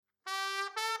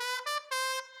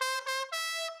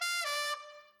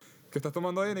¿Qué estás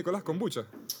tomando ahí, Nicolás? ¿Kombucha?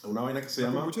 Una vaina que se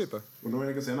llama... ¿Kombuchita? Una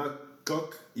vaina que se llama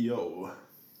Cock Yo.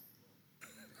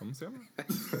 ¿Cómo se llama?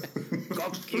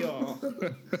 Cocchio.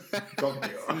 Cock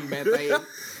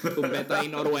Yo. Un beta ahí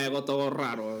noruego todo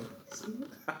raro.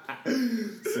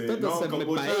 Sí, Todos en mi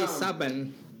kombucha- país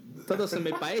saben. Todos en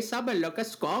mi país saben lo que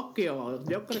es cocchio.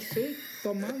 Yo crecí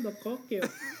tomando cocchio.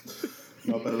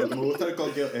 No, pero lo que me gusta del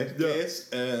Cock Yo es que es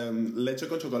leche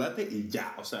con chocolate y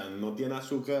ya. O sea, no tiene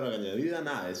azúcar añadida,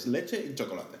 nada. Es leche y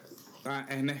chocolate. Ah,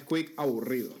 es Nesquik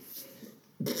aburrido.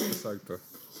 Exacto.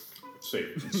 Sí.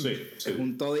 Es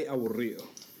un toddy aburrido.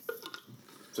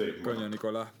 Sí. Coño,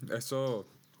 Nicolás, eso...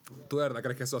 ¿Tú de verdad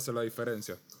crees que eso hace la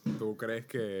diferencia? ¿Tú crees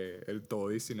que el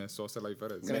toddy sin eso hace la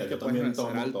diferencia? Mira, ¿Crees que yo puedes también vencer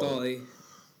tomo al todo. toddy?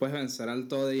 Puedes vencer al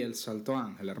toddy y el salto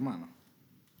ángel, hermano.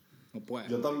 No puedes.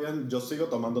 Yo también, yo sigo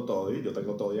tomando toddy. Yo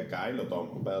tengo toddy acá y lo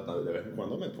tomo. Pero de vez en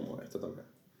cuando me tomo esto también.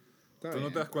 Está ¿Tú no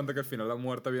bien. te das cuenta que al final la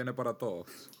muerte viene para todos?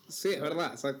 Sí, es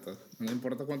verdad, exacto. No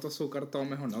importa cuánto azúcar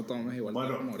tomes o no tomes, igual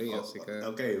te vas a morir, así que...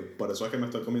 Ok, por eso es que me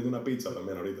estoy comiendo una pizza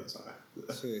también ahorita, ¿sabes?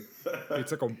 Sí.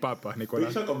 Pizza con papas, Nicolás.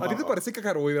 Pizza con ¿A ti te papas. parece que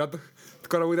carbohidratos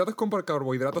con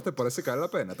carbohidratos te parece que vale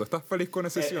la pena? ¿Tú estás feliz con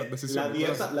esa decisión? La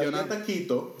dieta, la Yo no- dieta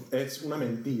keto es una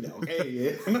mentira, ¿ok?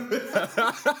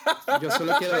 Yo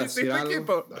solo quiero Ay, decir sí, algo.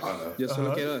 equipo. Yo solo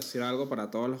Ajá. quiero decir algo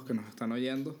para todos los que nos están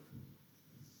oyendo.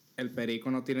 El perico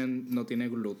no tiene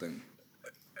gluten.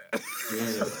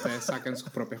 Ustedes saquen sus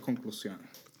propias conclusiones.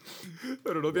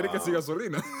 Pero no tiene que ser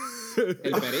gasolina.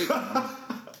 El perico, ¿no?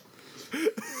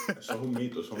 Eso es un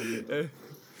mito, eso es un mito.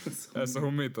 Eso es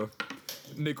un mito.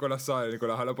 Nicolás sabe,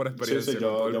 Nicolás habla por experiencia. Sí, con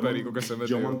todo el yo, perico que se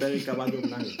metió. yo monté el caballo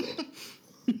blanco.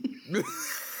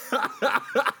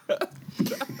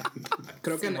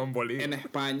 Creo que Simón Bolívar. en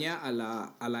España a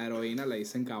la heroína le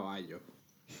dicen caballo.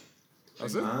 ¿Ah,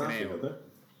 sí? Creo.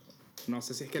 Fíjate. No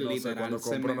sé si es que No sé, literal cuando se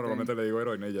compro meten- normalmente le digo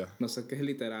heroína y ya. No sé qué es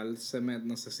literal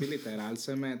no sé si literal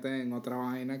se mete en otra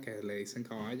vaina que le dicen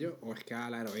caballo o es que a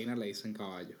la heroína le dicen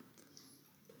caballo.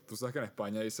 Tú sabes que en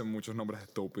España dicen muchos nombres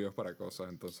estúpidos para cosas,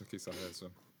 entonces quizás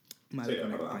eso. Madre, Sí, es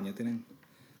en verdad. España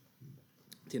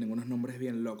tienen unos nombres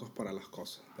bien locos para las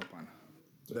cosas, de pana.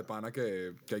 De pana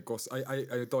que hay cosas,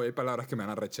 todavía hay palabras que me dan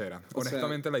arrechera. O sea,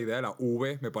 Honestamente, la idea de la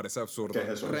V me parece absurda. ¿Qué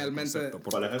es eso? Realmente, concepto, porque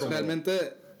 ¿Cuál es eso?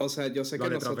 realmente, o sea, yo sé La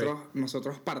que letra B.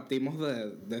 nosotros partimos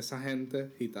de esa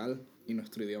gente y tal, y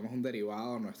nuestro idioma es un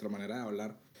derivado, nuestra manera de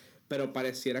hablar, pero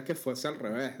pareciera que fuese al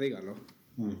revés, dígalo.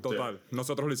 Total,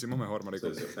 nosotros lo hicimos mejor,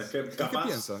 marico. Sí. Es que capaz,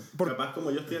 piensas? capaz como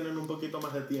ellos tienen un poquito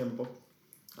más de tiempo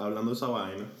hablando de esa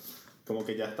vaina, como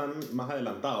que ya están más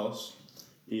adelantados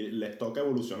y les toca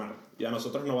evolucionar. Y a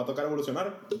nosotros nos va a tocar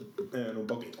evolucionar en un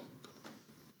poquito.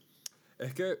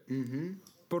 Es que,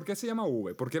 ¿por qué se llama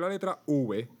V? ¿Por qué la letra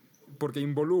V? Porque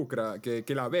involucra que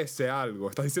la B sea algo.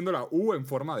 Estás diciendo la U en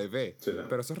forma de V. Sí, ¿no?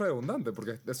 Pero eso es redundante,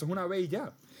 porque eso es una B y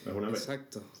ya. Es una vez.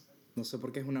 Exacto. No sé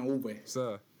por qué es una V. O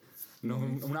sea, no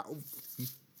es una U.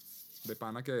 De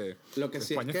pana que Lo que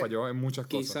sí España es que falló en muchas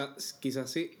cosas. Quizás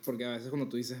sí, porque a veces cuando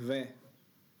tú dices B,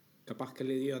 capaz que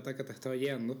el idiota que te está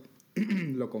oyendo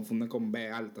lo confunde con B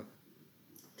alta.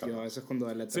 Yo a veces cuando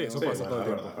deletreo, Sí, eso Sí, pasa todo el es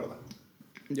tiempo. verdad, es verdad.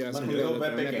 yo a veces Bueno, yo cuando digo B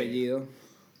deletreo mi pequeño. apellido,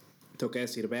 tengo que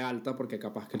decir B alta porque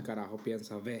capaz que el carajo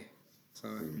piensa B,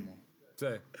 ¿sabes? Como- Sí.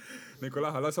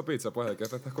 Nicolás, habla de esa pizza, pues. ¿De qué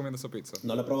te estás comiendo esa pizza?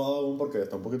 No la he probado aún porque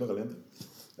está un poquito caliente.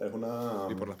 Es una...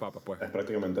 Y por las papas, pues. Es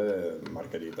prácticamente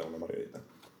margarita, una margarita.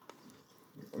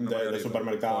 margarita. De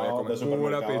supermercado, Todavía comes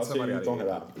pura pizza así, margarita.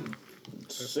 congelada.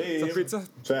 Sí. Esas pizzas-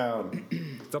 O sea,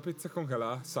 Estas pizzas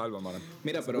congeladas salvan, man.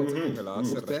 Mira, pero Congeladas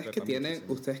se ustedes respetan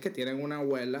muchísimo. que tienen una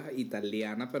abuela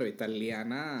italiana, pero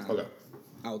italiana Ok.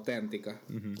 auténtica,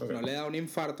 Ok. ¿no le da un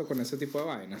infarto con ese tipo de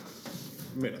vaina?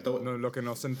 mira, No, lo que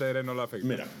no se entere no la afecta.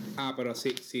 mira. Ah, pero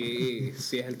sí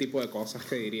es el tipo de cosas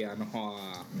que diría, no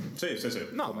joda. Sí.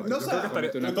 No, No yo sé. creo que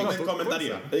estaría- una no, tú-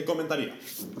 Comentaría.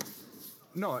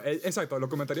 No, exacto, lo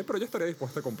comentaría, pero yo estaría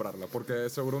dispuesto a comprarla, porque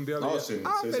seguro un día No, diría, sí,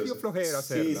 me dio flojera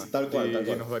Sí, hacerla. tal cual, y, tal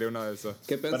cual. y nos daría una de esas.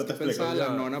 ¿Qué, Pero te qué explico, pensaba la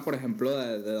ya. nona, por ejemplo,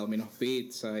 de Domino's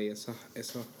Pizza y esos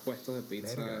puestos de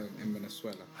pizza en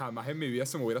Venezuela? Jamás en mi vida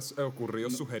se me hubiera ocurrido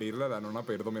sugerirle a la nona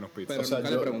pedir Domino's Pizza. Pero O sea, nunca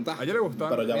yo- le preguntaste. a ella le gustaba.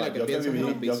 Pero ya Mira, va, ¿qué yo que piensas de una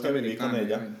viví pizza con americana,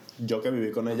 ella, güey? yo que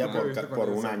viví con ella Ajá. Viviste con por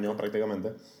ella, un exacto. año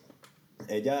prácticamente.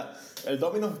 Ella, el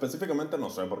Domino's específicamente no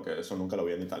sé, porque eso nunca lo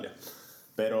vi en Italia.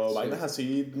 Pero vainas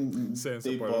así, Sí, en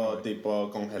ese pueblo no hay. tipo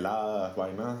congeladas,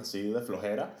 vainas así de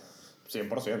flojera,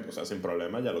 100%, o sea, sin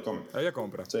problema ya lo comen. Ella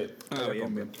compra. Sí. Ah, Ella bien,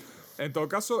 compra. bien. En todo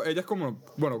caso, ella es como...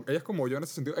 Bueno, ella es como yo en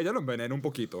ese sentido. Ella lo envenena un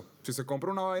poquito. Si se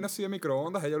compra una vaina así de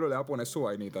microondas, ella le va a poner su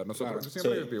vainita. Nosotros, Claro. yo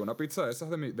siempre Sí. que pido una pizza de esas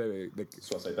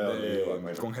Su aceite de oliva,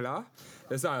 bueno. congeladas.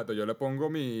 Exacto, yo le pongo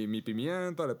mi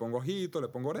pimienta, le pongo ajito, le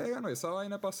pongo orégano y esa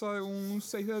vaina pasa de un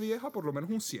 6 de 10 a por lo menos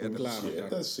un 7. Claro.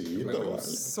 Sietecito, vale.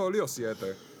 Sólido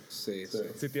 7. Sí.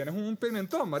 Si tienes un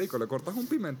pimentón, marico, le cortas un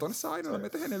pimentón a esa vaina, lo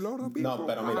metes en el horno. Pim, No, pum,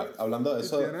 pero mira, ah. hablando de Y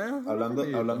eso, tienes hablando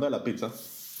comida. de la pizza,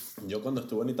 yo cuando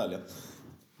estuve en Italia,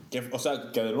 o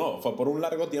sea, que de nuevo, fue por un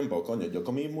largo tiempo, coño, yo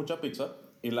comí mucha pizza,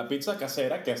 y la pizza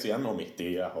casera que hacían o mis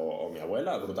tías o mi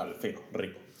abuela, brutal, fino,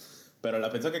 rico. Pero la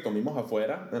pizza que comimos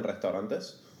afuera, en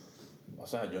restaurantes, o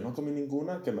sea, yo no comí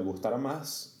ninguna que me gustara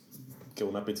más que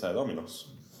una pizza de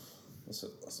Domino's. O sea,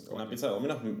 una pizza de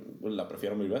Domino's la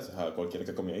prefiero mil veces a cualquier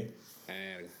que comí ahí.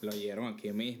 Lo oyeron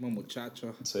aquí mismo,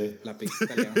 muchachos. Sí. La pizza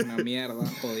italiana es una mierda.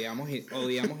 Odiamos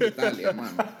Italia,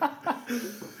 mano.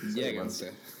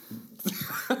 Lléguense.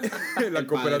 La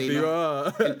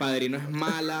cooperativa. El padrino es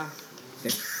mala.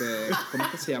 ¿Cómo es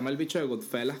que se llama el bicho de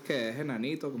Goodfellas que es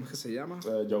enanito? ¿Cómo es que se llama?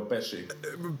 Joe Pesci.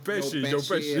 Joe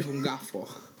Pesci. es un gafo.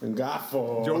 Un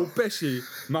gafo. Joe Pesci.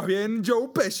 Más bien Joe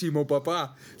Pésimo,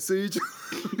 papá. Sí, yo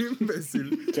un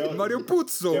imbécil. ¿Qué va- Mario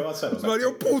Puzzo. qué va a hacer? O sea,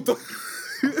 Mario ¿qué? Puto.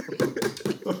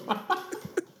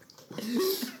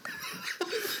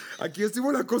 Aquí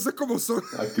decimos las cosas como son.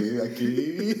 Aquí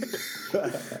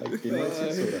no hay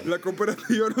censura. La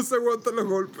cooperativa no se aguanta los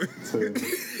golpes. Sí.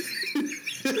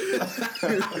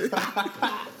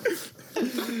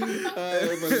 Ay,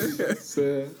 maldita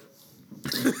sea.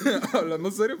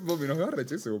 Hablando serio, Dominos es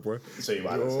arrechísimo, pues. Sí,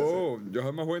 vale. Yo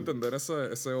jamás voy a entender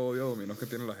ese odio a Dominos que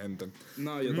tiene la gente.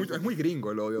 No, yo Es muy, tampoco. es muy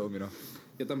gringo el odio a Dominos.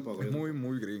 Yo tampoco. Es muy,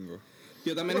 muy gringo.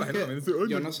 Yo también La es gente que también dice, "Ay,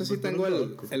 yo me- no sé me si tengo ponen el,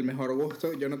 loco". el mejor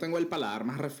gusto. Yo no tengo el paladar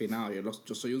más refinado.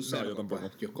 Yo soy un cerdo. yo tampoco.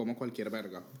 pues. Yo como cualquier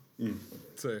verga.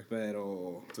 Sí.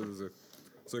 Pero Sí.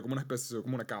 Soy como una especie, soy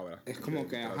como una cabra. es como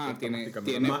que, Está ajá, tiene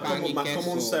masticando Más pan como- y más queso.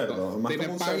 como un cerdo. Más Tiene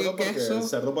como un pan y cerdo porque queso. el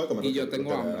cerdo puede comer Y lo yo que- tengo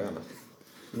lo que le dé hambre.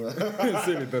 la gana.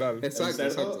 Sí, literal. Exacto,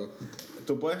 El cerdo, exacto.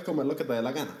 tú puedes comer lo que te dé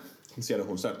la gana si eres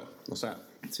un cerdo. O sea,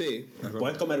 Sí.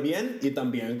 puedes comer bien y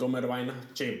también comer vainas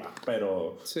chimbas,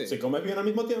 pero Sí. si comes bien al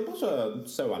mismo tiempo,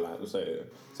 se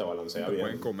balancea Te bien.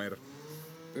 pueden comer.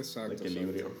 Exacto. El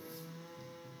equilibrio.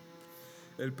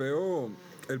 El peo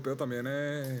también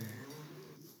es...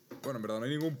 Bueno, en verdad no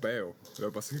hay ningún peo. Lo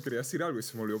que pasa es que quería decir algo y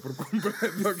se me olvidó por completo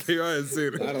lo que iba a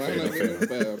decir. La verdad no es ningún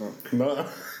pedo, no. No.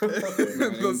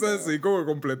 Entonces sí, como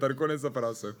completar con esa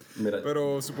frase. Mira.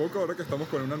 Pero supongo que ahora que estamos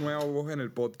con una nueva voz en el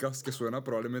podcast que suena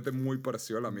probablemente muy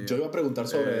parecido a la mía. Yo iba a preguntar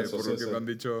sobre eso. Por sí, lo que sí. me han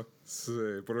dicho, sí,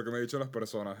 por lo que me han dicho las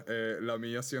personas. La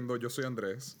mía siendo yo soy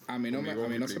Andrés. A mí no conmigo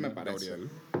mi se me primo, parece. Gabriel.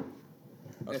 ¿A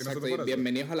ti no se Exacto. te Y parece?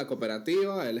 bienvenidos a la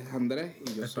cooperativa. Él es Andrés y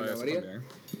yo Está soy eso Gabriel. también.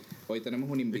 Hoy tenemos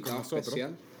un invitado nosotros.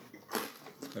 especial.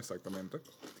 Exactamente.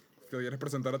 ¿Te quieres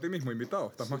presentar a ti mismo, invitado?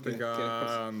 Estás Sí, ¿quieres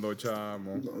masticando,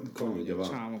 chamo. Coño, ya va.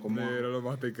 Chamo, Míralo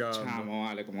masticando. Chamo,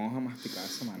 vale, ¿cómo vamos a masticar de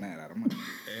esa manera, hermano?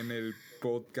 En el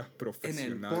podcast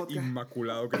profesional podcast-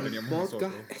 inmaculado que teníamos Podcast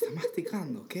nosotros. está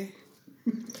masticando, ¿qué?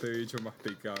 Te he dicho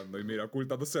masticando. Y mira,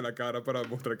 ocultándose la cara para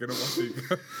mostrar que no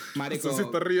mastica. Marico. No sé si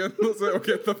está riéndose o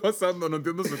qué está pasando. No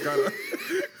entiendo su cara.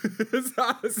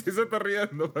 ¿Sabes? Sí se está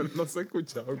riendo, pero no se ha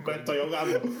escuchado. Me estoy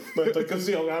ahogando. Me estoy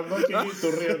casi ahogando aquí y tú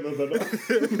riéndote, ¿no?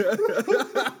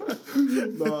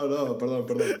 No, perdón.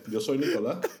 Yo soy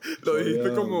Nicolás. Lo Soy, dijiste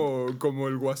como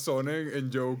el guasón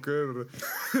en Joker.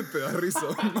 Te da risa.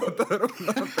 Mataron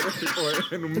a tres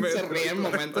tipos en un mes. Se ríe en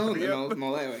momentos donde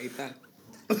no debe y tal.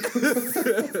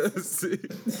 Sí.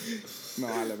 No,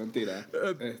 vale, mentira.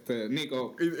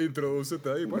 Nico,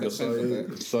 Introdúcete ahí, pues. Yo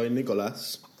soy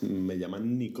Nicolás. Me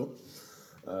llaman Nico.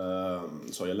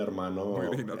 Soy el hermano. Muy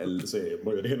original. Sí,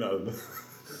 muy original.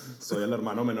 Soy el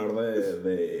hermano menor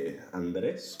de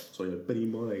Andrés. Soy el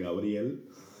primo de Gabriel.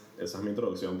 Esa es mi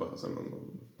introducción, pues. O sea,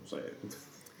 no sé.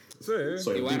 Sí.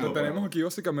 Soy Y bueno, Te tenemos aquí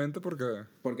básicamente porque...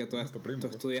 porque tú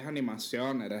estudias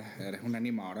animación, eres un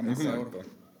animador amateur.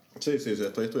 Sí,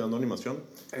 estoy estudiando animación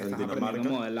en Estás Dinamarca.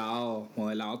 aprendiendo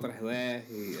modelado 3D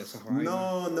y esas vainas.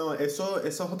 No, eso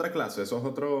es otra clase, eso es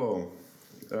otro...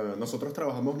 nosotros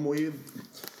trabajamos muy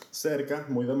cerca,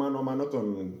 muy de mano a mano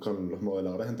con los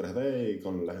modeladores en 3D y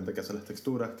con la gente que hace las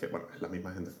texturas, que bueno, es la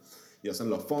misma gente. Y hacen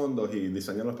los fondos y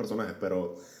diseñan los personajes,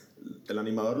 pero el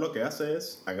animador lo que hace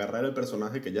es agarrar el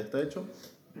personaje que ya está hecho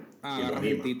y lo Agarras el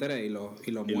anima. títere y lo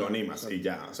Y lo mueves. animas y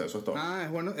ya, o sea, eso es todo. Ah,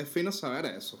 es bueno, es fino saber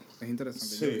eso. Es interesante.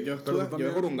 Sí, yo pero he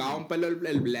también- jurungado un pelo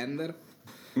el blender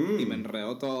y me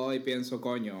enredo todo y pienso,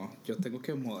 coño, yo tengo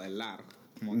que modelar.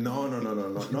 Como que-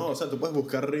 No, o sea, tú puedes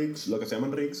buscar rigs, lo que se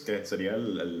llaman rigs, que sería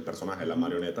el personaje, la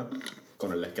marioneta,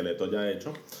 con el esqueleto ya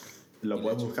hecho. Lo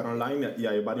puedes buscar online y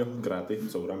hay varios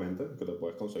gratis seguramente que te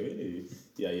puedes conseguir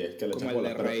y ahí es que le echas Como el bola.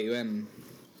 de Raven.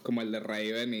 Como el de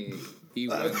Raven y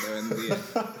Gwen de Ben 10.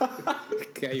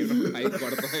 Que hay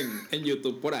cortos en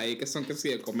YouTube por ahí que son que sí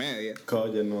de comedia.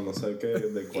 Oye, no sé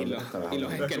de cuál Y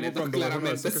los esqueletos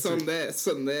claramente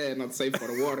son de Not Safe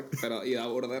for Work, pero y da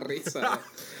burda de risa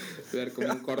ver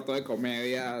como un corto de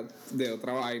comedia de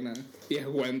otra vaina y es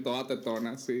Gwen toda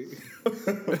tetona así.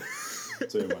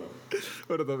 Sí, bueno.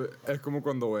 Pero también es como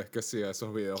cuando ves que sí,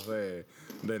 esos videos de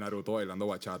Naruto bailando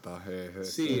bachata.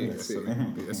 Sí. Eso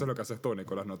es lo que haces tú,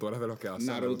 Nicolás, no tú eres de los que hacen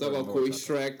Naruto, bailando Goku y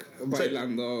bachata. Shrek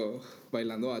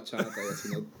bailando bachata y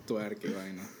haciendo twerk y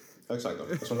vaina. Exacto,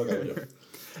 eso es lo que hago yo.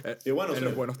 Y bueno, En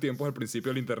los buenos tiempos al principio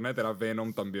del internet era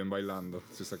Venom también bailando.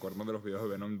 Si se acuerdan de los videos de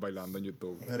Venom bailando en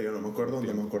YouTube. Yo no me acuerdo el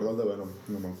de Venom,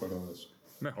 no me acuerdo de eso.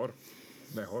 Mejor.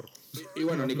 Y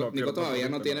bueno, Nico pierdo todavía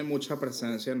no totalmente, tiene mucha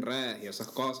presencia en redes y esas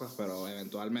cosas, pero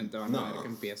eventualmente van a ver que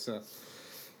empieza.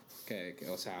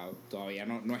 O sea, todavía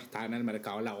no está en el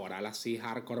mercado laboral así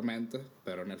hardcoremente,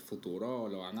 pero en el futuro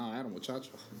lo van a ver,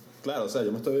 muchachos. Claro, o sea,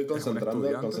 yo me estoy concentrando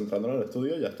en el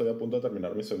estudio, ya estoy a punto de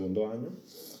terminar mi segundo año.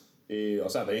 Y, o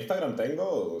sea, de Instagram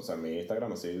tengo, o sea, mi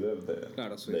Instagram así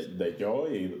Claro, sí. de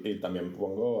yo y también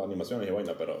pongo animaciones y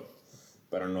vaina,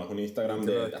 pero no es un Instagram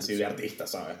así de artista,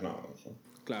 ¿sabes? No.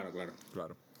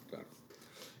 Claro.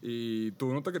 ¿Y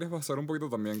tú no te querías basar un poquito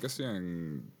también que si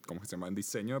en, ¿cómo se llama? En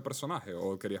diseño de personaje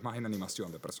o querías más en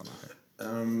animación de personaje?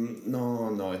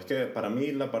 No, es que para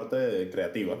mí la parte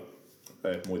creativa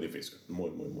es muy difícil,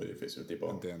 muy difícil, tipo.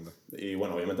 Entiendo. Y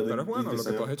bueno, obviamente. Pero es bueno, lo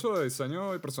que tú has hecho de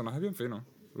diseño de personaje es bien fino,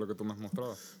 lo que tú me has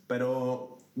mostrado.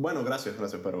 Pero, bueno, gracias,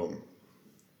 pero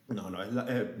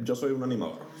no, yo soy un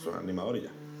animador y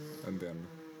ya. Entiendo.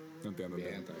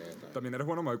 Bien, está bien. También eres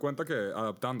bueno, me doy cuenta que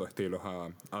adaptando estilos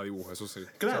a dibujos, eso sí.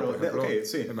 Claro, o sea, por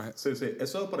ejemplo, sí.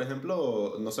 Eso, por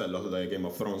ejemplo, no sé, los de Game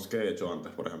of Thrones que he hecho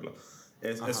antes, por ejemplo.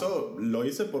 Eso lo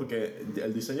hice porque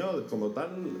el diseño como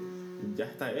tal ya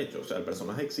está hecho, o sea, el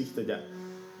personaje existe ya.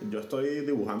 Yo estoy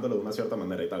dibujándolo de una cierta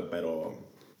manera y tal, pero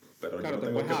Claro, yo no te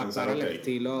tengo puedes que adaptar pensar, al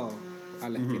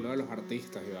ok. estilo de los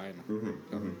artistas y vaina.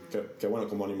 Que bueno,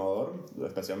 como animador,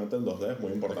 especialmente en 2D, es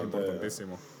muy importante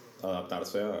importantísimo.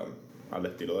 adaptarse al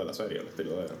estilo de la serie, al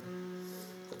estilo de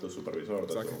tu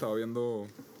supervisor. ¿Sabes que estaba viendo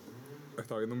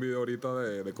un video ahorita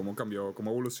de cómo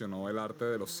evolucionó el arte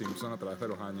de los Simpsons a través de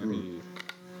los años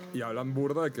y hablan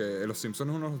burda de que los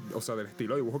Simpsons es o sea, del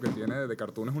estilo de dibujo que tiene de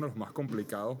cartoon es uno de los más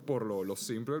complicados por lo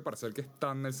simple del parecer que es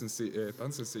tan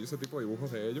sencillo ese tipo de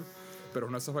dibujos de ellos, pero es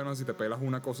una de esas vainas, si te pelas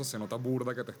una cosa se nota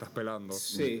burda que te estás pelando.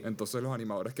 Sí. Entonces los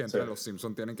animadores que entran en los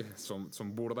Simpsons tienen que son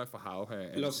burda de fajados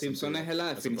Los Simpsons es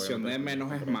la definición de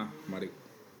menos es más, marico.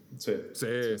 Sí,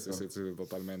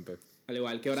 totalmente. Al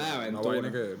igual que Hora de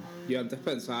Aventura. Yo antes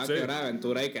pensaba que Hora de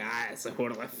Aventura y que, ese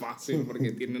burda es fácil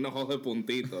porque tiene ojos de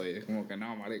puntito. Y es como que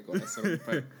no, marico, eso es un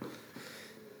peo.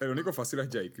 El único fácil es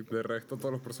Jake. De resto,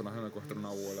 todos los personajes me cuestan una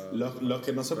bola. Los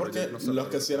que no sé por qué, los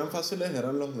que sí eran fáciles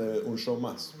eran los de Un Show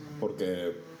Más.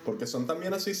 Porque son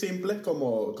también así simples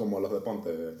como los de Ponte,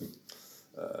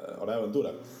 Hora de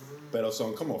Aventura. Pero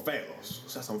son como feos. O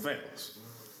sea, son feos.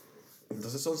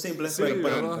 Entonces son simples, Sí,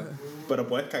 pero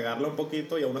puedes cagarlo un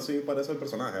poquito y aún así parece el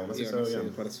personaje, aún así se ve bien.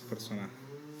 Parece el personaje.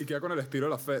 Y queda con el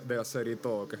estilo de la serie y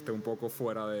todo, que esté un poco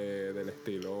fuera del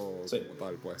estilo como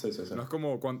tal, pues. Sí. No es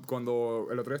como cuando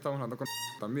el otro día estábamos hablando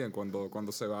también,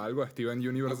 cuando se va algo de Steven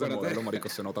Universe de modelo, marico,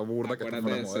 se nota burda que está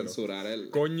fuera de modelo. Censurar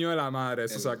Coño de la madre,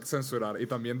 eso, o sea, censurar. Y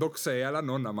también doxea a la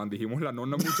nonna, man, dijimos la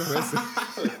nonna muchas veces.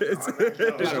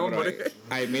 Claro, pero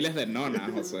hay miles de nonas,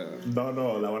 o sea.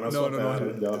 No, la van a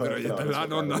sotear. Pero ya está la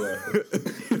nonna.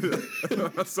 La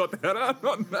van a sotear a la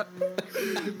nonna.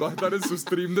 Va a estar en su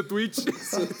stream de Twitch.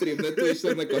 Su stream de Twitch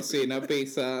donde cocina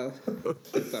pizza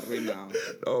está arruinado.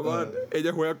 No, man,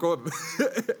 ella juega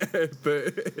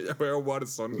ella juega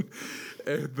Warzone.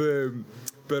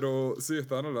 Pero sí,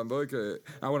 estaban hablando de que...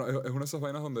 bueno, es una de esas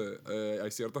vainas donde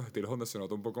hay ciertos estilos donde se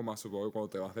nota un poco más, supongo que cuando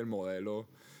te vas del modelo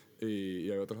y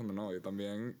hay otros donde no. Y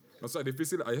también, no sé, es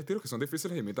difícil, hay estilos que son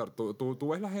difíciles de imitar. Tú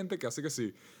ves la gente que hace que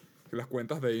sí, las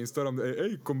cuentas de Instagram de,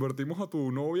 hey, convertimos a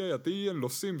tu novia y a ti en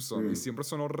los Simpsons. Y siempre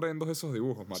son horrendos esos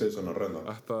dibujos, marico. Sí, son horrendos.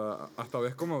 Hasta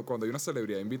ves como cuando hay una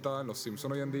celebridad invitada en los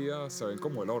Simpsons hoy en día, se ven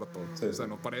como el orto. Sí, o sea,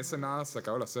 no parece nada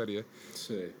sacado de la serie.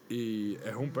 Sí. Y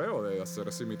es un peo de hacer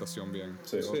esa imitación bien.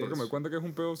 Sí. Otro que me cuenta que es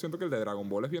un peo, siento que el de Dragon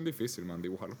Ball es bien difícil, man.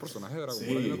 Dibujar los personajes de Dragon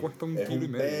Ball a mí me cuesta un kilo y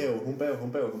medio. Es un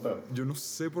peo. Yo no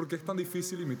sé por qué es tan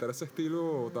difícil imitar ese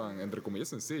estilo tan, entre comillas,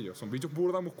 sencillo. Son bichos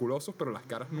burda musculosos, pero las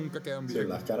caras nunca quedan bien. Sí,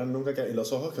 las caras nunca quedan. Y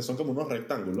los ojos que son como unos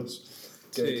rectángulos.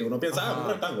 Que uno piensa, un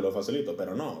rectángulo, facilito.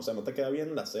 Pero no, o sea, no te queda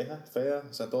bien las cejas feas,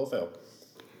 o sea, todo feo.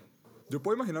 Yo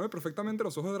puedo imaginarme perfectamente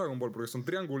los ojos de Dragon Ball porque son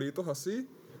triangulitos así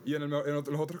y en los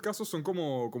otros casos son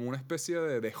como una especie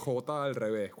de J al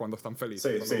revés cuando están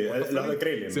felices. Sí, los de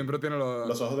Krillin. Siempre tienen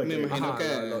los ojos de Me Krillin.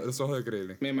 imagino los ojos de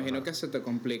Krillin. Me imagino que se te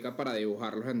complica para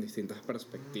dibujarlos en distintas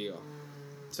perspectivas.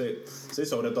 Sí,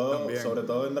 sobre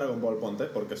todo en Dragon Ball, ponte,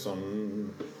 porque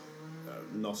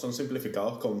no son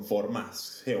simplificados con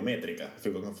formas geométricas,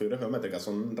 con figuras geométricas,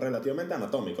 son relativamente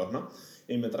anatómicos, ¿no?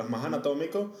 Y mientras más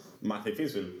anatómico, más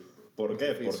difícil. ¿Por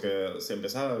qué? Porque si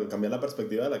empiezas a cambiar la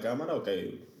perspectiva de la cámara, ok,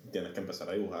 tienes que empezar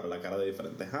a dibujar la cara de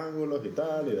diferentes ángulos y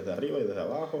tal, y desde arriba y desde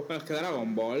abajo. Pero es que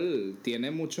Dragon Ball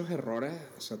tiene muchos errores.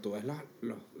 O sea, tú ves las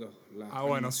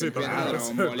bueno, sí, también.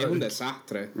 Dragon Ball es un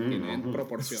desastre. Tiene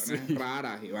proporciones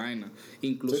raras y vainas.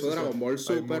 Incluso Dragon Ball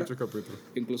Super.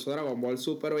 Incluso Dragon Ball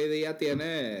Super hoy día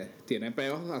tiene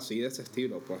peos así de ese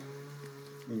estilo, pues.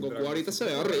 Goku ahorita se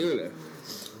ve horrible.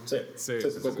 Sí.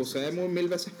 Goku se ve mil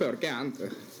veces peor que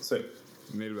antes. Sí.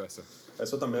 1000 veces.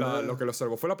 Eso también Lo que lo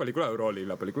salvó fue la película de Broly.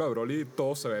 La película de Broly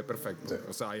todo se ve perfecto. Sí.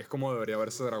 O sea, ahí es como debería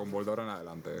verse Dragon Ball de ahora en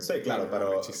adelante. Sí, claro,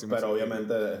 pero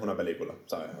obviamente es una película,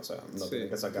 ¿sabes? O sea, no tienes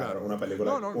que sacar una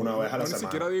película una vez a la semana. Ni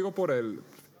siquiera digo por el...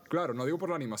 Claro, no digo por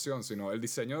la animación, sino el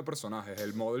diseño de personajes.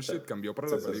 El model sheet cambió para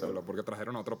la película porque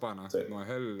trajeron a otro pana. Sí. No es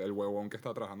el huevón que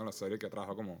está trabajando en la serie que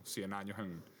trabaja como 100 años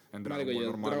en Dragon Ball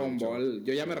normal. Dragon Ball,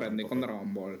 yo ya me rendí con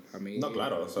Dragon Ball. A mí, no,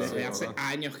 claro. O sea, desde hace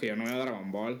años que yo no veo Dragon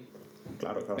Ball.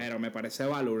 Claro. Pero me parece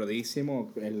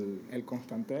valudísimo el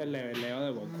constante leveleo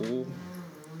de Goku.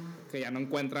 Que ya no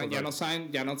encuentran, ya no saben,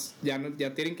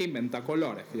 ya tienen que inventar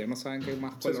colores. Que ya no saben qué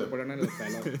más color ponen en el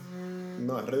pelo.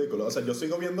 No, es ridículo. O sea, yo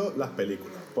sigo viendo las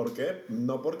películas. ¿Por qué?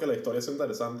 No porque la historia es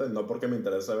interesante, no porque me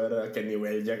interese ver a qué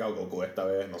nivel llega Goku esta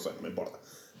vez, no sé, no me importa.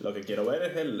 Lo que quiero ver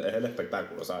es el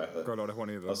espectáculo, ¿sabes? Colores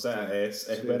bonitos. O sea, es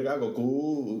ver a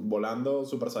Goku volando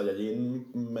Super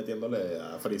Saiyajin metiéndole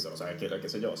a Freezer. O sea, qué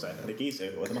sé yo, o sea, es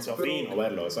riquísimo, es demasiado fino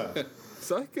verlo, o sea.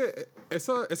 ¿Sabes qué?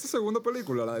 Esa segunda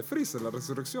película, la de Freezer, la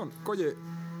resurrección, oye,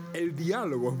 el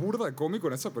diálogo es burda cómico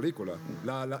en esa película.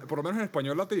 Por lo menos en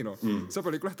español latino. Esa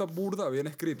película está burda bien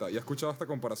escrita. Y he escuchado hasta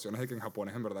comparaciones de que en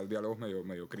japonés en verdad el diálogo es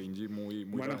medio cringy, muy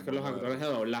bueno, es que los actores de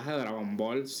doblaje de Dragon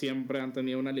Ball siempre han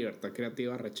tenido una libertad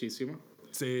creativa rechísima.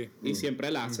 Sí. Y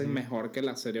siempre la hacen mejor que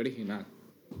la serie original.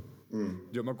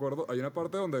 Yo me acuerdo, hay una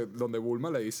parte donde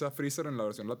Bulma le dice a Freezer en la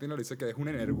versión latina, le dice que es un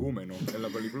energúmeno en la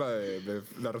película de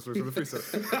la resurrección de Freezer.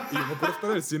 Y yo me acuerdo estar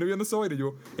en el cine viendo esa vaina y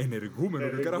yo,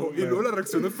 energúmeno, ¿qué carajo? Y luego la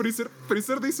reacción de Freezer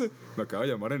dice, me acaba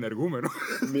de llamar energúmeno.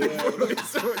 Lo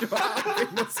hice yo,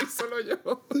 no soy solo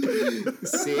yo.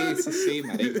 Sí,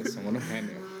 marico, somos unos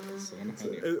genios.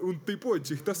 Un tipo de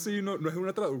chiste así no es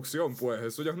una traducción, pues.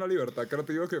 Eso ya es una libertad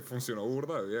creativa que funcionó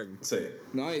burda de bien. Sí.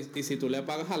 No, y si tú le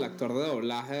pagas al actor de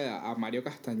doblaje, a Mario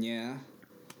Castañeda,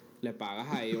 le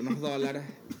pagas ahí unos $,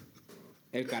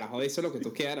 el carajo dice lo que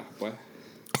tú quieras, pues.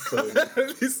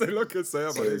 Dice lo que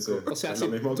sea, sí. O sea,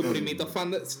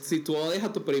 si tú odias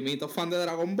a tu primito fan de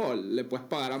Dragon Ball, le puedes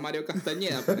pagar a Mario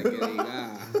Castañeda para que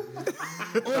diga: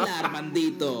 hola,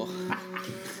 Armandito,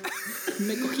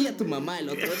 me cogí a tu mamá el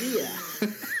otro día.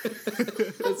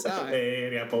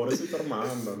 ¿Sabes? Pobrecito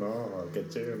Armando, no, qué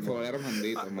chévere. Pobre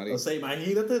Armandito, marico. O sea,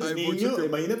 imagínate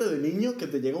de niño que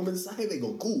te llega un mensaje de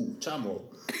Goku, chamo.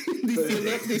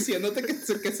 Diciéndote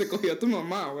que se cogió a tu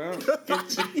mamá, weón. Qué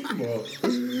chismo.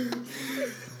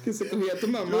 Que se cogió a tu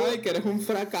mamá y que eres un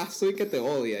fracaso y que te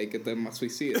odia y que te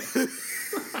suicida.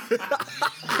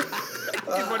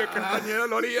 Que Mario Castañeda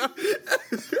lo haría.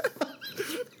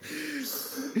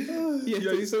 Y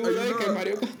estoy seguro de que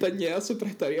Mario Castañeda se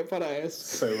prestaría para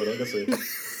eso. Seguro que sí.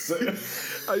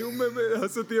 Hay un meme de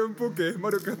hace tiempo que es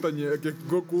Mario Castañeda, que es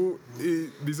Goku, y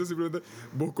dice simplemente,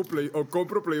 busco Play, o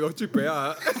compro Play 2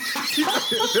 chipeada.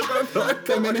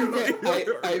 También es que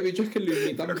hay bichos que lo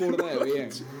imitan burda de bien.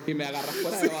 Y me agarras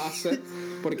fuera de base,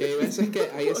 porque hay veces que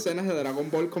hay escenas de Dragon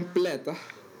Ball completas,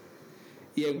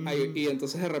 y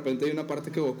entonces de repente hay una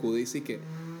parte que Goku dice que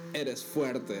eres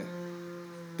fuerte,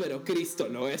 pero Cristo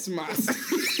lo es más.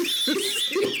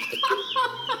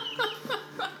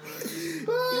 Y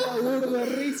la burda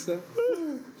risa.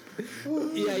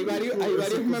 Y hay varios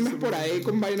memes por ahí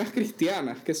con vainas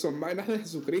cristianas, que son vainas de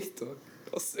Jesucristo.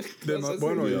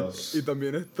 Bueno, y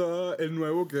también está el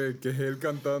nuevo que es él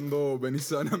cantando Ven y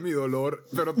sana mi dolor,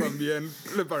 pero también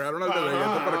le pagaron al de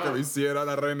Vegeta para que lo hiciera,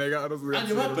 la renegar.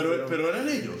 Pero eran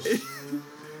ellos.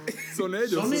 Son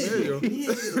ellos.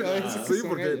 Sí,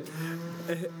 porque ellos.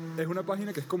 Es una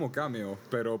página que es como Cameo,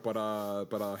 pero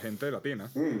para gente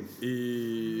latina.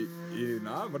 Y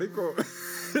nada, marico,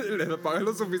 les pagas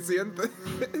lo suficiente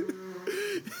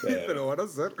y te lo van a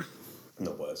hacer.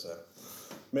 No puede ser.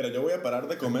 Mira, yo voy a parar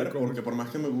de comer porque por más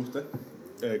que me guste,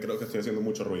 Creo que estoy haciendo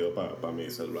mucho ruido para mi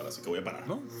celular, así que voy a parar.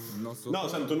 No, No, o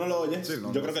sea, tú no lo oyes. Sí,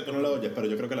 no, yo no, creo que tú no lo oyes, pero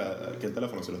yo creo que aquí el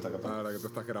teléfono sí lo está captando. Para que tú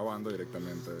estás grabando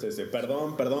directamente. Sí, sí,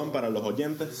 perdón para los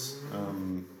oyentes.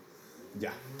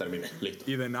 Ya, terminé, listo.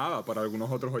 Y de nada para algunos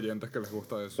otros oyentes que les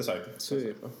gusta eso. Exacto. Sí.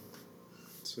 Exacto.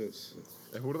 Sí.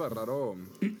 Es burda raro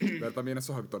ver también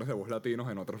esos actores de voz latinos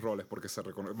en otros roles, porque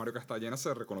Mario Castañeda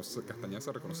se reconoce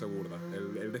burda.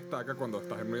 Él destaca cuando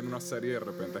estás viendo una serie y de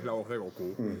repente es la voz de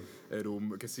Goku.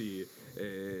 Que sí,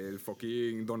 el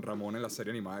fucking Don Ramón en la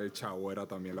serie animada El Chavo era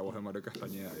también la voz de Mario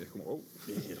Castañeda. Y es como, oh,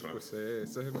 pues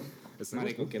ese es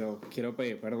Marico, Goku. quiero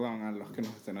pedir perdón a los que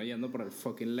nos estén oyendo por el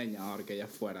fucking leñador que ya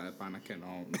fuera de panas que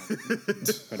no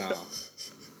pero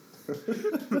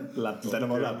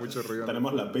tenemos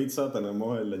la pizza,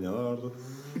 tenemos el leñador.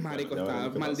 Marico, Ya está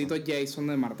veremos qué maldito Jason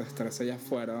de martes 13 allá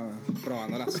afuera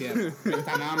probando la sierra.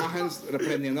 Está nada más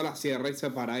prendiendo la sierra y se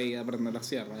para ahí a prender la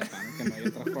sierra. De pana, que no hay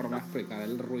otra forma de explicar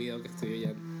el ruido que estoy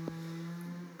oyendo.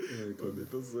 Ay,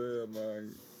 condito sea,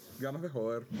 man. Ganas de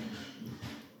joder.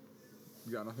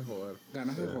 Ganas de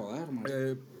joder, man.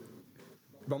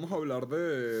 Vamos a hablar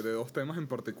de dos temas en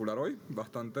particular hoy.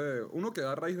 Uno que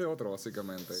da raíz de otro,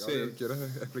 básicamente. Sí. Gabriel, ¿quieres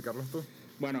explicarlos tú?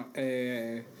 Bueno,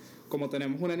 como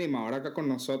tenemos un animador acá con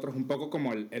nosotros, un poco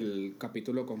como el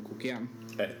capítulo con Kukian.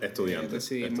 Estudiante.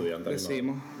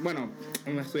 Decidimos, bueno,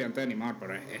 un estudiante de animador,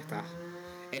 pero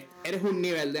eres un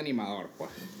nivel de animador,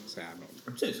 pues. O sea, no.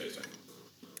 Sí.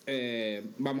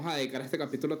 Vamos a dedicar este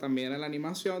capítulo también a la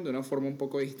animación de una forma un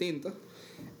poco distinta.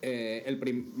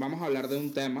 Vamos a hablar de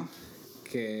un tema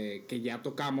que ya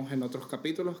tocamos en otros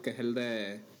capítulos, que es el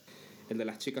de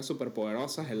las chicas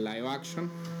superpoderosas, el live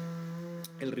action,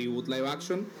 el reboot live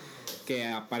action, que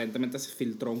aparentemente se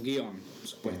filtró un guión,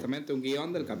 supuestamente un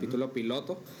guión del capítulo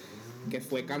piloto, que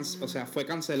fue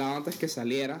cancelado antes que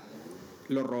saliera.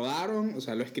 Lo rodaron, o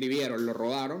sea, lo escribieron, lo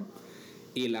rodaron,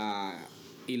 y la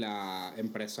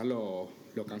empresa lo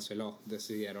canceló.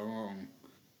 Decidieron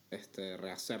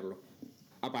rehacerlo.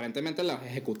 Aparentemente los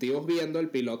ejecutivos viendo el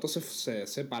piloto se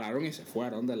separaron y se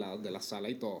fueron de la sala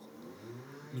y todo.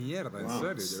 Mierda, ¿en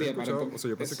serio? Sí,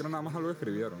 Yo pensé que era nada más algo que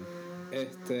escribieron.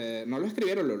 No lo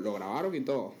escribieron, lo grabaron y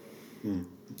todo.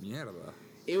 Mierda.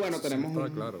 Y bueno, Eso tenemos sí no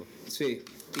estaba claro. Sí,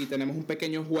 y tenemos un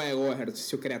pequeño juego,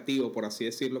 ejercicio creativo, por así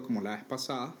decirlo, como la vez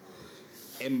pasada,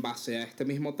 en base a este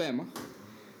mismo tema.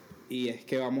 Y es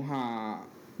que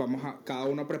cada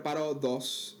uno preparó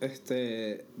dos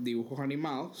dibujos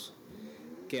animados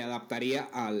que adaptaría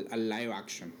al live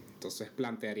action. Entonces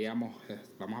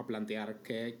vamos a plantear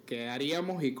qué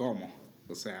haríamos y cómo.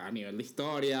 O sea, a nivel de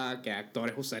historia, qué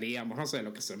actores usaríamos, no sé,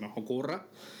 lo que se nos ocurra.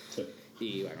 Sí.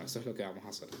 Y bueno, eso es lo que vamos a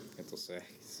hacer. Entonces,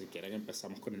 si quieren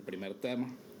empezamos con el primer tema.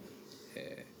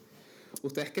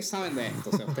 ¿Ustedes qué saben de esto?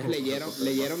 O sea, ¿ustedes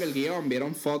leyeron el guión?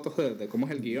 ¿Vieron fotos de cómo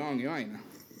es el guión y vaina?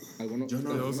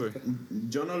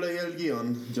 Yo no leí el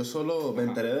guión, yo solo me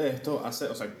enteré de esto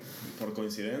por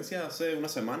coincidencia, hace una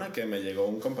semana que me llegó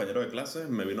un compañero de clase,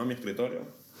 me vino a mi escritorio,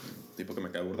 tipo que me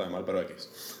cae burda de mal, pero X,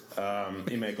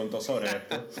 y me contó sobre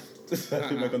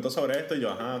esto. Y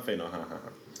yo, fino.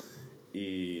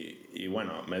 Y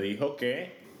bueno, me dijo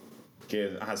que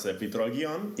se filtró el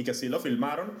guión y que sí lo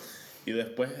filmaron y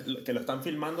después que lo están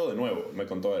filmando de nuevo, me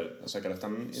contó él, o sea que lo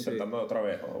están intentando otra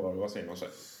vez o algo así, no sé.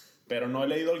 Pero no he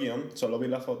leído el guión, solo vi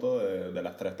la foto de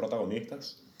las tres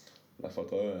protagonistas, la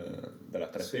foto de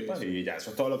las tres tipas, y ya, eso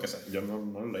es todo lo que sé. Yo no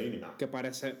lo leí ni nada. Que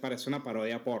parece una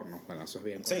parodia porno. Bueno, eso es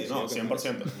bien. Sí, no,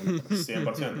 100%.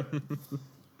 100%.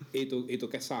 ¿Y tú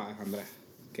qué sabes, Andrés?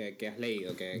 ¿Qué has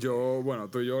leído?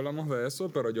 Tú y yo hablamos de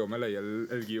eso, pero yo me leí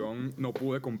el guión, no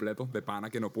pude completo, de pana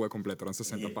que no pude completo, eran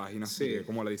 60 páginas, llegué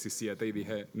como a la 17 y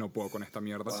dije, no puedo con esta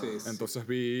mierda. Entonces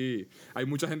hay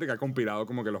mucha gente que ha compilado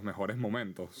como que los mejores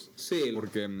momentos. Sí.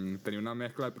 Porque tenía una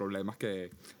mezcla de problemas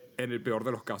que en el peor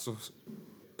de los casos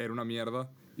era una mierda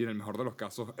y en el mejor de los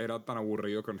casos era tan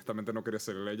aburrido que honestamente no quería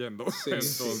seguir leyendo. Sí,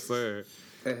 entonces,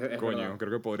 es coño, verdad.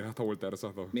 creo que podrías hasta voltear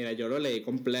esas dos. Mira, yo lo leí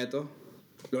completo,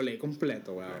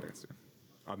 weón. Sí.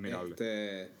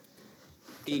 Admirable.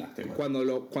 Y cuando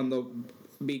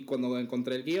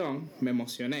encontré el guión, me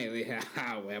emocioné y dije,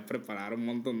 voy a preparar un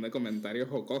montón de comentarios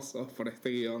jocosos por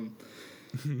este guión.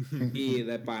 Y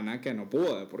de pana que no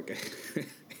pude, porque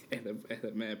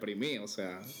me deprimí, o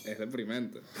sea, es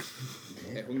deprimente.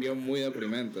 Es un guión muy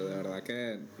deprimente, de verdad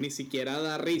que ni siquiera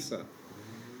da risa.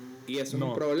 Y eso es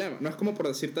un problema. No es como por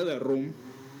decirte The Room,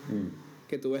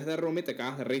 que tú ves The Room y te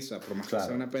cagas de risa, por más que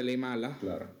sea una peli mala.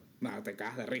 Claro. Nada, te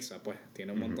cagas de risa, pues.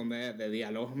 Tiene un montón de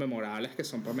diálogos memorables que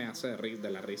son para mearse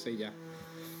de la risa y ya.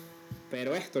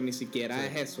 Pero esto ni siquiera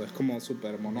es eso, es como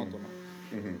súper monótono.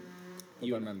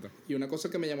 Totalmente. Y una cosa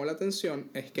que me llamó la atención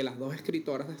es que las dos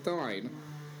escritoras de esta vaina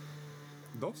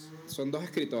 ¿Dos? son dos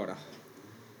escritoras.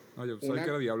 Ah, yo sabía que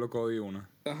era Diablo Cody una.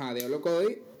 Ajá, Diablo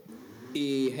Cody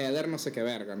y Heather no sé qué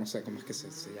verga, no sé cómo es que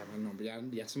se llama el nombre,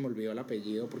 ya se me olvidó el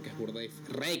apellido porque es burda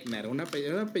Reigner, un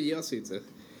apellido así.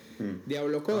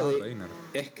 Diablo Cody Reigner.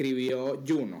 escribió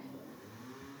Juno.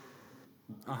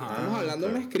 Ajá. Estamos hablando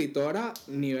de una escritora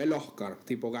nivel Oscar,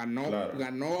 tipo ganó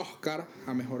Oscar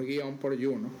a mejor guión por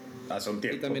Juno. Hace un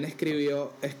tiempo. Y también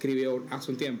escribió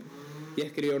hace un tiempo. Y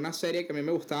escribió una serie que a mí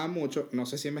me gustaba mucho, no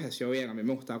sé si envejeció bien, a mí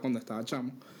me gustaba cuando estaba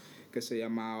chamo, que se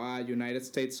llamaba United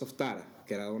States of Tara,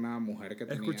 que era de una mujer que He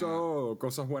tenía... escuchado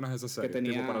cosas buenas de esa serie, que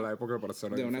tenía tipo para la época de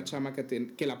parecer de una chama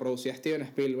que la producía Steven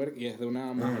Spielberg y es de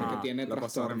una mujer que tiene la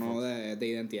pasaron en trastorno Fox. de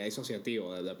identidad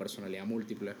disociativo, de personalidad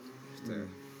múltiple.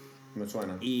 Me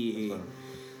suena. Y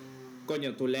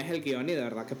coño, tú lees el guión y de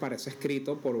verdad que parece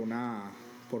escrito por una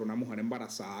mujer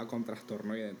embarazada con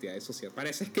trastorno de identidad disociativa.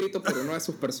 Parece escrito por uno de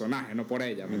sus personajes, no por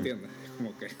ella, ¿me entiendes?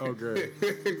 Como que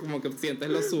como que sientes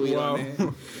los subidones,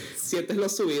 sientes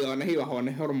los subidones y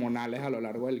bajones hormonales a lo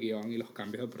largo del guión y los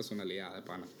cambios de personalidad de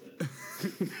pana.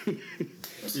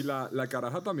 Y la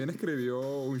caraja también escribió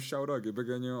un shout aquí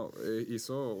pequeño,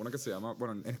 hizo una que se llama,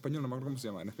 bueno, en español no me acuerdo cómo se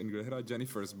llama, en inglés era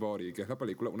Jennifer's Body, que es una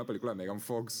película de Megan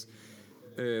Fox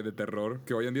de terror,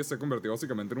 que hoy en día se ha convertido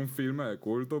básicamente en un filme de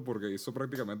culto porque hizo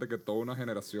prácticamente que toda una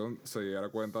generación se diera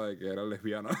cuenta de que era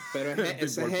lesbiana. ¿Pero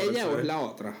esa es ella o es la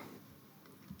otra?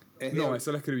 No,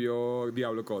 esa la escribió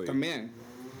Diablo Cody. ¿También?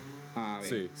 Ah,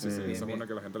 bien. Sí, esa es una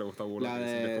que a la gente le gusta burlar.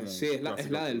 Es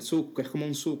la del sucubo, que es como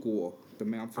un sucubo.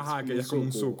 Ajá, que ella es como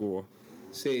un sucubo.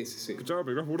 Sí. Escuchaba, la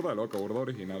película es burda de loca, burda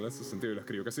original en ese sentido. Y la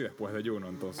escribió que sí después de Juno,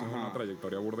 entonces es una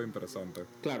trayectoria burda interesante.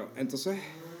 Claro, entonces,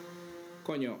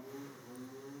 coño,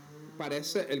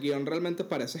 el guión realmente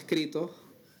parece escrito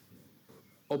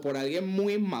o por alguien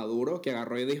muy inmaduro que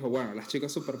agarró y dijo, bueno, las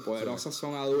chicas superpoderosas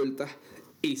son adultas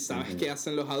y ¿sabes qué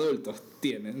hacen los adultos?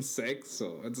 Tienen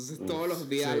sexo. Entonces todos los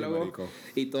diálogos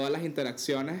y todas las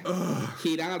interacciones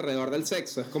giran alrededor del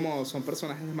sexo. Es como son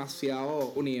personajes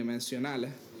demasiado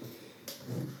unidimensionales.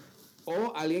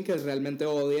 O alguien que realmente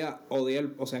odia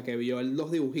o sea, que vio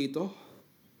los dibujitos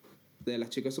de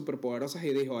las chicas superpoderosas y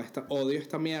dijo, odio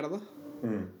esta mierda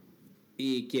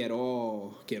y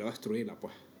quiero destruirla,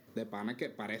 pues. De pana que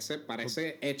parece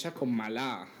hecha con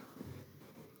mal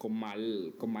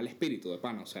espíritu, de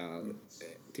pana. O sea,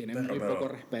 tiene muy poco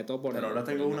respeto por Pero ahora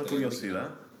tengo una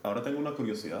curiosidad. Ahora tengo una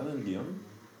curiosidad del guión.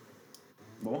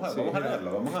 Vamos a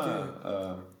leerlo, vamos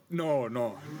a... No,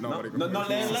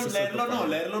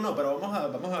 leerlo no, pero vamos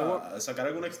a sacar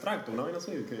algún extracto, una vaina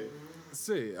así que...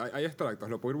 Sí, hay extractos,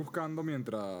 lo puedo ir buscando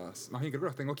mientras... Más bien, creo que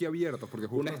los tengo aquí abiertos porque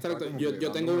justo... Un extracto,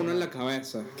 yo tengo uno en la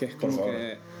cabeza, que es como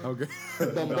que...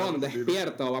 Bombón,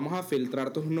 despierta o vamos a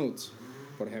filtrar tus nudes,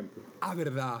 por ejemplo. Ah,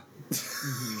 verdad.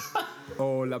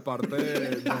 O la parte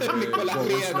donde Nicolás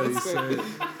Bones le dice...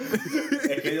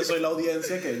 Es que yo soy la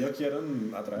audiencia que ellos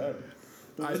quieren atraer.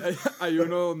 Hay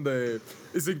uno donde...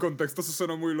 Y sin contexto eso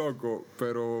suena muy loco,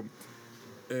 pero...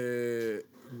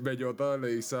 Bellota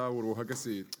le dice a Burbuja que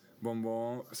sí...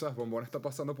 Bombón está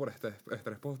pasando por estrés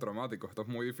postraumático, esto es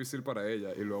muy difícil para ella.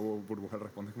 Y luego Burbuja le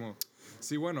responde como,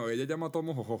 sí, bueno, ella ya mató a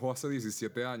Mojojojo hace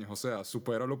 17 años, o sea,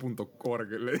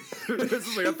 supéralo.org.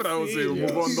 Eso se ha traducido,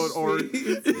 moveon.org.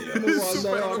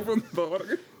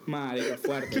 Supéralo.org. Marica,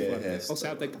 fuerte. O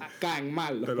sea, te caen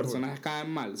mal, los personajes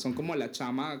caen mal. Son como la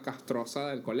chama castrosa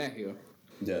del colegio.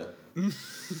 Ya.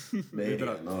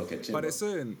 No, qué chido.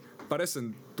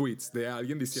 Parecen tweets de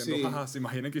alguien diciendo, jaja, se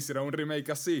imaginen que hiciera un remake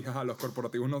así, jaja, los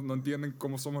corporativos no entienden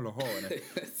cómo somos los jóvenes.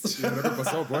 Y es lo que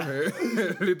pasó, pues,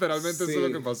 literalmente eso es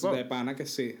lo que pasó. De pana que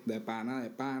sí, de pana.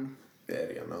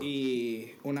 No.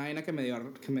 Y una vaina que me dio,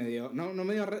 no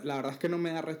me dio, la verdad es que no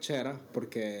me da rechera,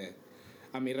 porque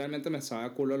a mí realmente me sabe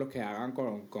a culo lo que hagan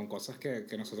con cosas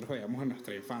que nosotros veíamos en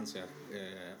nuestra infancia.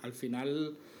 Al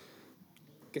final,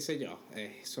 qué sé yo,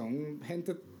 son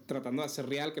gente tratando de hacer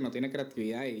real que no tiene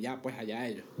creatividad y ya, pues allá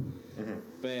ellos.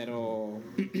 Pero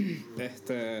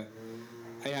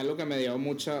hay algo que me dio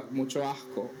mucho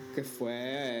asco, que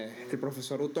fue el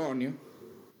profesor Utonio,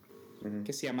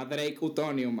 que se llama Drake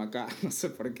Utonium acá, no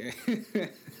sé por qué.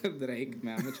 Drake,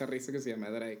 me da mucha risa que se llame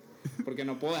Drake, porque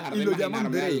no puedo dejar de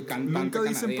imaginarme al cantante nunca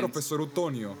dicen canadiense. profesor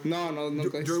Utonio. No,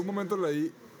 nunca yo en un momento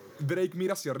leí Drake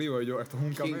mira hacia arriba y yo, esto es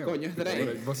un cameo. ¿Quién coño es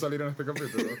Drake? Va a salir en este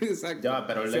capítulo. Exacto. Ya,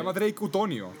 pero se llama Drake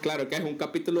Utonio. Claro que es un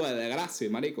capítulo de desgracia,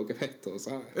 marico, ¿qué es esto?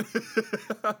 ¿Sabes?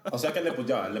 O sea que le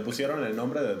pusieron el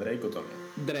nombre de Drake Utonio.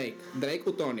 Drake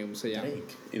Utonium se llama.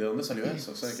 Drake. ¿Y de dónde salió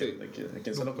eso? O sea, ¿de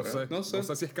quién se lo ocurrió? No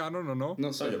sé si es canon o no.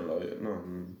 No sé. No, yo no lo vi. No.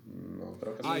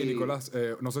 Creo que sí. Y Nicolás,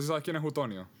 no sé si sabes quién es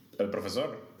Utonio. ¿El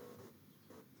profesor?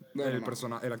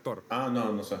 El actor.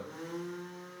 No sé.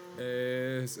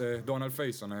 Es Donald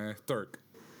Faison, es Turk.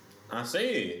 Ah,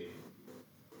 sí.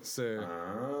 Sí.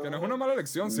 Que no es una mala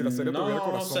elección. Si la serie tuviera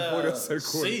corazón, podría ser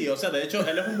cool. Sí, o sea, de hecho,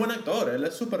 él es un buen actor. Él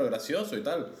es súper gracioso y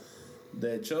tal.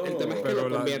 De hecho... El tema es que pero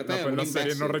lo convierte en un la imbécil.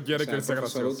 serie no requiere que él sea el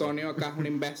profesor gracioso. Utonio acá es un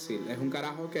imbécil. Es un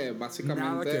carajo que básicamente...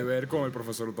 Nada que ver con el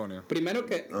profesor Utonio. Primero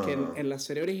que en la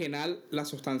serie original la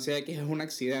sustancia X es un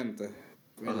accidente.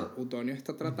 Utonio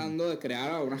está tratando de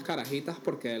crear a unas carajitas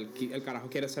porque el carajo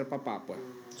quiere ser papá, pues.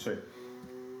 Sí.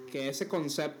 Que ese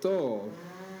concepto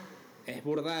es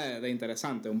burda de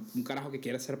interesante. Un carajo que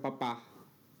quiere ser papá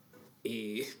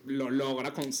y lo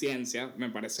logra con ciencia, me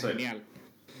parece genial.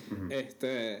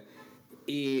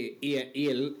 Y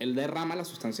él derrama la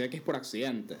sustancia X por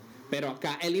accidente. Pero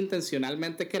acá él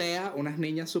intencionalmente crea unas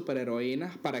niñas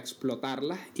superheroínas para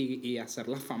explotarlas y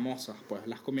hacerlas famosas. Pues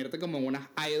las convierte como en unas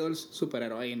idols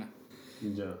superheroínas.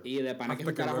 Ya. Y de pana que es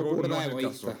un Hasta que carajo luego burda no es el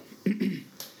egoísta.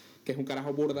 Que es un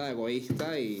carajo burda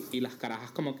egoísta y las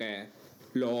carajas como que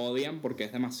lo odian porque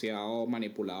es demasiado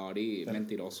manipulador y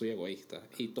mentiroso y egoísta.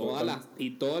 Y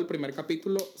todo el primer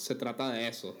capítulo se trata de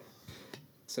eso.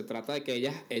 Se trata de que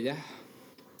ellas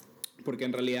porque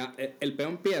en realidad el peo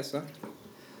empieza.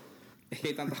 Es que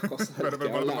hay tantas cosas.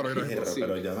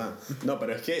 Pero ya va. No,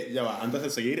 pero es que ya va. Antes de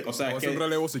seguir, o sea, es que un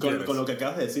relevo si con lo que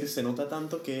acabas de decir se nota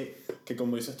tanto que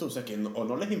como dices tú, o sea, que o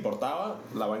no les importaba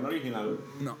la vaina original.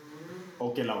 No.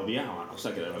 O que la odiaban, o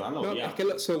sea, que de verdad la odiaban. Es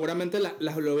que seguramente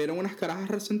lo vieron unas carajas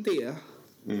resentidas,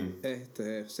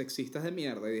 sexistas de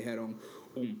mierda, y dijeron: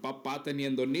 un papá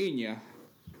teniendo niñas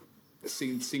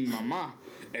sin mamá,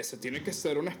 ese tiene que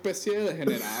ser una especie de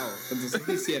degenerado. Entonces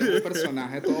hicieron un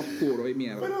personaje todo oscuro y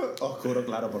mierda. Pero oscuro,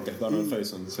 claro, porque es Donald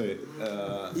Faison, sí.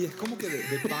 Y es como que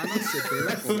de pana se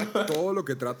pega con todo lo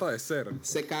que trata de ser.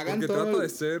 Se cagan porque todo. Trata de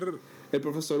ser. El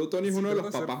profesor Utonio es uno de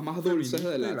los papás más dulces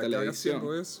de la televisión.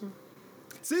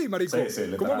 Sí, marico. Sí,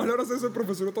 ¿Cómo más logra hacer eso el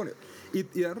profesor Utonio?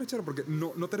 Y da rechera porque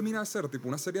no termina de ser tipo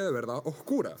una serie de verdad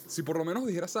oscura. Si por lo menos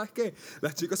dijera, ¿sabes qué?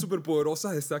 Las chicas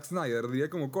superpoderosas de Zack Snyder,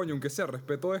 diría como, coño, aunque sea,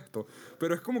 respeto esto.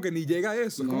 Pero es como que ni llega a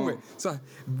eso. Es como que, ¿sabes?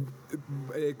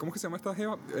 ¿Cómo es que se llama esta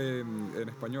jeva? En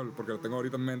español, porque lo tengo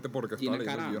ahorita en mente porque estaba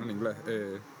leyendo el guión en inglés.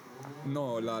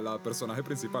 No, la personaje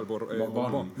principal,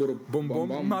 Bombón.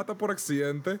 Bombón mata por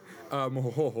accidente a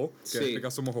Mojojojo, que en este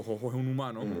caso Mojojojo es un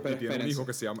humano que tiene un hijo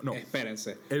que se llama... No,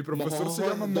 espérense. el profesor Mojojojo se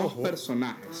llama es Mojo. dos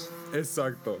personajes.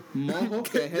 Exacto. Mojo,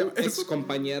 que es el ex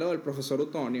compañero del profesor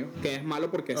Utonio, que es malo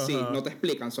porque sí, no te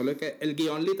explican, solo que el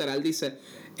guión literal dice,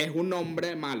 es un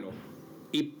hombre malo.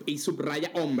 Y subraya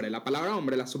hombre, la palabra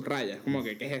hombre la subraya. Es como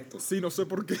que, ¿qué es esto? Sí, no sé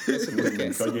por qué.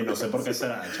 Coño, no sé por qué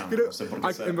será, chamo. No sé por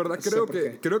qué será. En verdad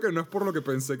creo que no es por lo que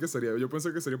pensé que sería. Yo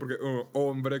pensé que sería porque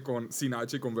hombre sin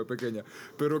H y con B pequeña.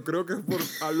 Pero creo que es por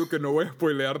algo que no voy a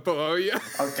spoilear todavía.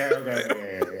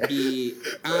 Ok. Y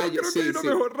creo que hay una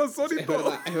mejor razón y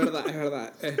todo. Es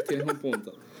verdad. Tienes un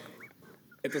punto.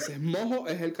 Entonces, Mojo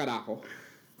es el carajo.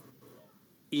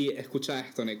 Y escucha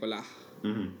esto, Nicolás.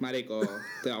 Marico,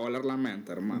 te va a volar la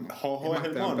mente, hermano. Jojo es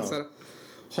el mono.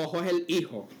 Jojo es el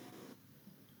hijo.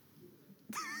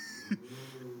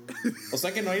 O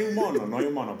sea que no hay un mono, pues. No hay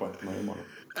un mono.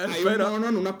 Hay un mono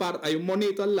en una parte, hay un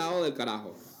monito al lado del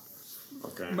carajo.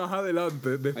 Okay. Más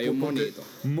adelante, después hay un monito.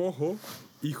 Mojo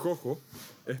y Jojo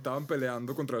estaban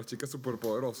peleando contra las chicas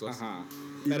superpoderosas. Ajá.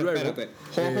 Y pero luego, espérate,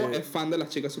 Jojo es fan de las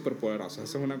chicas superpoderosas.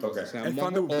 Eso es una cosa. O sea, es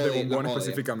fan de Bombón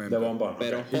específicamente. De Bombón.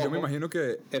 Pero y yo me imagino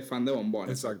que es fan de Bombón.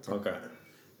 Exacto. Okay.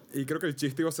 Y creo que el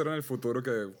chiste iba a ser en el futuro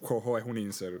que Jojo es un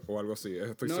incel o algo así.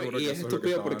 Estoy seguro y que es eso es lo que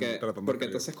estúpido estaban porque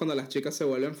entonces cuando las chicas se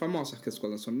vuelven famosas, que es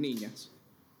cuando son niñas,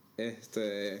 es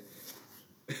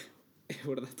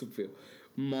verdad estúpido.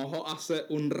 Mojo hace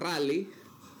un rally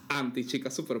anti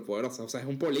chicas superpoderosas. O sea, es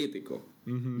un político.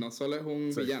 No solo es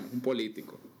un villano, es un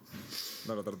político.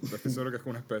 No, estoy seguro que es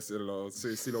una especie.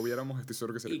 Si lo viéramos, estoy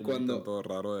seguro que sería como un intento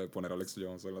raro de poner a Alex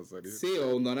Jones en la serie. Sí,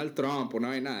 o un Donald Trump, una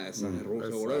vaina de esas.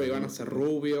 Seguro que iban a ser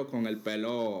rubio con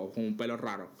un pelo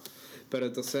raro. Pero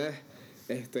entonces,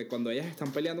 cuando ellas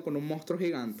están peleando con un monstruo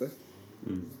gigante,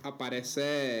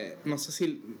 aparece, no sé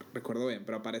si recuerdo bien,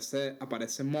 pero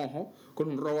aparece Mojo con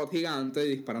un robot gigante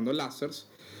disparando láseres.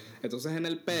 Entonces en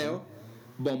el peo,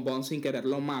 Bombón sin querer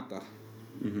lo mata.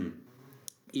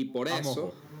 Y por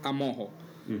eso, a Mojo.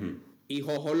 Y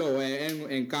Jojo lo ve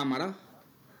en cámara,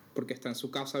 porque está en su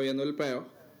casa viendo el peo,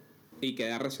 y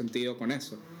queda resentido con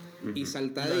eso. Y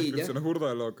Saltadilla. La descripción es burda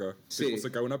de loca. Sí. Tipo, se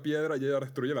cae una piedra y ella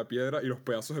destruye la piedra y los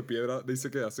pedazos de piedra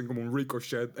dice que hacen como un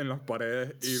ricochet en las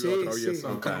paredes y lo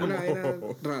atraviesan. Una vaina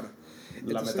rara.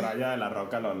 la metralla de la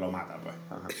roca lo mata, pues.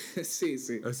 Ajá. Sí,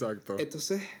 sí. Exacto.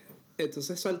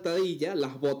 Entonces Saltadilla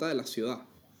las bota de la ciudad.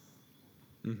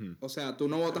 O sea, tú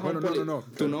no votas Bueno, a un no.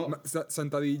 Tú no...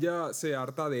 Santadilla se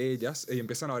harta de ellas y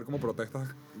empiezan a ver como protestas.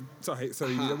 O sea, se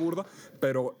divide burda,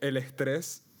 pero el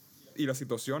estrés y la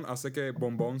situación hace que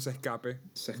Bombón se escape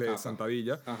de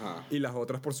Santadilla. Ajá. Y las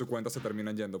otras por su cuenta se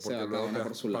terminan yendo. Se Porque va cada una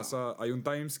por su lado. hay un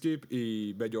time skip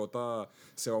y Bellota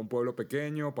se va a un pueblo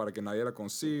pequeño para que nadie la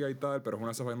consiga y tal. Pero es una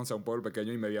de esas vainas, se va a un pueblo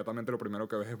pequeño y inmediatamente lo primero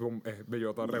que ves es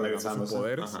Bellota revelando sus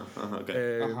poderes. Ajá,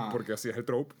 okay. Porque así es el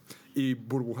trope. Y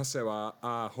Burbuja se va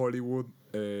a Hollywood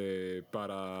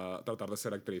para tratar de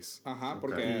ser actriz. Ajá,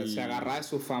 porque se agarra de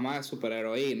su fama de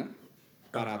superheroína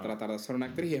para tratar de ser una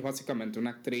actriz, y es básicamente una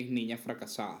actriz niña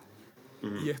fracasada.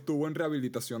 Y estuvo en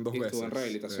rehabilitación dos veces. Estuvo en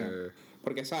rehabilitación.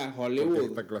 Porque, ¿sabes? Hollywood,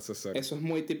 esta clase seria. eso es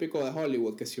muy típico de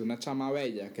Hollywood, que si una chama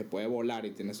bella que puede volar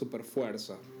y tiene super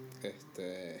fuerza,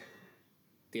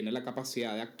 tiene la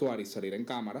capacidad de actuar y salir en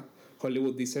cámara,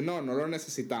 Hollywood dice, no lo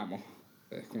necesitamos.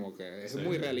 Es como que es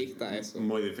muy realista eso.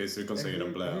 Muy difícil conseguir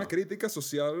empleo. Es una crítica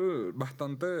social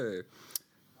bastante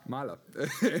mala.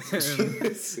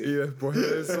 Sí. Y después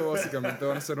de eso, básicamente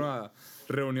van a hacer una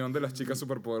reunión de las chicas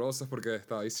superpoderosas porque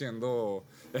está diciendo,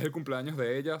 es el cumpleaños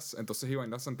de ellas, entonces iban a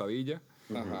ir a Santadilla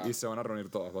y se van a reunir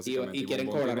todas, básicamente. Y quieren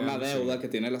Bombón cobrar tiene una algo, deuda que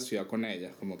tiene la ciudad con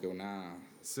ellas, como que una...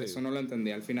 Sí. Eso no lo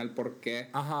entendí al final por qué.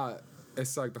 Ajá,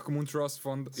 exacto, es como un trust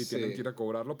fund y Sí. tienen que ir a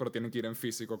cobrarlo, pero tienen que ir en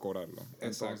físico a cobrarlo.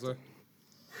 Exacto.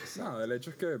 Entonces, nada, el hecho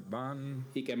es que van...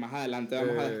 Y que más adelante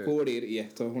vamos a descubrir, y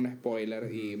esto es un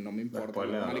spoiler y no me importa,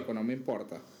 marico, no me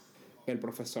importa, que el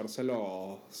profesor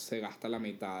se gasta la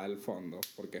mitad del fondo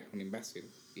porque es un imbécil,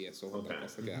 y eso es otra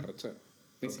cosa que da rechero.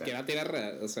 Ni siquiera tiene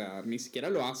o sea, ni siquiera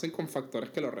lo hacen con factores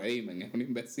que lo redimen, es un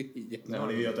imbécil y ya. Es un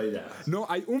idiota y ya. No,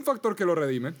 hay un factor que lo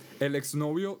redime. La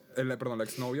exnovia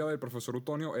del profesor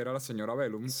Utonio era la señora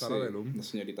Bellum, Sara Bellum. La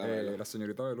señorita Bellum. La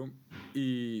señorita Bellum.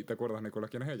 Y ¿te acuerdas, Nicolás,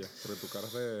 quién es ella? Porque tu cara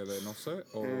es de no sé,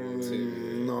 o...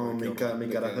 No, mi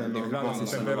cara es de no. La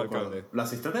asistente del alcalde. ¿La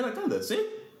asistente del alcalde? Sí.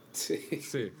 Sí.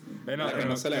 Sí. La que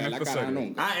no se le ve la cara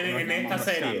nunca. Ah, en esta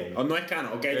serie. O no es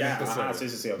canon. Ok, ya. Ajá,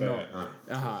 sí, ok. No.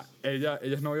 Ajá. Ella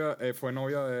es novia, fue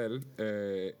novia de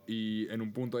él, y en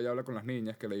un punto ella habla con las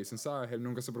niñas que le dicen, ¿sabes? Él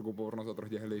nunca se preocupó por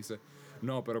nosotros. Y ella le dice,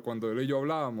 no, pero cuando él y yo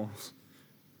hablábamos,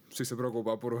 sí se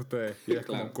preocupaba por usted. Y ella es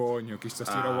como, coño, quizás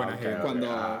sí era buena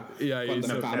gente. Y ahí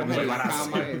cuando estábamos en la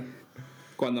cama,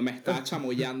 cuando me estaba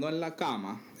chamullando en la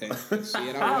cama, sí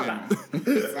era bueno.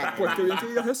 Pues qué bien que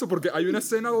digas eso, porque hay una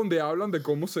escena donde hablan de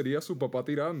cómo sería su papá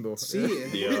tirando. Sí,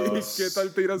 Dios. ¿Qué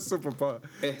tal tira su papá?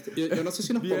 Yo no sé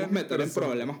si nos Bien podemos meter en interesante.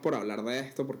 problemas por hablar de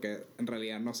esto, porque en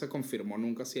realidad no se confirmó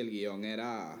nunca si el guión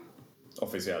era...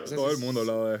 Oficial. Todo el mundo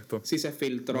hablaba de esto. Si se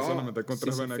filtró, No se nos mete con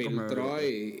tres venecos,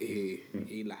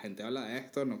 y la gente habla de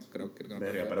esto, no creo que...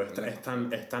 Verga, pero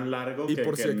es tan largo Y que,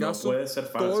 por si que acaso, no puede ser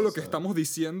falso. todo lo que o sea. estamos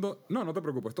diciendo, no te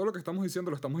preocupes, todo lo que estamos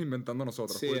diciendo lo estamos inventando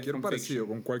nosotros. Sí, Cualquier es parecido fanfiction.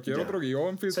 con cualquier Ya. otro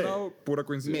guión filtrado, pura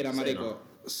coincidencia. Mira, marico,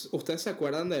 ¿ustedes se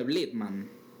acuerdan de Bleedman?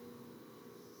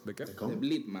 ¿De qué? ¿Cómo? De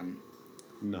Bleedman.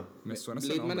 No. Me suena ese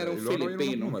Bleedman nombre. era un Y luego no hay unos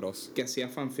filipino números. que hacía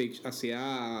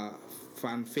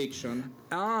fanfiction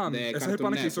Ah, de ese es el Cartoon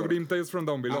pana que hizo Network. Green Tales from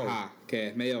Down Below. Ajá, que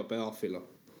es medio pedófilo.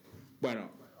 Bueno,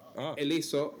 Ah. él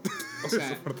hizo, o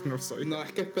sea, Esa parte no soy. no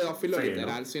es que es pedófilo Sí,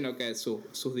 literal, sino que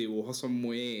sus dibujos son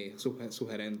muy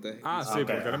sugerentes. Ah, sí, Ok,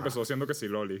 porque él ajá. empezó haciendo que sí,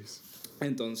 lolis.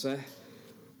 Entonces,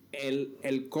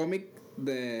 el cómic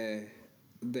de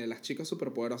las chicas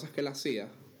superpoderosas que él hacía,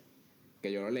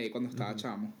 que yo lo leí cuando estaba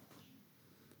chamo,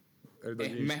 El de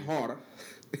es Jinx. mejor.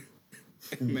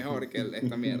 Es mejor que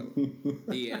esta mierda.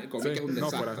 Y el cómic Sí, es un no,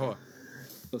 desastre. fuera de joda.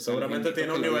 O sea, Seguramente invito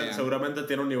tiene, a un que lo nivel, lean. seguramente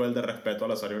tiene un nivel de respeto a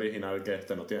la serie original que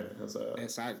este no tiene. O sea,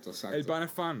 Exacto. El pan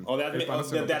es fan. o de, El pana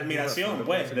se nota que es admiración, fan,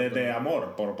 pues, se nota. de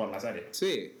amor por la serie.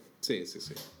 Sí.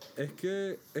 Es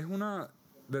que es una...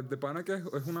 De pana que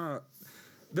es una...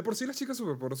 De por sí las chicas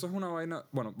superpoderosas es una vaina...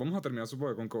 Bueno, vamos a terminar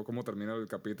supongo con cómo termina el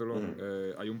capítulo.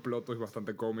 Hay un plot twist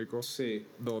bastante cómico. Sí.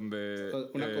 Donde...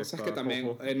 Una cosa es que está también,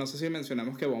 Jojo. no sé si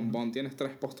mencionamos que Bombón tiene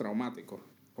estrés postraumático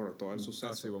por todo el suceso.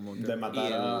 Ah, sí, vamos De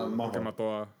matar a que Mojo.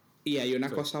 mató a... Y hay una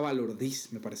cosa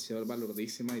balurdísima, me pareció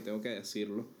balurdísima y tengo que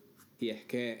decirlo. Y es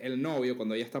que el novio,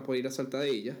 cuando ella está por ir a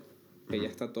Saltadilla, ella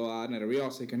está toda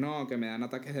nerviosa y que no, que me dan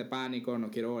ataques de pánico, no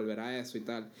quiero volver a eso y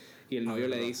tal. Y el novio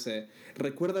le dice,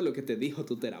 recuerda lo que te dijo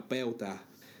tu terapeuta,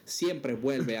 siempre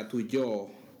vuelve a tu yo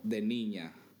de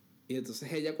niña. Y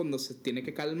entonces ella cuando se tiene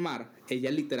que calmar,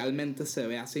 ella literalmente se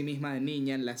ve a sí misma de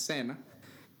niña en la escena,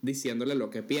 diciéndole lo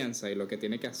que piensa y lo que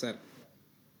tiene que hacer.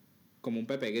 como un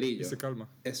Pepe Grillo. Y se calma.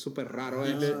 Es súper raro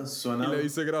Y eso. le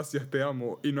dice gracias, te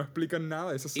amo. Y no explican nada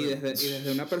de esa Y escena.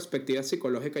 desde una perspectiva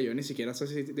psicológica yo ni siquiera sé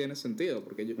si tiene sentido,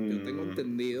 porque yo tengo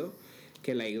entendido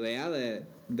que la idea de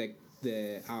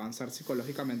avanzar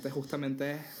psicológicamente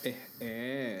justamente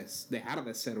es dejar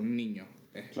de ser un niño.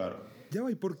 Claro. Ya va,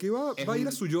 ¿y por qué va a ir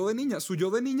a su yo de niña? Su yo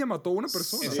de niña mató a una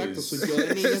persona. Exacto, su yo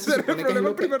de niña se supone que es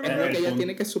lo que ella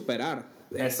tiene que superar.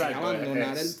 Exacto.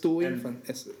 Abandonar el tú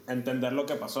entender lo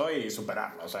que pasó y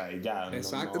superarlo. O sea, y ya.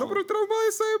 Exacto. No, pero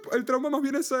el trauma más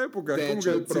bien de esa época. De Es como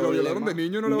hecho, que el si lo violaron de problema-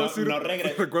 niño no le va a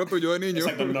decir. Recuerda tu yo de niño.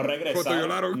 Exacto, no Cuando te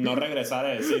violaron. regresar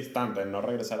a ese instante, no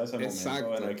regresar a ese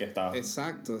momento en el que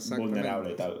estás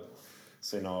vulnerable y tal.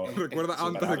 Sino Recuerda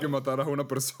antes de que mataras a una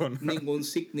persona.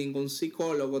 Ningún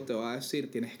psicólogo te va a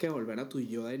decir tienes que volver a tu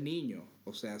yo de niño.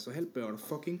 O sea, eso es el peor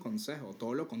fucking consejo.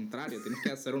 Todo lo contrario, tienes que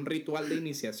hacer un ritual de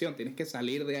iniciación, tienes que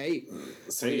salir de ahí.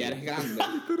 Sí. Ya eres grande.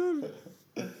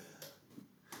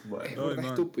 Bueno. Es burda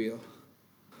estúpido.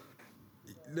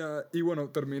 Y bueno,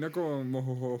 termina con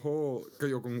Mojojojo,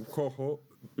 con Jojo,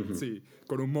 sí,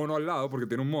 con un mono al lado, porque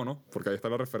tiene un mono, porque ahí está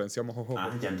la referencia a Mojojojo.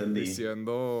 Ah, ya entendí.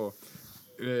 Diciendo,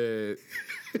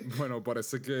 bueno,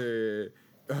 parece que...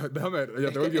 Déjame ver,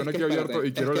 ya tengo el guión aquí abierto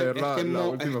y quiero leer la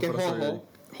última frase.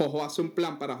 Jojo hace un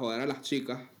plan para joder a las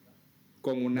chicas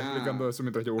con una... explicando eso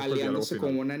mientras yo busco el diálogo aliándose final.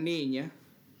 con una niña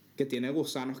que tiene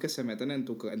gusanos que se meten en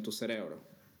tu cerebro.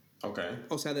 Ok.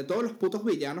 O sea, de todos los putos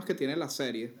villanos que tiene la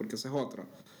serie, porque esa es otra.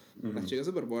 Las chicas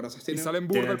superpoderosas Y tienen... salen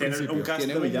burda al Tienen principio. un cast de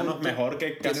Tienen un villanos montón- mejor que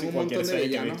tienen casi un cualquier montón de serie que he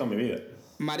villanos. visto en mi vida.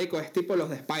 Marico, es tipo los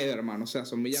de Spider-Man, o sea,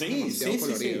 son villanos demasiado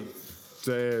coloridos.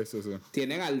 Sí.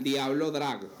 Tienen al diablo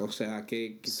drag, o sea,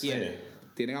 que Sí. quiere.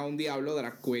 Tienen a un diablo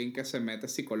drag queen que se mete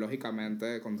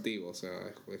psicológicamente contigo, o sea,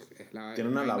 es la... Tiene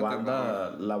una es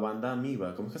la banda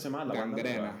amiba. ¿Cómo es que se llama?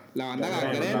 Gangrena. La banda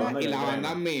gangrena y la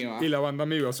banda amiba. Y la banda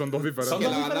amiba son dos diferentes. Que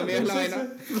la banda amiba es la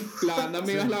vaina. La banda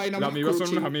amiba es la vaina La más amiba son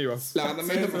cuchi. unas amibas. La banda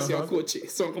amiba es demasiado cuchi.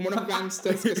 Son como unos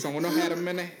gangsters que son unos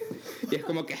gérmenes. Y es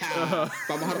como que,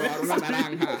 vamos a robar una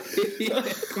naranja. Y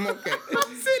es como que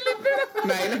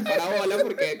nadie les para bola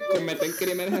porque cometen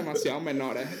crímenes demasiado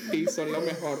menores. Y son lo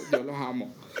mejor. Yo los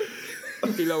amo.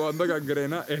 Y la banda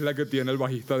gangrena es la que tiene el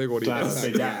bajista de gorila. Claro,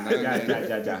 sí,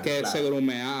 ya. Que claro.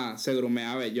 se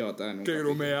grumea a Bellota. Que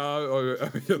grumea.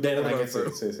 De verdad que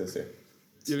sí.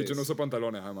 Y el bicho Sí, no usa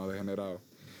pantalones, además, degenerado.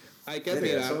 Hay que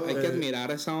Eso,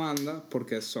 admirar esa banda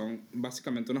porque son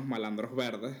básicamente unos malandros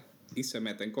verdes y se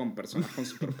meten con personas con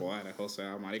superpoderes. O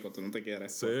sea, marico, tú no te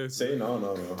quieres. Sí. Sí,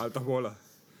 no. Altas bolas.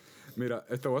 Mira,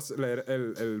 voy a leer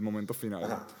el momento final.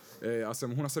 Ajá.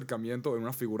 Hacemos un acercamiento en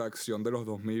una figura de acción de los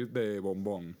 2000 de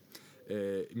Bombón.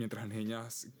 Mientras las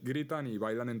niñas gritan y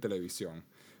bailan en televisión.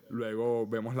 Luego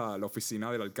vemos la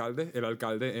oficina del alcalde. El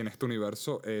alcalde en este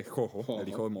universo es Jojo, el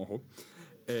hijo de Mojo.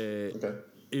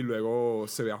 Y luego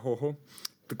se ve a Jojo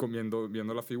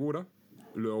viendo la figura.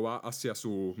 Luego va hacia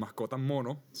su mascota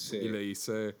mono y le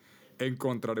dice: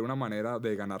 encontraré una manera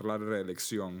de ganar la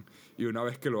reelección. Y una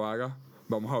vez que lo haga,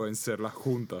 vamos a vencerlas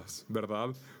juntas, ¿verdad,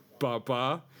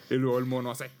 papá? Y luego el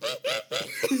mono hace...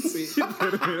 Sí.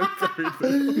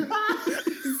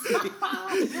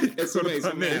 Eso me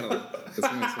hizo mierda.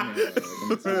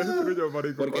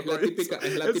 Porque es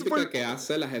la típica que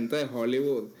hace la gente de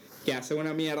Hollywood, que hace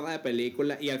una mierda de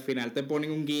película y al final te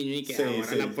ponen un guiño y que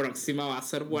ahora la próxima va a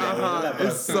ser buena. Ajá,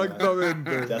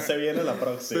 exactamente. Ya se viene la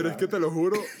próxima. Pero es que te lo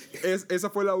juro, esa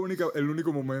fue el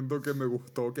único momento que me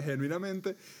gustó, que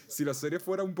genuinamente, si la serie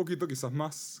fuera un poquito quizás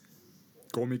más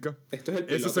cómica, Esto es el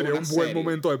piloto ese sería de un una buen serie.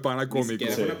 momento de pana Ni cómico.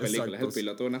 siquiera es una película, Exacto. es el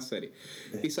piloto de una serie.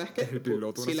 ¿Y sabes qué? Es el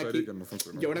piloto de una Si la serie qui- que no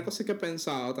funcionó. Yo una cosa que he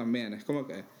pensado también es como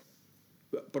que...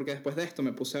 Porque después de esto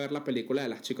me puse a ver la película de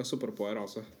las chicas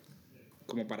superpoderosas.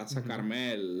 Como para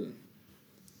sacarme el...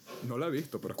 No la he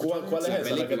visto, pero... ¿Cuál es La esa?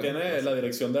 La que película. tiene la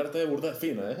dirección de arte de burda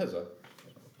fina, ¿es esa?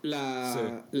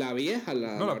 La vieja,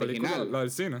 la No, la película, original. la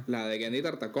del cine. La de Gendy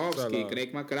Tartakovsky, O sea,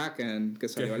 Craig McCracken, que Que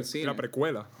salió al es cine. la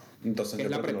precuela. Entonces, Que es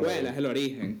yo la creo que no la precuela, vi. es el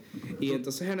origen. Y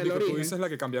entonces en el Digo, tú origen... dices la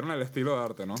que cambiaron el estilo de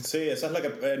arte, ¿no? Sí, esa es la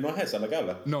que... no es esa la que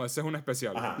habla. No, ese es un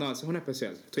especial. Ajá. No, ese es un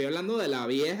especial. Estoy hablando de la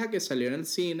vieja que salió en el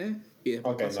cine y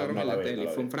después Ok, pasaron no en la la vi, tele. no la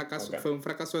Fue vi. un fracaso, Ok. fue un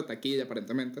fracaso de taquilla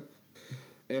aparentemente.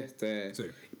 Sí.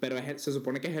 Pero se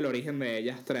supone que es el origen de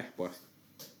ellas tres, pues.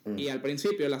 Y al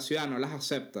principio la ciudad no las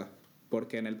acepta.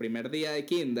 Porque en el primer día de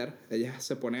kinder, ellas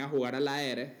se ponen a jugar a la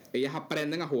R. Ellas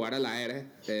aprenden a jugar a la R.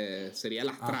 Sería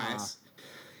las traes.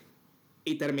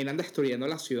 Y terminan destruyendo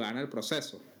la ciudad en el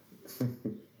proceso.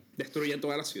 Destruyen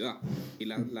toda la ciudad. Y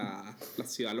la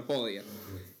ciudad los odia.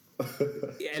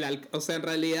 Y o sea, en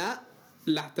realidad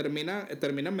las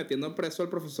terminan metiendo preso al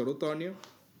profesor Utonio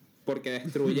porque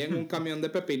destruyen un camión de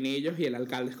pepinillos y el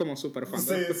alcalde es como súper fan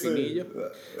de los Sí, pepinillos.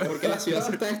 Porque la ciudad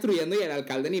se está destruyendo y el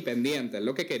alcalde ni pendiente. Él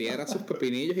lo que quería era sus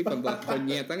pepinillos y cuando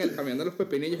coñetan el camión de los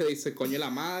pepinillos dice, coño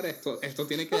la madre, esto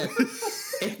tiene que...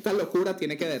 Esta locura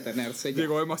tiene que detenerse ya.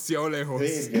 Llegó demasiado lejos.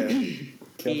 Sí,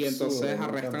 qué Y absurdo, entonces me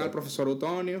arrestan encanta. al profesor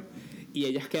Utonio y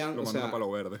ellas quedan, Lo o mandan sea, a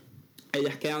Palo Verde.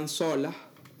 ellas quedan solas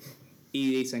y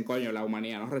dicen, coño, la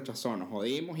humanidad nos rechazó, nos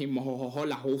jodimos y Mojojojo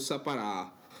las usa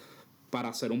para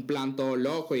hacer un plan todo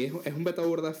loco y es un beta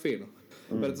burda fino.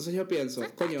 Pero entonces yo pienso,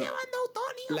 coño,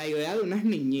 la idea de unas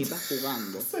niñitas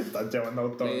jugando, Se están llevando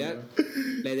autónomos.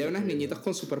 la idea de unas niñitas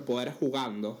con superpoderes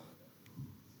jugando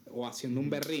o haciendo un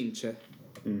berrinche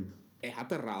es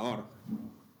aterrador.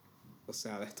 O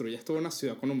sea, destruyes toda una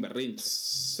ciudad con un berrinche.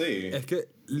 Sí. Es que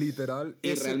literal Y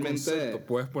ese realmente- concepto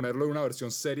puedes ponerlo en una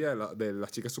versión seria de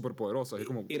las chicas superpoderosas. Es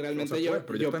como, Y realmente o sea, puedes,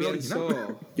 pero ya está en la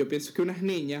original. yo pienso que unas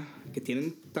niñas que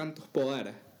tienen tantos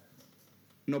poderes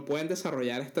no pueden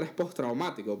desarrollar estrés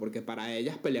postraumático porque para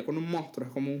ellas pelear con un monstruo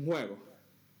es como un juego.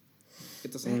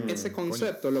 Entonces ese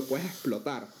concepto lo puedes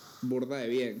explotar burda de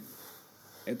bien.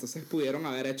 Entonces pudieron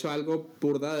haber hecho algo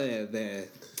burda de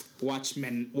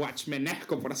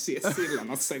Watchmenesco, por así decirlo.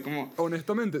 No sé cómo...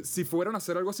 Honestamente, si fueran a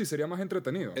hacer algo así sería más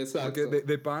entretenido. Exacto. Porque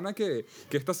de pana que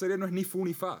esta serie no es ni fu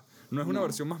ni fa. No es una No.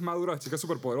 versión más madura de Chicas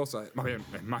Superpoderosas. Más bien,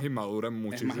 es más inmadura en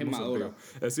muchísimos inmadura.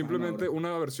 sentidos. Es simplemente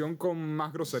una versión con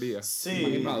más groserías. Sí.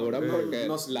 Más inmadura porque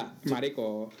no-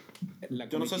 marico, la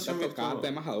yo no sé si han comiquita tocaba visto-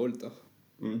 temas adultos.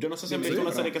 Yo no sé si han Sí, visto una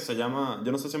pero- serie que se llama.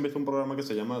 Yo no sé si han visto un programa que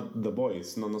se llama The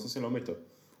Boys. No sé si lo han visto.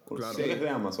 Claro. Sí, es de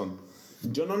Amazon.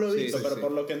 Yo no lo he Sí, visto, sí, pero sí.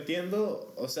 por lo que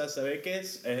entiendo, o sea, se ve que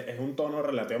es un tono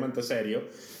relativamente serio,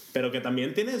 pero que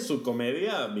también tiene su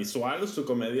comedia visual, su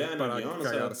comedia de Para animación, o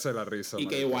sea, cagarse la risa. Y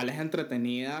que marico. igual es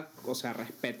entretenida, o sea,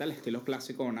 respeta el estilo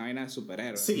clásico de una vaina de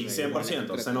superhéroes. sí, O sea, igual es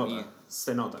 100%, se entretenida. nota,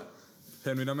 se nota.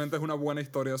 Genuinamente es una buena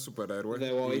historia de superhéroes.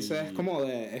 The Voice y-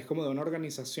 es como de una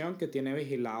organización que tiene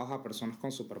vigilados a personas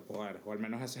con superpoderes, o al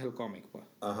menos ese es el cómic, pues.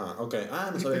 Ajá, ok.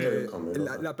 Ah, no sabía que había un cómic.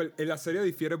 la serie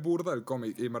difiere burda del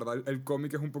cómic. Y en verdad el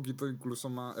cómic es un poquito incluso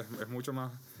más. Es mucho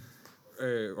más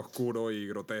oscuro y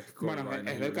grotesco. Bueno, y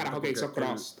vaina, es y del carajo que hizo porque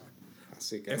Cross.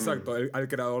 Así que... Exacto, al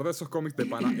creador de esos cómics de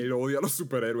pana, él odia a los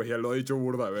superhéroes y él lo ha dicho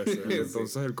burda de veces. Sí.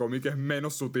 Entonces el cómic es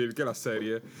menos sutil que la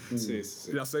serie. Sí,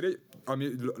 sí. La serie, a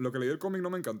mí lo que leí del cómic no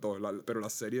me encantó, pero la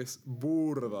serie es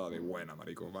burda de buena,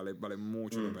 marico. Vale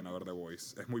mucho la pena ver The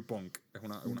Voice. Es muy punk, es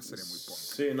una serie muy punk.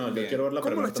 Sí, no, yo Bien. quiero ver la Como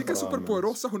primera las chicas temporada,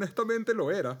 superpoderosas, honestamente lo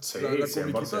era. Sí, la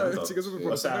comiquita de 100%. chicas O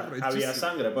superpoderosas sea, era había rechísima.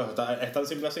 sangre, pues, es tan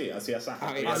simple así, hacía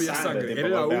sangre. Había sangre, tipo, era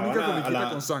la golpeaban única a comiquita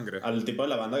con sangre. Al tipo de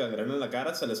la banda gangrena en la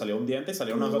cara se le salió un diente y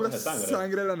salían unas Pura gotas de sangre.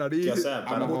 sangre de la nariz. Que, o sea, A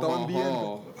para- botaban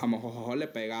Mojojojo, a Mojojojo le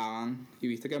pegaban y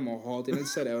viste que Mojojojo tiene el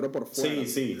cerebro por fuera. Sí,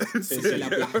 sí. sí, Se sí. le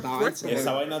aplastaba el cerebro.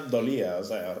 Esa vaina dolía, o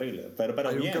sea, horrible. Pero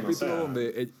Hay bien, un capítulo o sea,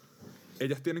 donde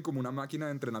ellas tienen como una máquina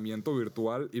de entrenamiento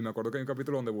virtual y me acuerdo que hay un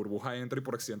capítulo donde Burbuja entra y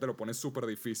por accidente lo pone súper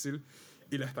difícil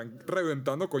y le están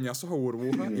reventando coñazos a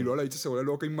Burbuja y luego la bicha se vuelve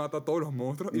loca y mata a todos los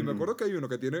monstruos y me acuerdo que hay uno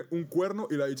que tiene un cuerno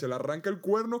y la bicha le arranca el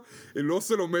cuerno y luego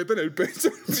se lo mete en el pecho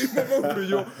al mismo monstruo y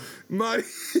yo, marico.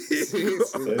 Sí, Sí,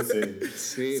 sí.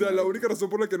 sí. O sea, la marico. única razón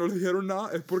por la que no les dijeron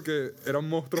nada es porque eran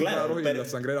monstruos raros y la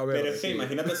sangre era verde. pero es que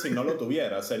imagínate si no lo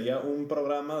tuviera. Sería un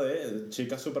programa de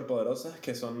chicas superpoderosas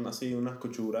que son así, unas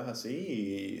cuchuras así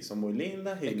y son muy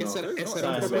lindas. Y Es que no, ese no, era era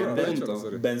un un poco poco el hecho, punto. la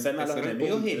serie. vencen a Ese los era el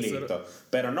enemigos punto, y ese era- listo.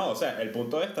 Pero no, o sea, el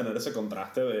punto es tener ese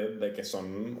contraste de que son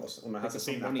unas De que son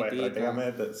asesinas, pues bonititas.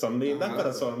 prácticamente. Son lindas, Ajá.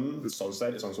 pero son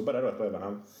serios, son superhéroes, pues van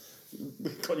a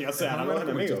coñasear a Más o los menos como el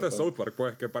enemigos. chiste de pues. South Park,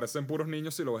 pues, que parecen puros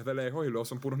niños si lo ves de lejos y luego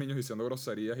son puros niños diciendo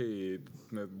groserías y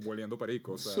hueliendo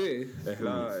perico. O sea, Sí.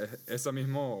 esa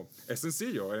mismo. Es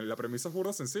sencillo, la premisa es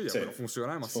burda sencilla, Sí. pero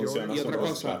funciona demasiado. Funciona. Y otra Nosotros,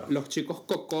 cosa, claro. los chicos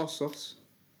cocosos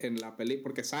en la peli,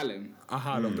 porque salen,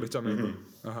 Ajá, los tres chamitos.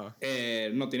 Ajá.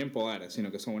 no tienen poderes,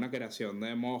 sino que son una creación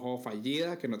de mojo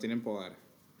fallida que no tienen poderes.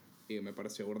 Y me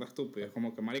pareció burda estúpido. Es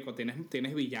como que, marico,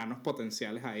 tienes villanos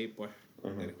potenciales ahí, pues.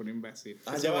 Eres un imbécil.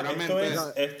 Ah, ya va,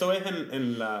 esto es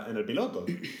en el piloto.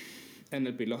 En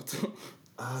el piloto.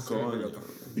 Ah, Sí, el coño. piloto.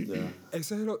 Ya.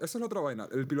 Esa es la otra vaina.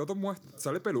 El piloto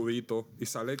sale peludito y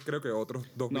sale, creo que otros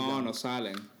dos No, villanos. no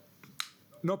salen.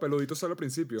 No, peludito sale al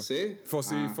principio. ¿Sí?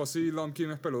 Fuzzy Lumpkin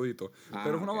es peludito. Ah,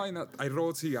 Pero es una ok. vaina, hay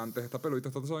robots gigantes, está peludito,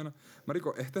 está toda esa vaina.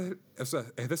 Marico, es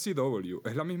de CW,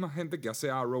 es la misma gente que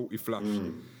hace Arrow y Flash.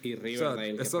 Y O sea,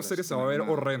 Riverdale. que esa parece serie se va a ver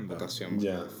una horrenda. reputación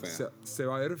Ya. fea. Se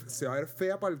va a ver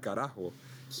fea para el carajo.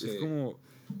 Sí. Es como,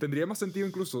 tendría más sentido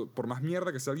incluso, por más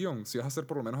mierda que sea el guión, si vas a hacer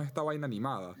por lo menos esta vaina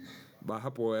animada, vas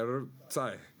a poder,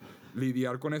 ¿sabes?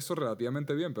 lidiar con eso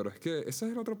relativamente bien, pero es que ese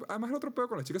es el otro... Además el otro pedo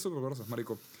con las chicas superpoderosas,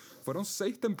 marico. Fueron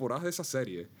 6 temporadas de esa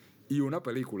serie y una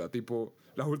película. Tipo,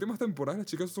 las últimas temporadas de las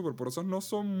chicas superpoderosas no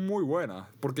son muy buenas,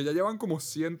 porque ya llevan como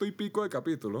 100 y pico de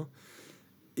capítulos.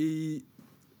 Y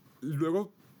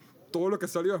luego todo lo que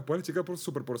salió después de las chicas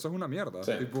superpoderosas es una mierda.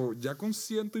 Sí. Tipo, ya con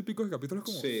 100 y pico de capítulos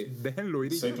como, déjenlo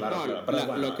ir y Sí, ya. claro. No, Pero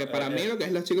bueno, lo que para mí lo que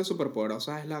es las chicas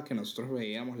superpoderosas es la que nosotros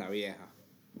veíamos, la vieja.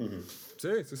 Sí.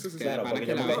 Claro, porque que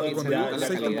yo me la acuerdo ven y cuando se ya- nota la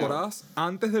 6 calidad. temporadas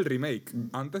antes del remake,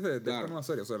 antes de Claro. esta nueva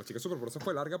serie. O sea, las chicas superpoderosas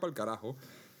fue larga para el carajo.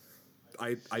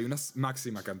 Hay una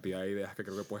máxima cantidad de ideas que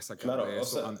creo que puedes sacar Claro, de o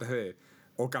eso sea- antes de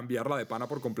o cambiarla de pana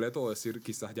por completo o decir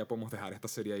quizás ya podemos dejar esta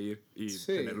serie ir y Sí.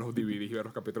 tener los DVDs y ver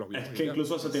los capítulos viejos. Es y que ya.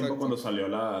 incluso hace tiempo Exacto. cuando salió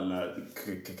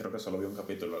que creo que solo vi un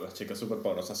capítulo, Las chicas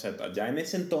superpoderosas Z, ya en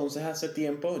ese entonces, hace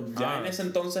tiempo, en ese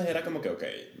entonces era como que, ok,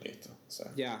 listo, o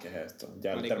sea, Ya. ¿qué es esto?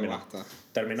 Ya Marico, terminó. basta.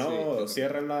 Terminó, Sí, claro.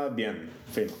 ciérrenla bien,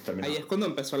 fin, terminó. Ahí es cuando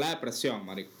empezó la depresión,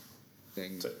 marico. Sí.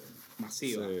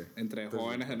 Masiva. Sí. Entre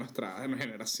jóvenes de nuestra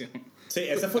generación. Sí,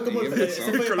 ese fue como, Ahí empezó.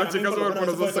 ese fue, Con para las mí, chicas por lo menos,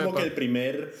 ese superpoderosas fue como Z.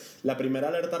 que la primera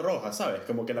alerta roja, ¿sabes?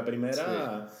 Como que la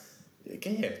primera...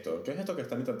 ¿Qué es esto? ¿Qué es esto que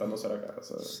están intentando hacer acá? O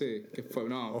sea, Sí, que fue,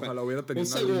 no. Ojalá hubiera tenido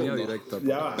un una segundo. línea directa.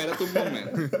 ya va. Espérate un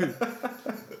momento.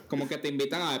 Como que te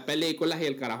invitan a ver películas y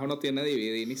el carajo no tiene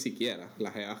DVD ni siquiera.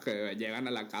 Las jevas que llegan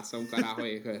a la casa de un carajo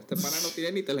y dicen, este pana no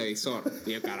tiene ni televisor.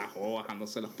 Y el carajo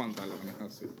bajándose los pantalones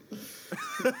así.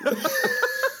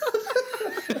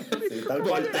 Sí, tal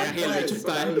cual, Volteas y el bicho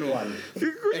está tal desnudo. cual.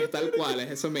 Es tal cual,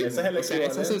 es eso mismo. Ese es el o sea, esa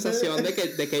equivalente. sensación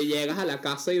de que llegas a la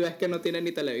casa y ves que no tiene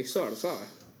ni televisor, ¿sabes?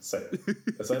 Sí,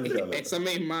 ese es el equivalente. Esa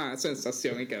misma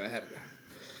sensación y que verga.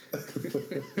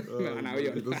 Me van a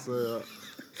violar. Maldito sea.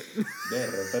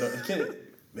 Pero es que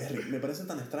me parece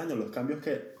tan extraño los cambios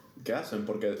que hacen,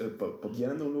 porque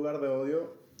vienen de un lugar de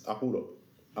odio, a juro.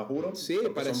 Sí,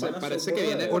 porque son vainas, parece son que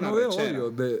burda viene de- O con no de arrechera.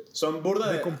 odio, Son burda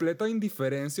de completa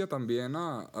indiferencia también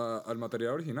al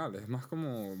material original. Es más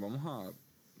como, vamos a,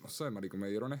 no sé, marico, me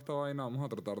dieron esta vaina, vamos a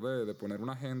tratar de poner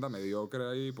una agenda mediocre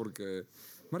ahí porque,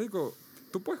 marico,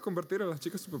 tú puedes convertir a las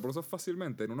chicas superpoderosas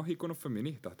fácilmente en unos íconos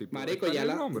feministas. Tipo, Marico, está ya en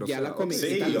el la- nombre, ya la Sí,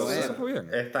 comiquita lo o sea, era. Está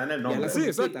bien. está en el Ya nombre. la Sí,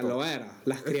 comiquita exacto. lo era.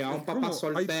 Las criaba un es papá como,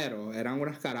 soltero. Eran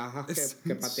unas carajas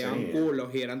que pateaban Sí.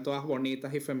 culos y eran todas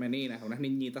bonitas y femeninas. Unas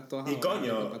niñitas todas Y adorables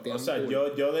que coño, pateaban o sea,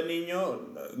 culos. yo de niño,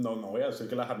 no voy a decir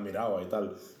que las admiraba y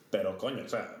tal, pero coño, o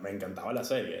sea, me encantaba la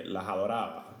serie, las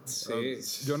adoraba. Sí.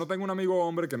 Yo no tengo un amigo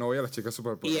hombre que no vea a las chicas Y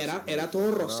superpoderosas. era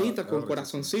todo rosita, con rechísimo.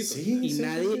 corazoncito. Sí, y sí,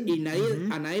 nadie, sí. y nadie,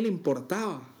 a nadie le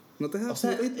importaba. ¿No te das O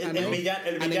sea, el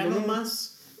villano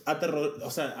más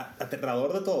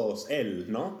aterrador de todos, él,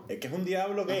 ¿no? Que es un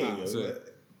diablo gay. Ajá, sí.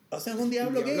 O sea, es un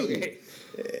diablo Diablo gay. gay.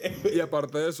 Y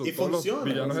aparte de eso, Y todos funciona, los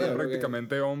villanos o sea, eran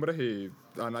prácticamente hombres y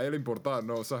a nadie le importaba.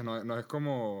 No, o sea, no es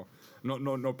como...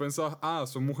 No pensabas,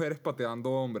 son mujeres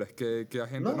pateando hombres, que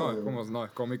agente... No, es como, no,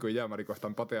 es cómico y ya, marico,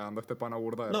 están pateando a este pana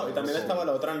burda de No, y perro también con- estaba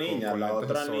la otra niña, con la lentes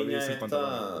de otra sol y niña sin esta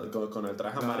pantalón. con el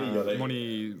traje amarillo de...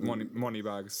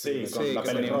 Moneybags. Sí, con Sí, la que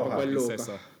tenía un pelirroja. poco el look.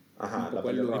 princesa. Ajá, un la poco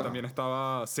el pelirroja. Y también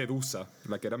estaba Sedusa,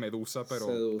 la que era Medusa, pero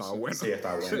Sedusa. estaba buena. Sí,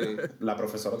 estaba buena. La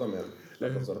profesora también. La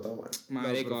profesora estaba buena.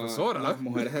 Marico, profesora. las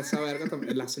mujeres de esa verga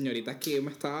también. La señorita Kim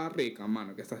estaba rica,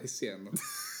 mano. ¿Qué estás diciendo?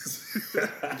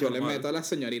 Yo le meto a la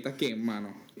señorita Kim,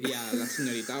 mano. Y a la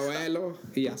señorita Abuelo.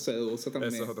 Y a Seduce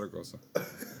también. Eso es otra cosa.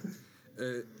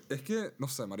 Es que, no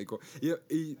sé, marico.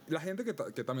 Y la gente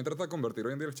que también trata de convertir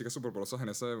hoy en día a las chicas superpoderosas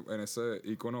en ese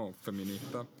icono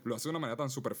feminista, lo hace de una manera tan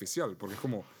superficial, porque es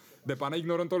como, de pana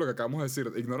ignoran todo lo que acabamos de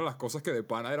decir, ignoran las cosas que de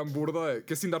pana eran burda,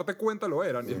 que sin darte cuenta lo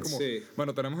eran. Y es como, Sí.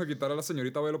 bueno, tenemos que quitar a la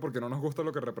señorita Velo porque no nos gusta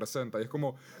lo que representa. Y es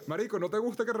como, marico, ¿no te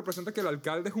gusta que representa que el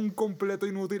alcalde es un completo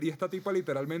inútil y esta tipa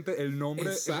literalmente, el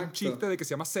nombre es un Exacto. chiste de que se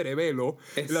llama Cerebelo?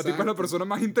 La tipa es la Exacto. persona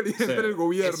más inteligente Sí. en el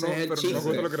gobierno, Ese es el pero no chiste. nos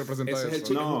gusta lo que representa Ese eso. es el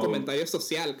chiste. No. Es un comentario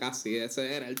social casi.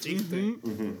 Ese era el chiste.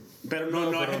 Pero no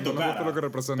pero es en tu no me gusta cara. lo que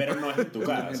representa. Pero no es en tu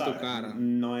cara, en tu ¿sabes? cara.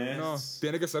 No es... No,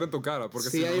 tiene que ser en tu cara, porque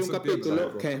Sí, si no, hay no un se entiende, capítulo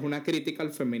marico. que es una crítica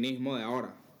al feminismo de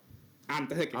ahora.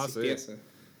 Antes de que Ah, sí. existiese.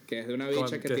 Que es de una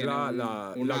bicha que es tiene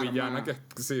la un arma villana que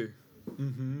sí.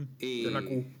 y Que es la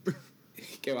Q.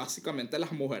 que básicamente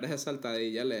las mujeres de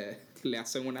Saltadilla le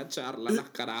hacen una charla a las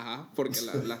carajas porque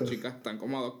las chicas están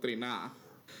como adoctrinadas.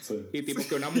 Sí. Y tipo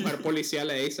que una mujer policía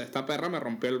le dice, esta perra me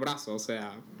rompió el brazo, o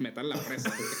sea, métanla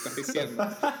presa, ¿qué estás diciendo?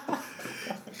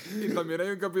 Y también hay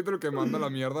un capítulo que manda la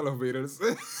mierda a los Beatles.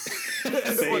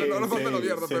 Sí, Bueno, no los manda a la sí,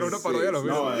 mierda, sí, pero es una parodia de los sí.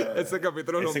 Beatles. No, Ese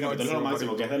capítulo es lo Ese capítulo es lo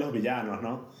máximo, marico. que es de los villanos,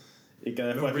 ¿no? Y que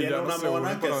después Los viene una villanos se mona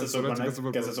unen que para se, vencer a la chica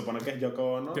supone, que se superpoderosa. supone que es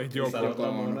Yoko Ono. Que es Y Yoko sale otra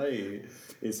Ono. mona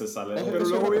y se sale... Ojo, Pero que eso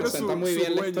luego viene representa su- muy su bien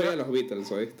la dueña. historia de los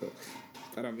Beatles, ¿oíste?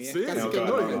 Para mí es Sí, casi tengo que que un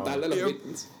verlo, documental de los no.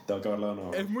 Beatles. Tengo que verlo de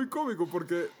nuevo. Es muy cómico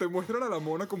porque te muestran a la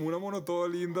mona como una mona toda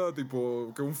linda,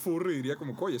 tipo que un furry diría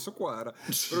como, coño, eso cuadra.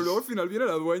 Pero luego al final viene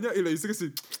la dueña y le dice que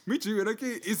sí, Michi, ven aquí,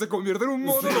 y se convierte en un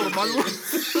mono normal.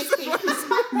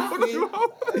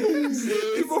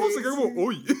 Y Mojo se queda como,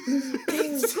 uy.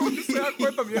 ¿Cómo se da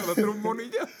cuenta, mierda? Ser un mono y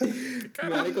ya.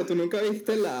 Marico, ¿tú nunca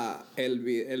viste el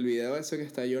video ese que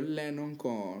está John Lennon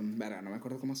con... Verga, no me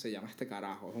acuerdo cómo se llama este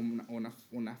carajo. Es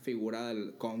una figura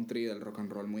del country, del rock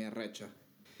and roll muy arrecha.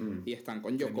 Y están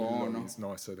con Yoko Ono.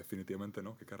 No, ese definitivamente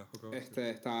no. ¿Qué carajo?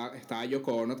 Estaba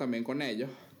Yoko Ono también con ellos.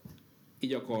 Y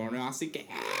Yoko Ono así que...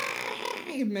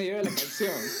 en medio de la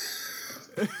canción.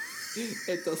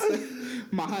 Entonces,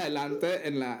 más adelante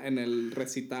en el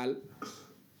recital...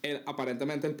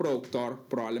 aparentemente el productor,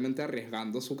 probablemente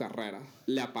arriesgando su carrera,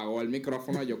 le apagó el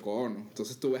micrófono a Yoko Ono.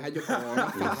 Entonces tú ves a Yoko Ono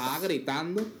fajada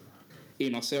gritando y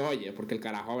no se oye, porque el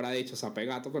carajo habrá dicho, sape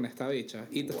gato con esta bicha.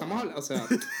 Y te estamos hablando, o sea,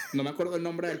 no me acuerdo el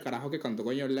nombre del carajo que cantó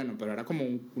con John Lennon, pero era como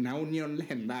una unión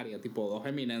legendaria, tipo dos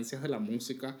eminencias de la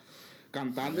música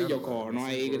cantando y Yoko Ono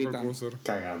ahí gritando.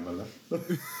 Cagándola.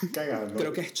 Cagándola.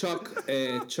 Creo que es Chuck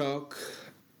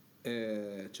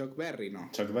Berry, ¿no?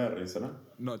 Chuck Berry, ¿será?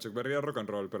 No, Chuck Berry era rock and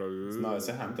roll, pero No,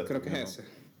 ese es antes. Creo que es ¿no? ese.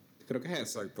 Creo que es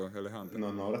ese. Exacto, él es antes. No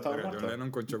habrá estado Pero muerto. John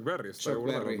Lennon con Chuck Berry. ¿Está Chuck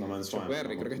seguro? Berry. No me suena, Chuck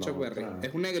Berry, creo que es Chuck Berry. claro.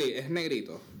 Es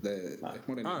negrito. Es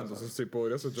morenito. Entonces sí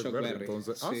podría ser Chuck, Chuck Berry. Berry,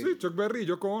 Entonces, sí. sí, Chuck Berry y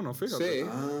Yoko Ono, fíjate. Sí.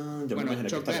 Yo me imaginé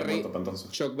que estaría muerto para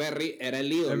entonces. Chuck Berry era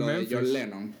el ídolo El de Memphis. John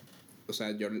Lennon. O sea,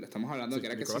 estamos hablando de que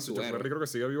era que Nicolás, sí su Chuck héroe. Berry creo que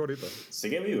sigue vivo ahorita.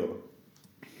 ¿Sigue vivo?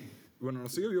 Bueno, no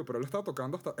sigue vivo, pero él estaba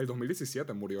tocando hasta el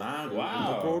 2017 murió. Ah, Un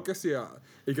wow. poco que sí,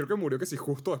 y creo que murió que sí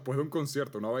justo después de un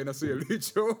concierto, una vaina así. El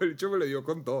bicho me le dio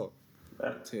con todo.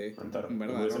 Sí, Entero. un Me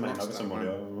verdadero hubiese imaginado que se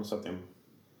rockstar, murió hace tiempo.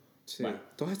 Sí. Bueno.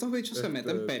 Todos estos bichos se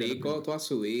meten perico toda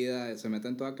su vida, se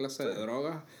meten toda clase de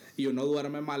drogas y uno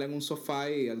duerme mal en un sofá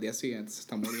y al día siguiente se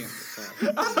está muriendo.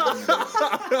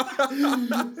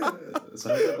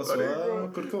 ¿Sabes qué pasó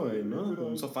a Kurt Cobain, no?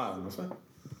 Un sofá, no sé.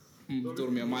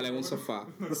 Durmió mal en un sofá.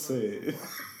 Sí.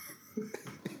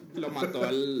 Lo mató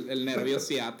el nervio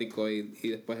ciático y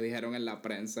después dijeron en la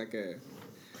prensa que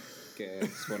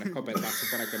fue un escopetazo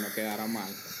para que no quedara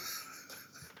mal.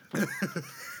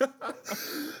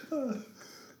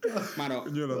 Mano,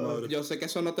 Coño la madre. yo sé que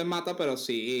eso no te mata, pero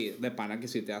sí, de pana que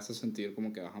sí te hace sentir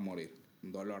como que vas a morir.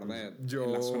 Un dolor en la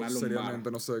Yo zona lumbar. seriamente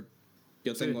no sé.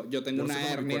 Yo tengo Yo no una sé cómo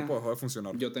mi hernia. cuerpo dejó de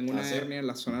funcionar. Yo tengo una ¿Ah, sí? hernia en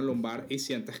la zona lumbar y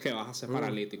sientes que vas a ser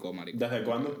paralítico, marico. ¿Desde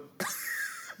cuándo?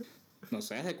 No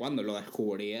sé desde cuándo, lo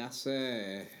descubrí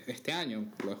este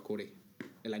año, lo descubrí.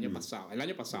 El año pasado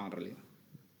en realidad.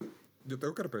 Yo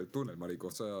tengo carpal túnel, marico.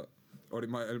 O sea,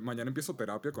 mañana empiezo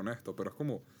terapia con esto, pero es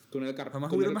como.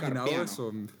 Jamás hubiera imaginado carpiano.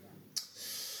 eso.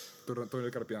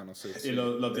 Túnel carpiano, sí. ¿Y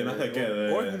lo tienes de qué?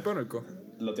 O es un tónico.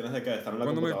 Lo tienes de qué? De estar en la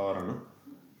Cuando computadora, ¿no?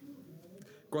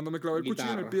 Cuando me clavé el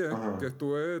cuchillo en el pie, Ajá. que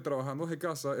estuve trabajando desde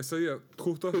casa, ese día,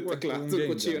 justo Te después, tuve clavaste un un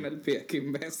game cuchillo jam. en el pie, qué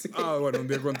imbécil. Bueno, un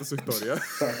día cuento su historia.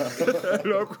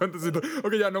 Luego cuento su historia.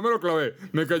 Ok, ya no me lo clavé.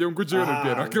 Me cayó un cuchillo en el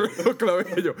pie. No es que me lo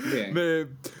clavé yo.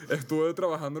 Bien. Estuve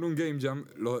trabajando en un game jam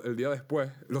el día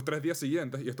después, los 3 días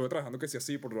siguientes, y estuve trabajando que sí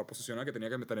así, por la posición en la que tenía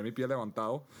que tener mi pie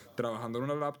levantado, trabajando en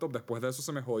una laptop. Después de eso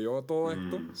se me jodió todo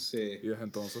esto. Sí. Y desde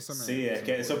entonces se me. Sí, es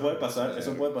que eso puede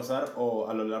pasar o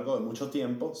a lo largo de mucho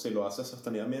tiempo si lo haces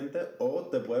sostenidamente, o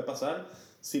te puede pasar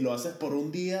si lo haces por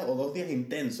un día o 2 días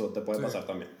intensos, te puede pasar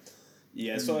también. Y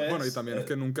eso es... Bueno, y también es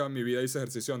que nunca en mi vida hice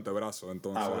ejercicio antebrazo,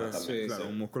 entonces, bueno, también, claro, sí.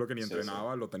 un músculo que ni Sí,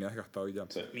 entrenaba lo tenía desgastado y ya.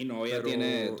 Sí. Mi novia Pero-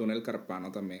 tiene túnel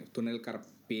carpano también. Túnel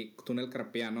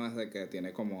carpiano desde que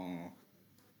tiene como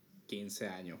 15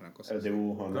 años, una cosa El así.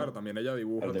 dibujo, ¿no? Claro, también ella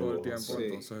dibuja El todo el dibujo, tiempo, sí.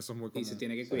 entonces eso es muy común. Y se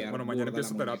tiene que cuidar. Bueno, mañana burda la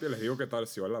empiezo muñeca. terapia y les digo qué tal,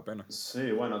 si vale la pena. Sí,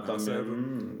 bueno, Van a hacer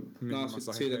también... No,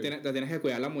 masajes sí, heavy. te tienes que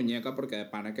cuidar la muñeca porque de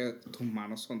pana que tus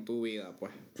manos son tu vida,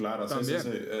 pues. Claro, sí, También. sí,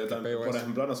 sí. Qué peo Por eso.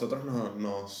 ejemplo, a nosotros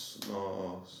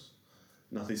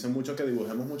nos dicen mucho que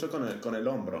dibujemos mucho con el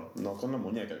hombro, no con la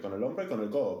muñeca, con el hombro y con el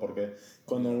codo, porque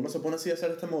cuando uno se pone así a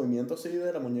hacer este movimiento así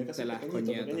de la muñeca, así Te la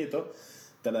pequeñito, descoñeta. pequeñito,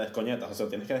 te la descoñetas, o sea,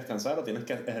 tienes que descansar o tienes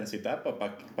que ejercitar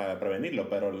para prevenirlo,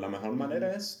 pero la mejor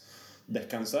manera es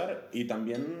descansar y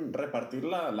también repartir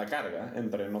la carga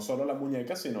entre no solo la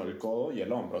muñeca, sino el codo y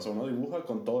el hombro, o sea, uno dibuja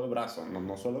con todo el brazo,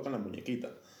 no solo con la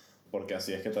muñequita, porque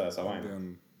así es que te da esa vaina.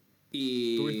 Bien.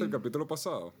 Y... ¿Tú viste el capítulo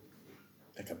pasado?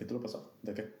 ¿El capítulo pasado?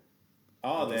 ¿De qué?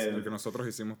 Ah, El que nosotros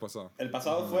hicimos pasado. el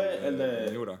pasado fue el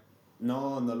de... Miura.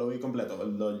 No lo vi completo,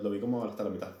 lo vi como hasta la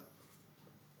mitad.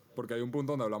 Porque hay un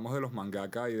punto donde hablamos de los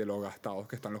mangaka y de los gastados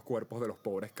que están los cuerpos de los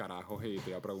pobres carajos y te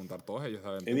iba a preguntar, todos ellos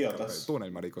saben. Idiotas.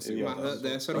 Túnel, marico, sí. Idiotas.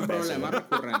 Debe ser un problema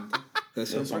recurrente.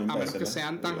 Eso, Son a menos que imbéciles,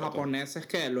 sean tan idiotas. japoneses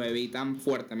que lo evitan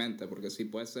fuertemente, porque sí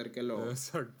puede ser que lo...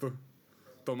 Exacto.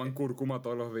 Toman cúrcuma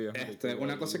todos los días.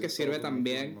 Una cosa que sirve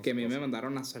también, que a mí me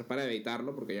mandaron a hacer para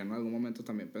evitarlo, porque yo en algún momento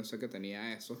también pensé que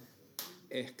tenía eso,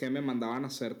 es que me mandaban a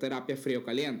hacer terapia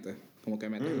frío-caliente. Como que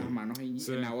metes las manos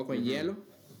en agua con hielo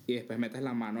y después metes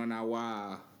la mano en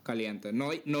agua caliente.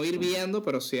 No hirviendo,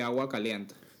 pero sí agua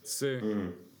caliente. Sí.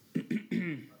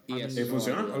 Y ¿Y eso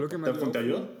funciona? ayuda. Algo que me ¿Te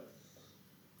ayudó?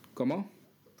 ¿Cómo?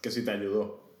 Que sí te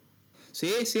ayudó.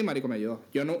 Sí, marico, me ayudó.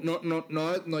 Yo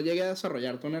no llegué a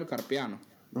desarrollar túnel carpiano.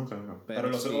 Okay. Pero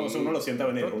Pero sí. uno lo siente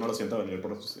venir,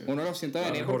 por eso sí. Uno lo siente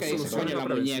venir mejor porque dice, solución coño, es la la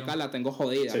prevención. muñeca la tengo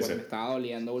jodida, Sí, porque sí. me estaba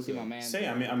doliendo últimamente. Sí,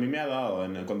 a mí me ha dado,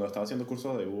 cuando estaba haciendo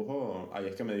cursos de dibujo, ahí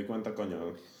es que me di cuenta,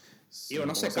 coño. Y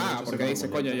uno se hace caga mucho porque se dice,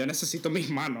 come coño, muñeca. yo necesito mis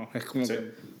manos. Es como Sí,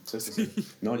 que... sí.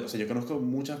 No, o sea, yo conozco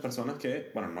muchas personas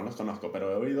que, bueno, no los conozco, pero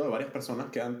he oído de varias personas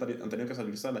que han tenido que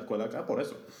salirse de la escuela acá por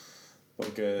eso.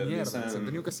 Porque Mierda, dicen, se han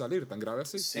tenido que salir, tan grave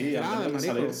así. sí, Es grave, han tenido que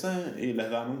marico. salirse y les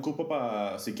dan un cupo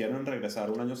para, si quieren regresar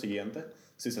un año siguiente,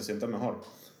 si se sienten mejor.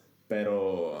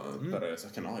 Pero eso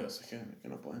es que no, eso es que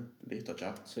no pueden. Listo,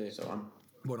 chao. Sí. Se van.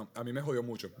 Bueno, a mí me jodió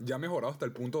mucho. Ya ha mejorado hasta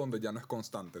el punto donde ya no es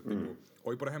constante. Tipo,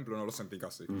 hoy, por ejemplo, no lo sentí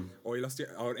casi. Hoy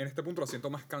ahora, en este punto las siento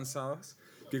más cansadas.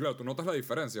 Que claro, tú notas la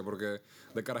diferencia porque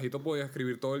de carajito podía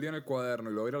escribir todo el día en el cuaderno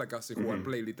y luego ir a la casa y jugar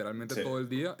Play literalmente Sí. todo el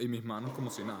día y mis manos como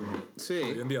si nada. Sí.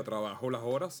 Hoy en día trabajo las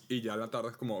horas y ya en la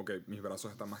tarde es como, ok, mis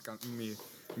brazos están más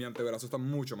mi antebrazo está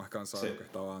mucho más cansado Sí. de lo que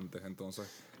estaba antes. Entonces,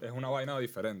 es una vaina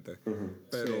diferente.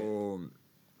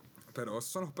 Pero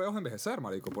esos son los peos de envejecer,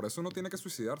 marico. Por eso uno tiene que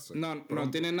suicidarse. No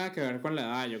tiene nada que ver con la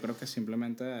edad. Yo creo que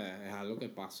simplemente es algo que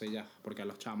pasa y ya. Porque a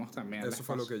los chamos también. Eso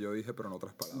fue lo que yo dije, pero en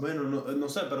otras palabras. Bueno, no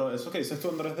sé, pero eso que dices tú,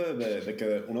 Andrés, de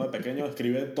que uno de pequeño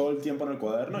escribe todo el tiempo en el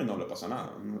cuaderno y no le pasa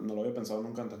nada. No lo había pensado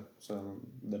nunca antes. O sea,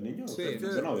 del niño. Sí. ¿qué? Es que,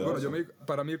 Yo no había bueno, eso.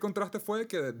 para mí el contraste fue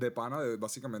que de pana, de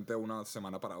básicamente una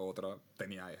semana para otra,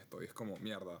 tenía esto. Y es como,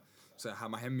 mierda. O sea,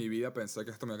 jamás en mi vida pensé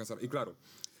que esto me iba a cansar. Y claro,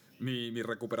 mi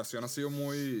recuperación ha sido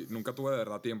muy... Nunca tuve de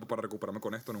verdad tiempo para recuperarme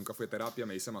con esto. Nunca fui a terapia.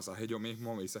 Me hice masajes yo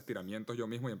mismo, me hice estiramientos yo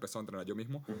mismo y empecé a entrenar yo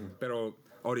mismo. Pero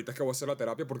ahorita es que voy a hacer la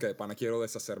terapia porque de pana quiero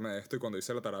deshacerme de esto. Y cuando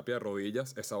hice la terapia de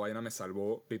rodillas, esa vaina me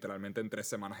salvó. Literalmente en 3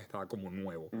 semanas estaba como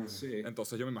nuevo. Sí.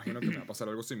 Entonces yo me imagino que me va a pasar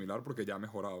algo similar porque ya ha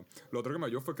mejorado. Lo otro que me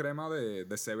ayudó fue crema de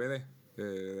CBD,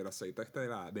 del aceite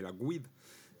de la weed.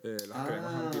 Las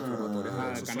cremas antiinflamatorias. Ah,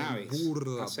 de Eso son cannabis.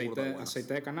 burda buenas.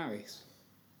 Aceite de cannabis.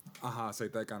 Ajá,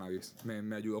 aceite de cannabis.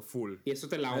 Me ayudó full. ¿Y eso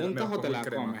te la Me untas o pongo te en la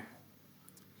crema. comes?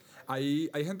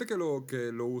 Hay gente que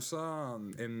lo usa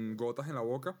en gotas en la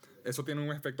boca. Eso tiene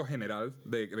un efecto general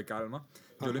de calma.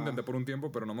 Yo Ajá. lo intenté por un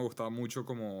tiempo, pero no me gustaba mucho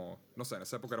como... No sé, en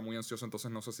esa época era muy ansioso,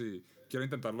 entonces no sé si quiero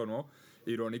intentarlo de nuevo.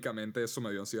 Irónicamente eso me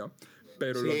dio ansiedad.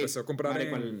 Pero lo Sí, empecé a comprar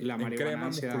marico, en la marihuana crema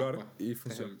ansiedad, muscular pues. y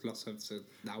funciona. Se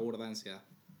da burda de ansiedad.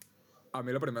 A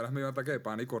mí la primera vez me dio un ataque de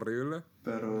pánico horrible.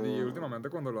 Pero- Y últimamente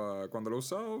cuando lo he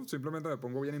usado, simplemente me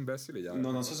pongo bien imbécil y ya.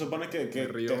 No se supone que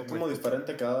río es como muy-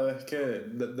 diferente cada vez que,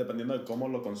 dependiendo de cómo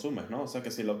lo consumes, ¿no? O sea,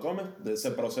 que si lo comes,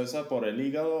 se procesa por el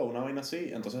hígado o una vaina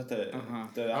así, entonces te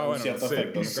da un bueno, cierto sí,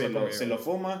 efecto. nunca lo he comido. Si lo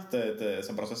fumas,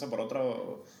 se procesa por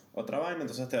otra vaina,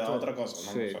 entonces te da otra cosa,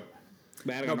 ¿no? Sí. O sea,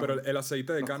 Verga, No, pero el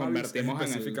aceite de nos cannabis es convertimos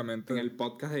específicamente... en el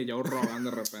podcast de Joe Rogan de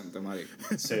repente, marico.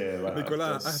 sí, bueno,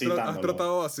 Nicolás, has citándolo.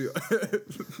 tratado ácido.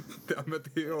 Te has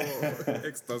metido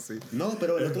éxtasis. No,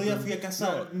 pero el otro día fui a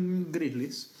cazar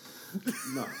grizzlies.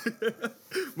 No.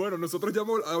 Bueno, nosotros ya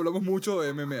hablamos mucho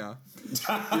de MMA.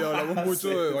 Y hablamos mucho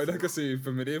Sí. de vainas que sí,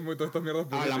 feminismo y todas estas mierdas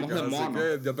Hablamos políticas. de Así mono.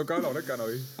 que ya tocaba la hora de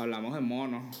cannabis. Hablamos de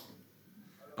monos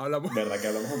Hablamos, ¿Verdad que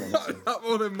hablamos de monos? Sí.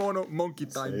 hablamos de mono, monkey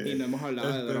time. y no hemos hablado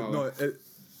de Este, droga.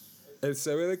 no, el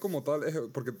CBD como tal es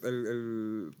porque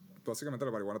básicamente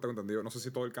la marihuana tengo entendido, no sé si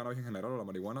todo el cannabis en general o la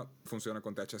marihuana funciona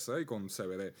con THC y con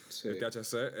CBD. Sí. El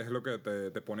THC es lo que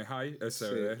te pone high, el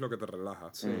CBD es lo que te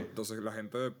relaja. Entonces la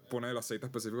gente pone el aceite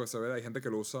específico de CBD, hay gente que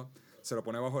lo usa, se lo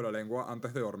pone bajo la lengua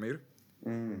antes de dormir.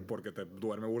 Porque te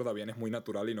duerme burda bien, es muy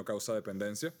natural y no causa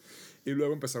dependencia. Y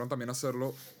luego empezaron también a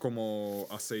hacerlo como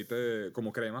aceite,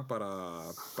 como crema para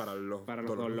los dolores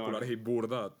musculares y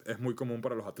burda. Es muy común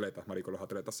para los atletas, marico. Los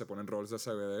atletas se ponen rolls de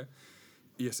CBD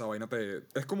y esa vaina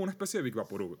es como una especie de Big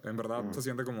Vaporub. En verdad se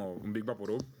siente como un Big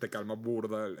Vaporub, te calma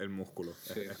burda el músculo.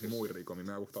 Es muy rico, a mí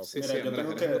me ha gustado. Sí, Mira, sí, yo Andrés,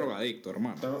 tengo eres un que- drogadicto,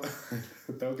 hermano.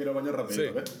 Tengo que ir al baño rapidito,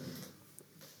 Sí. ¿ves?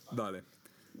 Dale.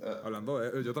 Hablando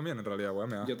de... Yo también, en realidad, voy a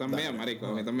mear. Yo también, marico,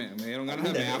 a mí también. Me dieron ganas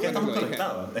de Mira, mear es que cuando estamos lo dije.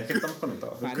 conectados. Es que estamos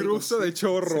conectados. Marico, Cruce de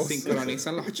chorros. Se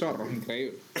sincronizan los chorros,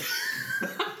 increíble.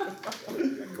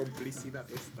 Complicidad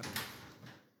esta.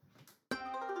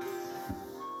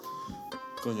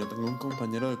 Coño, tengo un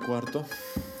compañero de cuarto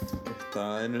que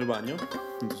está en el baño,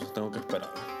 entonces tengo que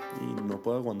esperar. Y no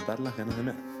puedo aguantar las ganas de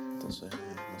mear. Entonces,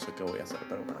 no sé qué voy a hacer,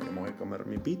 pero bueno, yo me voy a comer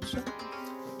mi pizza.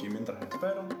 Aquí mientras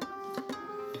espero.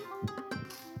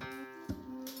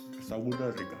 Está burda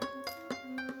de rica.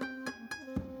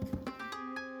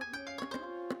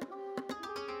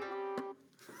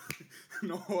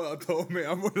 No joda, todos me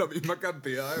damos la misma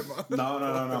cantidad de más.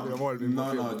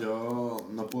 No, yo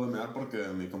no pude mear porque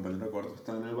mi compañero de cuarto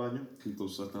está en el baño,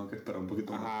 entonces tengo que esperar un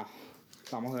poquito más. Ajá.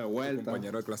 Estamos de Tu vuelta.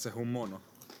 compañero de clase es un mono.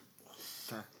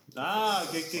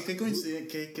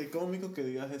 Qué cómico que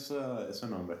digas ese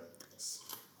nombre.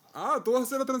 Ah, ¿tú vas a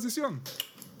hacer la transición?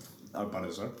 Al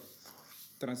parecer.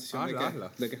 ¿Transición de qué?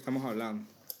 Hazla. ¿De qué estamos hablando?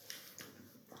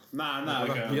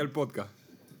 Y el podcast.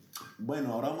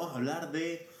 Bueno, ahora vamos a hablar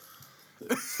de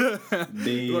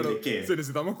Bueno, ¿de qué? si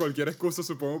necesitamos cualquier excusa,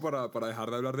 supongo, para dejar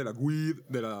de hablar de la weed,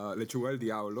 de la lechuga del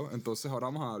diablo. Entonces ahora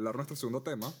vamos a hablar de nuestro segundo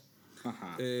tema.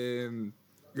 Ajá.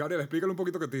 Gabriel, explícale un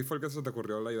poquito que a ti fue el que se te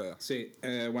ocurrió la idea. Sí,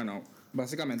 bueno,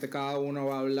 básicamente cada uno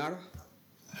va a hablar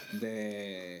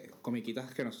de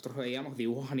comiquitas que nosotros veíamos,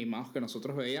 dibujos animados que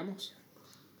nosotros veíamos,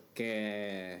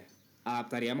 que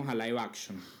adaptaríamos a live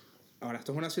action. Ahora,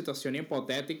 esto es una situación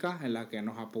hipotética en la que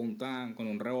nos apuntan con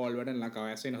un revólver en la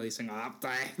cabeza y nos dicen,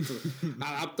 adapta esto,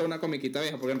 adapta una comiquita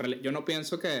vieja, porque en realidad yo no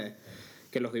pienso que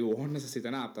los dibujos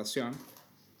necesiten adaptación,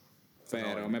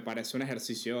 pero me parece un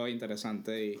ejercicio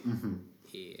interesante y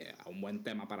un buen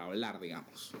tema para hablar,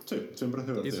 digamos. Sí, siempre es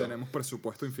Y divertido. tenemos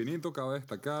presupuesto infinito, cabe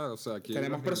destacar. O sea, aquí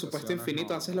Tenemos las presupuesto limitaciones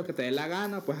infinito, no- haces lo que te dé la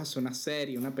gana, puedes hacer una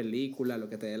serie, una película, lo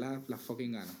que te dé la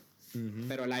fucking gana.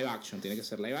 Pero live action, tiene que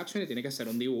ser live action y tiene que ser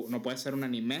un dibujo, no puede ser un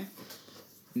anime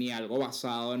ni algo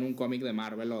basado en un cómic de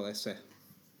Marvel o DC.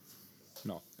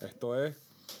 No, esto es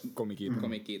comiquita.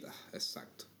 Comiquitas,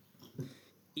 exacto.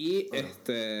 Y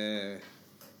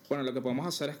bueno, lo que podemos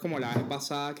hacer es como la vez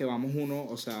pasada que vamos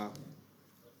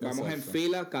vamos en Exacto.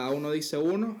 fila, cada uno dice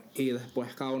uno y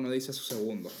después cada uno dice su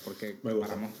segundo, porque Me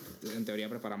gusta. en teoría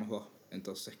preparamos dos.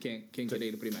 Entonces, ¿quién quiere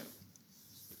ir primero?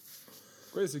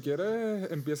 Oye, si quieres,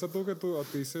 empieza tú, que a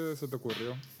ti se te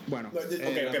ocurrió. Bueno, Ok,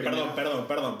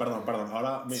 perdón.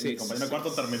 Ahora mi compañero de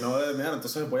cuarto terminó de mear,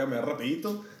 entonces voy a mear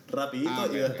rapidito Ah,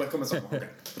 ok, y después comenzamos. Ok,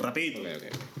 rapidito. Ok.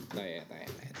 Está bien.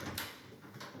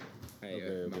 Ahí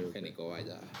vamos que Nico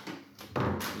vaya.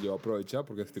 Y yo voy a aprovechar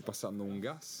porque estoy pasando un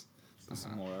gas. Entonces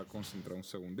me voy a concentrar un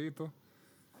segundito.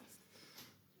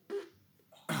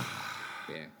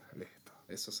 Bien. Listo.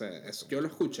 Eso yo lo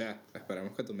escuché.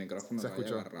 Esperemos que tu micrófono ¿Se vaya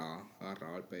escuchó?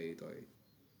 agarrado el pedito ahí.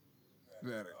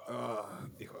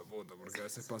 Hijo de puta, porque a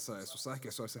veces pasa eso. ¿Sabes que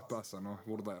eso a veces pasa, no? Es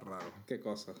burda de raro. ¿Qué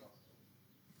cosa?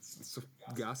 Esos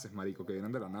gases, marico, que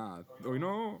vienen de la nada. Hoy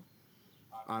no...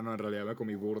 Ah, no, en realidad me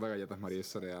comí burda galletas María y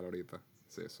cereal ahorita.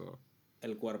 Sí, eso...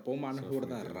 El cuerpo humano es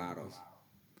burda de raro.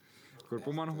 El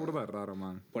cuerpo humano es burda de raro,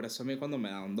 man. Por eso a mí cuando me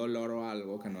da un dolor o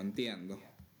algo que no entiendo,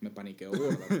 me paniqueo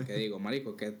burda. Porque digo,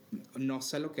 marico, que no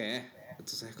sé lo que es.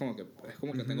 Entonces es como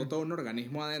que tengo todo un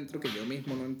organismo adentro que yo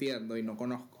mismo no entiendo y no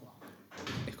conozco.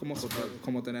 Es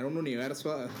como tener un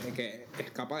universo que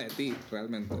escapa de ti,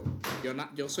 realmente.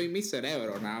 Yo soy mi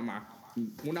cerebro, nada más.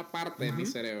 Una parte de mi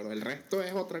cerebro. El resto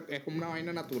es una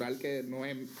vaina natural que no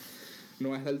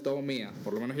es del todo mía.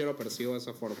 Por lo menos yo lo percibo de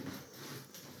esa forma.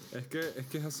 Es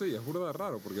que es así, es burda de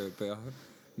raro, porque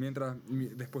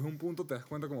después de un punto te das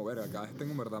cuenta como, verga, cada vez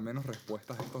tengo en verdad menos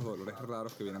respuestas a estos dolores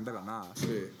raros que vienen de la nada.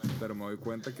 Sí. Pero me doy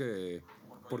cuenta que,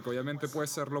 porque obviamente puede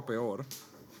ser lo peor,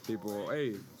 tipo,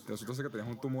 hey, resulta ser que tenías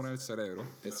un tumor en el cerebro,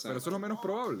 Exacto. pero eso es lo menos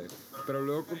probable. Pero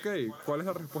luego, ok, ¿cuál es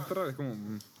la respuesta real? Es como,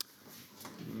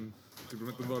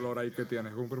 simplemente un dolor ahí que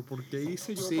tienes. Como, pero ¿por qué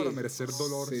hice yo para merecer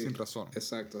dolor sí, sin razón?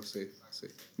 Exacto, sí.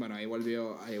 Bueno, ahí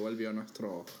volvió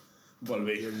nuestro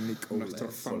Volví.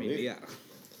 familiar.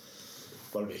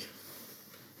 Volví.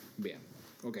 Bien,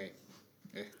 ok.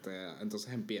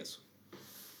 Entonces empiezo.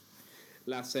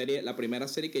 La primera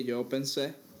serie que yo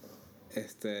pensé,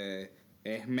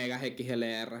 es Megas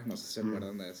XLR. No sé si se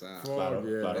acuerdan de esa, Claro.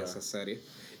 de esa serie.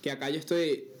 Que acá yo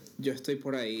estoy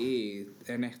por ahí,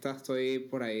 en esta estoy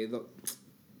por ahí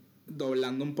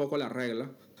doblando un poco la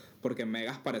regla, porque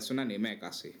Megas parece un anime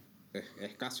casi.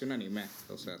 Es casi un anime.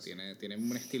 O sea, tiene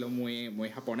un estilo muy, muy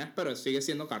japonés, pero sigue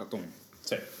siendo cartoon.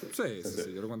 Sí.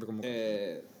 Sí, yo lo cuento como...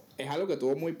 Es algo que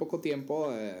tuvo muy poco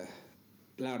tiempo.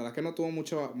 La verdad es que no tuvo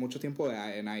mucho tiempo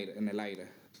en el aire.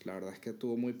 La verdad es que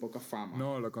tuvo muy poca fama.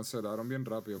 No, lo cancelaron bien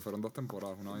rápido. Fueron 2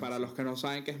 temporadas. Para los que no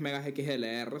saben qué es Megas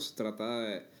XLR, se trata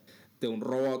de un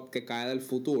robot que cae del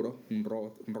futuro. Un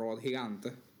robot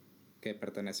gigante que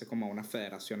pertenece como a una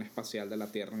federación espacial de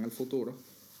la Tierra en el futuro.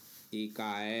 Y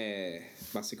cae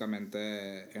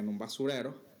básicamente en un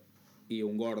basurero. Y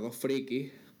un gordo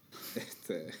friki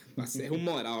Es un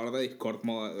moderador de Discord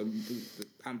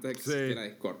antes de que existiera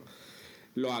Discord.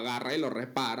 Lo agarra y lo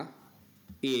repara.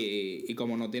 Y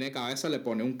como no tiene cabeza, le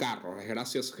pone un carro. Es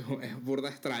gracioso, es burda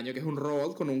extraño, que es un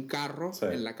robot con un carro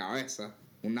en la cabeza.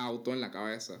 Un auto en la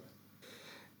cabeza.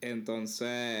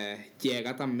 Entonces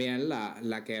llega también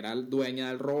la que era dueña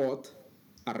del robot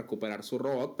a recuperar su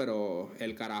robot, pero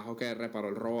el carajo que reparó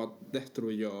el robot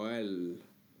destruyó el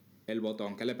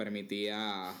botón que le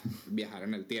permitía viajar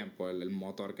en el tiempo, el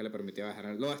motor que le permitía viajar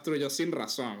en el... Lo destruyó sin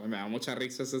razón. Me da mucha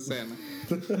risa esa escena.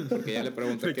 Porque ella le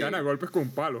pregunta... Se caen a golpes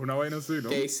con palos, una vaina así, ¿no?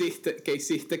 ¿Qué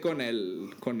hiciste con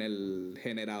el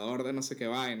generador de no sé qué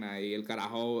vaina? Y el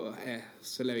carajo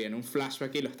se le viene un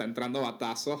flashback y lo está entrando a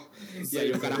batazos. Y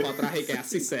hay un carajo atrás y que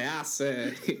así se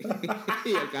hace. Y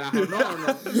el carajo,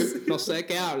 no sé de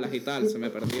qué hablas y tal. Se me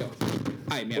perdió.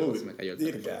 Ay, mierda, se me cayó el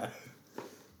teléfono.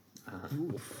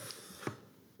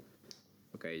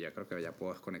 Ok, ya creo que ya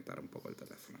puedo desconectar un poco el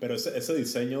teléfono. Pero ese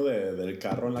diseño del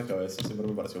carro en la cabeza siempre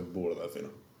me pareció burda, ¿sí?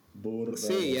 Burda.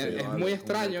 Sí, es muy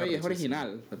extraño y es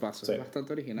original, de paso. Sí. Es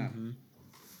bastante original.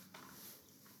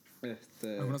 Es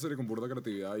una serie con burda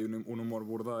creatividad y un humor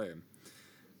burda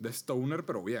de stoner,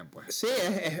 pero bien, pues. Sí,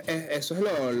 eso es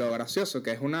lo gracioso,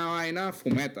 que es una vaina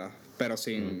fumeta, pero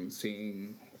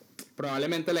sin...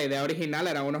 Probablemente la idea original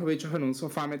era unos bichos en un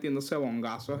sofá metiéndose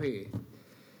bongazos y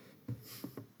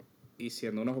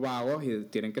siendo unos vagos y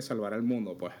tienen que salvar el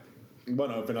mundo, pues.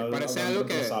 Bueno, al final parece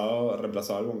algo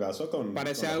reemplazado el bongazo con...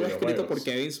 Parece algo escrito por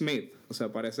Kevin Smith. O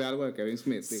sea, parece algo de Kevin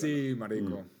Smith. Sí,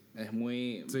 marico. Es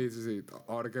muy... Sí.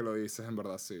 Ahora que lo dices, en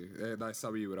verdad, sí. Da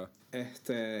esa vibra. Y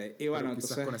bueno, pero entonces...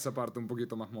 quizás con esa parte un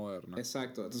poquito más moderna.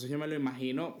 Exacto. Entonces yo me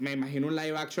imagino un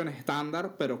live action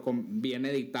estándar, pero bien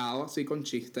editado, así con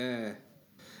chistes...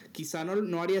 Quizá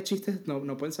no haría chistes,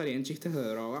 no pensaría en chistes de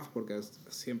drogas, porque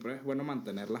siempre es bueno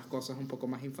mantener las cosas un poco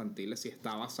más infantiles si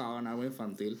está basado en algo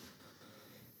infantil.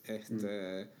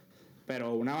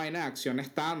 Pero una vaina de acción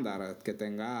estándar que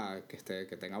tenga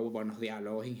buenos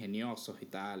diálogos ingeniosos y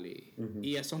tal,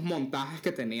 y esos montajes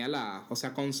que tenía o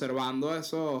sea, conservando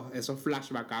esos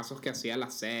flashbackazos que hacía la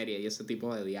serie y ese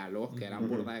tipo de diálogos que eran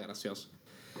burda de graciosos.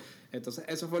 Entonces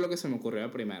eso fue lo que se me ocurrió de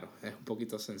primero. Es un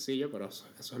poquito sencillo, pero eso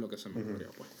es lo que se me ocurrió,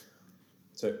 pues.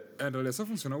 Sí. En realidad eso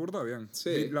funciona burda bien.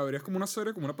 Sí. ¿La verías como una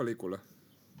serie o como una película?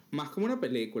 Más como una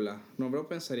película. No me lo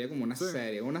pensaría como una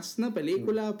serie. Una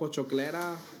película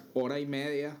pochoclera, hora y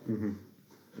media.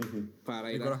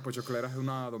 Para ir con las pochocleras es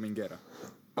una dominguera.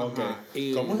 Ajá.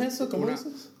 Okay. ¿Cómo es eso? ¿Cómo es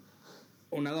eso?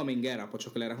 Una dominguera.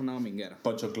 Pochoclera es una dominguera.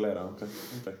 Pochoclera, ok.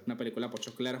 Una película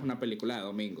pochoclera es una película de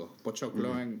domingo.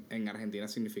 Pochoclo en Argentina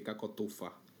significa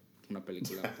cotufa. Una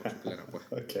película pochoclera, pues.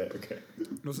 Ok.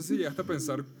 No sé si llegaste a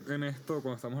pensar en esto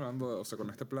cuando estamos hablando, o sea, con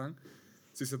este plan.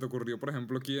 Si se te ocurrió, por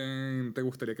ejemplo, quién te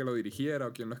gustaría que lo dirigiera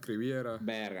o quién lo escribiera.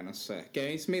 Verga, no sé.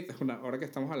 Kevin Smith ahora que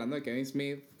estamos hablando de Kevin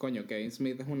Smith, Kevin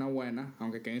Smith es una buena,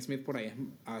 aunque Kevin Smith por ahí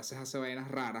a veces hace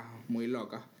vainas raras, muy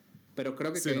locas. Pero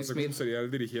creo que sí, Kevin no sé Smith cómo sería el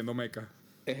dirigiendo mecha.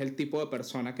 Es el tipo de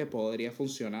persona que podría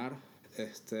funcionar.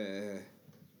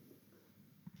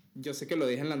 Yo sé que lo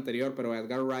dije en la anterior, pero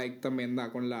Edgar Wright también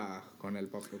da con el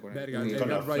pop. Verga,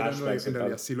 Edgar Wright en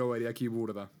realidad sí lo vería aquí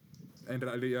burda. En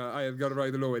realidad a Edgar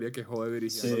Wright lo vería que jode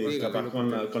dirigiendo. Sí, capaz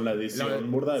con la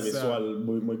edición burda de visual,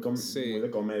 muy de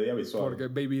comedia visual. Porque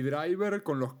Baby Driver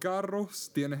con los carros,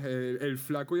 tienes el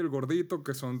flaco y el gordito,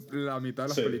 que son la mitad de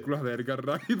las películas de Edgar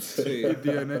Wright. Sí.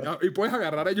 Y puedes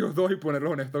agarrar a ellos dos y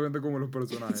ponerlos honestamente como los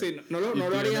personajes. Sí, no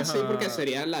lo haría así porque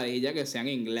sería ladilla que sean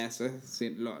ingleses,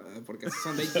 porque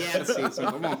son de Jersey,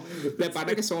 son como de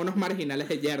parte que son unos marginales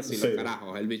de Jersey, los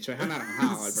carajos. El bicho es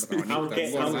anaranjado, el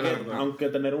protagonista. Aunque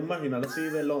tener un marginal así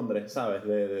de Londres, ¿sabes?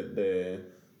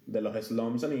 De los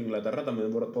slums en Inglaterra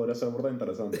también podría ser burda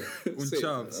interesante. Un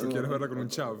chav, si quieres verla con un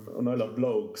chav. Uno de los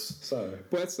blokes, ¿sabes?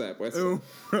 Puede ser.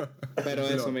 Pero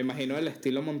eso, me imagino el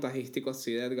estilo montajístico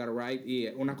así de Edgar Wright y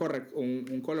una color,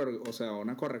 o sea,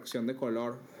 una corrección de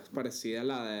color parecida a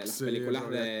la de las películas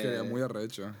de... Queda muy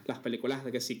arrecho. Las películas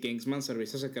de que si Kingsman,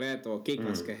 Servicio Secreto, o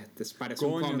Kick-Ass, que parece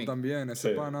un cómic. También, ese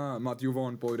pana Matthew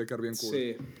Vaughn podría quedar bien cool.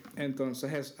 Sí,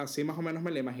 entonces así más o menos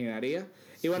me lo imaginaría.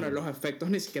 Y bueno, los efectos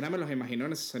ni siquiera me los imagino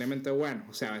necesariamente buenos.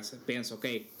 O sea, a veces pienso,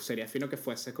 sería fino que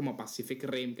fuese como Pacific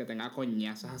Rim, que tenga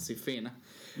coñazas así finas.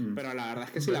 Pero la verdad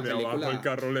es que si la película... abajo el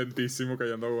carro lentísimo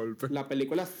cayendo a golpes.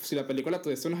 Si la película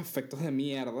tuviese unos efectos de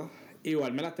mierda,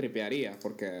 igual me la tripearía,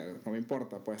 porque no me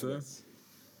importa, pues. Sí.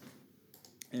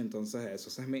 Entonces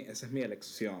esa es mi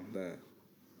elección.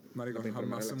 Marico,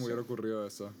 jamás se me hubiera ocurrido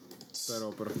eso.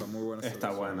 Pero está muy buena.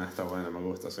 Está buena, me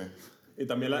gusta, sí. Y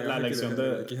también la elección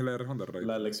de... XLR Honda Ray.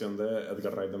 La elección de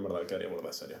Edgar Wright en verdad quedaría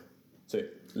burda seria. Sí,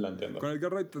 la entiendo. Con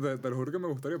Edgar Wright te lo juro que me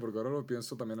gustaría, porque ahora lo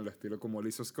pienso también el estilo como lo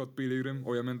hizo Scott Pilgrim,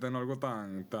 obviamente no algo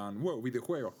tan wow,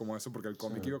 videojuegos como eso, porque el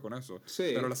cómic iba con eso.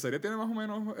 Sí. Pero la serie tiene más o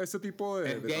menos ese tipo de...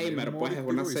 Es de también gamer, humor, pues, es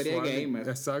una estilo serie visual. gamer.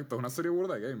 Exacto, es una serie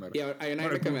burda de gamer. Y hay una Bueno,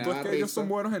 gente que el me punto da es que ellos risa. son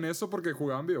buenos en eso porque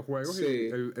jugaban videojuegos Sí, y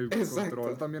el exacto.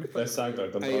 control también está... Exacto, el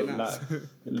Hay control.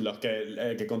 una- Los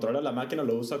que controla la máquina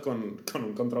lo usa con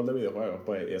un control de videojuegos,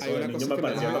 pues. Y eso Hay de una niño cosa me que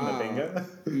parecía tan de pinga.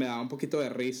 me da un poquito de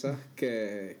risa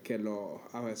que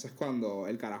a veces cuando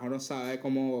el carajo no sabe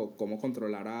cómo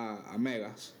controlar a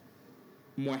Megas,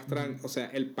 muestran, o sea,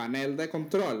 el panel de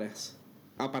controles,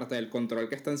 aparte del control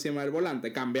que está encima del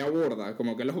volante, cambia burda,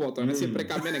 como que los botones siempre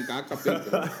cambian en cada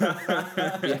capítulo.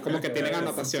 Y es como que tienen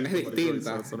anotaciones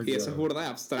distintas. Y eso es burda de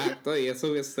abstracto y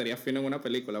eso sería fino en una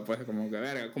película, pues como que,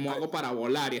 verga, ¿cómo hago para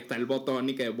volar? Y está el botón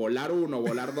y que volar 1,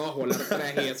 volar 2, volar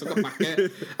 3 y eso capaz que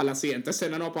a la siguiente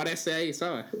escena no aparece ahí,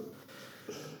 ¿sabes?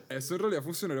 Eso en realidad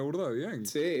funcionaría burda de bien.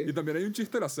 Sí. Y también hay un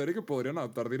chiste de la serie que podrían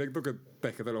adaptar directo que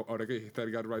es que ahora que dijiste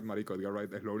Edgar Wright, marico, Edgar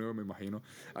Wright es lo único que me imagino.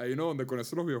 Hay uno donde con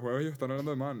eso los videojuegos ellos están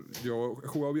hablando de, man, yo he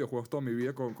jugado videojuegos toda mi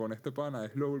vida con este pana,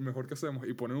 es lo mejor que hacemos.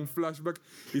 Y ponen un flashback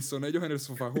y son ellos en el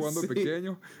sofá jugando Sí.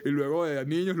 pequeños y luego de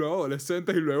niños, luego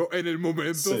adolescentes y luego en el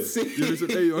momento. Sí. Y uno dice,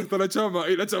 hey, ¿dónde está la chama?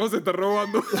 Y la chama se está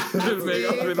robando el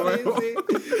Mega de nuevo.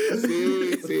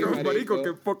 Sí, Marico,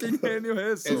 qué fucking genio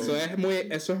es eso.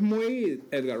 Eso es muy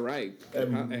Edgar Wright.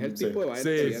 Ajá, es el sí. tipo de vaina Sí,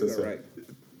 de Edgar sí. Wright.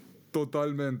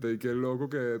 Totalmente, y qué loco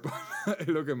que es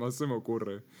lo que más se me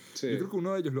ocurre. Sí. Yo creo que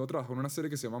uno de ellos luego trabajó en una serie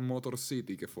que se llama Motor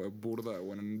City, que fue burda de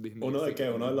buena en Disney. ¿Uno de qué?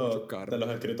 ¿Uno de Muchos los carros.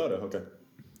 escritores o qué?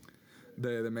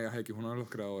 De Mega X, uno de los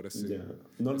creadores, sí. Ya.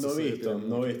 No Esa he serie visto, tiene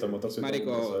no he mucho. visto Motor City.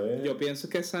 Marico, no sé. yo pienso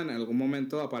que esa en algún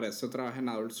momento aparece otra vez en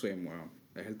Adult Swim, weón.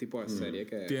 Es el tipo de serie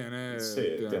que... Tiene, Sí,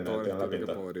 tiene todo el tiene la estilo que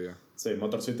pinta. podría. Sí,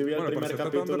 Motor City vi el Bueno, primer parece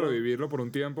tratando de capítulo. revivirlo por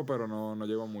un tiempo, pero no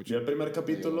llegó Vi mucho. el primer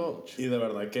capítulo y de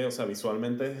verdad que, o sea,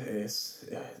 visualmente es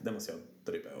demasiado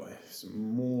tripe, güey. Es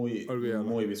Olvídalo.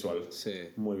 muy visual. Sí.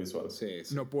 Muy visual. Sí,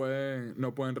 sí. No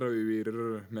pueden revivir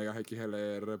Mega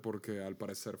XLR porque al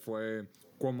parecer fue...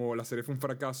 Como la serie fue un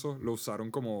fracaso, lo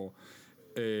usaron como...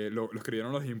 lo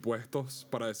escribieron los impuestos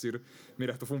para decir,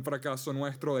 mira, esto fue un fracaso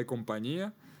nuestro de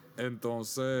compañía,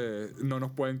 entonces no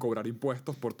nos pueden cobrar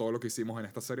impuestos por todo lo que hicimos en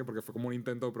esta serie porque fue como un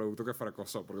intento de producto que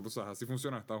fracasó, porque tú sabes, así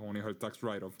funciona en Estados Unidos el tax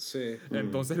write-off. Sí.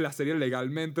 Entonces la serie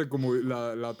legalmente como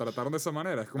la trataron de esa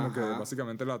manera, es como que Ajá.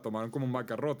 básicamente la tomaron como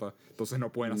bancarrota, entonces no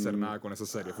pueden hacer nada con esa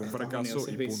serie, fue un Estados fracaso Unidos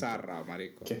y es punto. bizarra,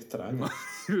 marico. Qué extraño.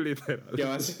 Literal. Yo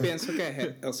a veces pienso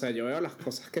que, o sea, yo veo las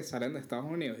cosas que salen de Estados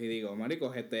Unidos y digo, marico,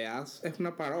 GTA es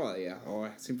una parodia o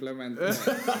es simplemente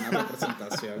una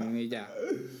representación y ya.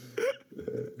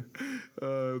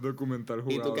 Documental Y tú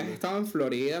que has jugable. estado en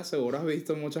Florida, seguro has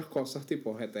visto muchas cosas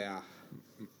tipo GTA.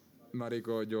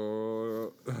 Marico,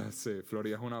 sí,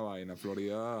 Florida es una vaina.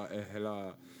 Florida es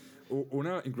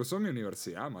incluso en mi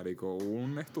universidad, marico, hubo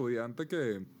un estudiante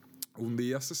que un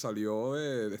día se salió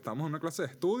estábamos en una clase de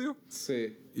estudio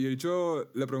Sí. y el dicho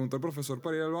le preguntó al profesor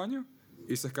para ir al baño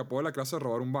y se escapó de la clase a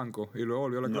robar un banco y luego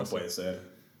volvió a la No clase. puede ser.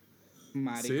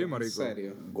 Marico, Sí, en marico.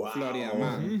 serio. Guau. Florida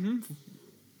Man.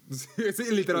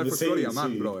 Sí, literal, fue Sí, Florida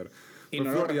Man, sí. brother. Y Fue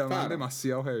no lo Florida Man arrestaron.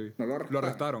 demasiado heavy. No lo arrestaron.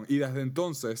 arrestaron. Y desde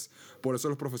entonces, por eso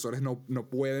los profesores no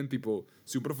pueden, tipo,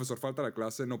 si un profesor falta a la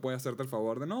clase, no puede hacerte el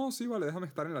favor de, no, sí, vale, déjame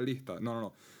estar en la lista.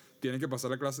 No. Tienen que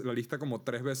pasar la lista como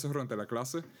 3 veces durante la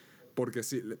clase. Porque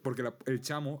el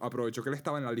chamo aprovechó que él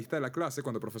estaba en la lista de la clase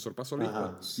cuando el profesor pasó lista.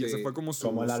 Ajá. Y ese Sí. fue como su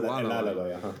Como el ala, álogo,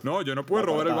 ¿vale? ajá. No, yo no pude La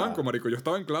robar el patada. banco, marico. Yo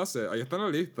estaba en clase. Ahí está en la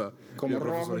lista. Y ¿Cómo el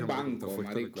robas profesor un dijo, "Marico, te banco, fuiste a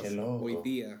la marico? clase". Qué loco. Hoy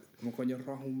día. ¿Cómo coño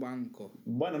robas un banco?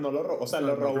 Bueno, no lo robó. O sea, lo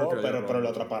No creo robó, que haya pero robado lo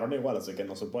mucho. atraparon igual, así que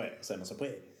no se puede. O sea, no se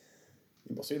puede.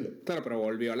 Imposible. Claro, pero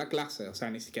volvió a la clase. O sea,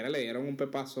 ni siquiera le dieron un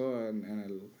pepazo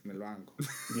en el banco.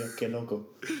 Dios, qué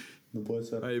loco. No puede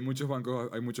ser. Hay muchos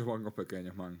bancos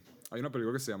pequeños, man. Hay una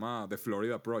película que se llama The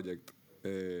Florida Project,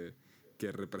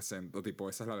 que representa, tipo,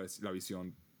 esa es la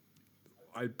visión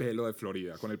al pelo de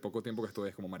Florida. Con el poco tiempo que estuve,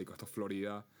 es como, marico, esto es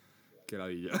Florida, que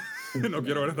ladilla. No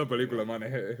quiero ver esta película, man,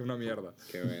 es una mierda.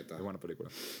 Qué beta. Es buena película.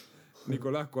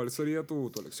 Nicolás, ¿cuál sería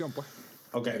tu elección, pues?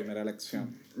 Ok. Primera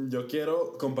lección. Yo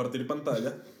quiero compartir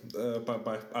pantalla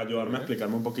para ayudarme a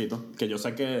explicarme un poquito. Que yo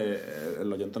sé que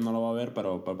el oyente no lo va a ver,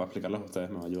 pero para explicarles a ustedes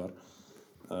me va a ayudar.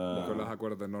 Nicolás,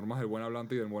 acuérdate, normas del buen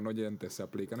hablante y del buen oyente se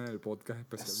aplican en el podcast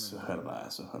Eso especialmente. es verdad,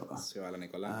 eso es verdad. Sí, vale,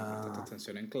 Nicolás. Presta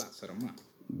atención en clase, hermano.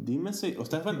 Dime si...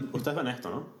 Ustedes ven esto,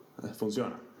 ¿no?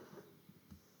 Funciona.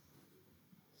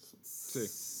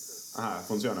 Sí, Ajá,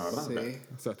 funciona, ¿verdad? Sí.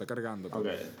 o sea, está cargando. Ok.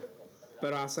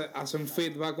 Pero hace un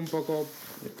feedback un poco...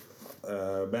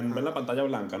 Ven la pantalla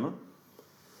blanca, ¿no?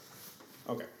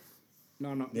 Ok.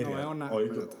 No Bien, veo nada. hoy-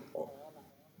 Espérate.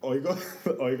 Oigo,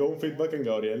 oigo un feedback en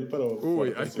Gabriel, pero...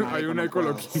 Uy, hay un eco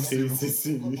loquísimo.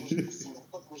 Sí.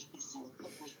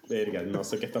 Verga, no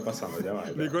sé qué está pasando, ya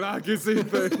va. Nicolás, ¿qué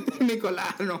hiciste?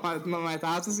 Nicolás, no me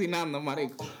estás asesinando,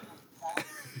 marico.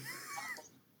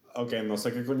 Ok, no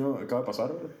sé qué coño acaba de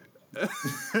pasar.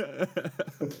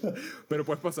 Pero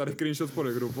puedes pasar screenshots por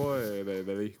el grupo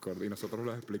de Discord y nosotros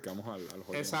los explicamos al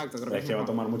oyente. Exacto, creo Es que va a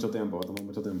tomar mucho tiempo,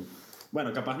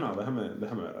 Bueno, capaz no, déjame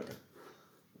ver acá.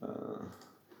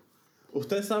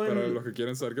 Ustedes saben... Para los que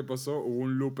quieren saber qué pasó, hubo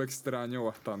un loop extraño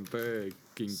bastante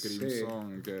King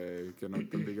Crimson que no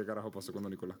entendí qué carajo pasó cuando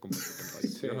Nicolás compartió pantalla.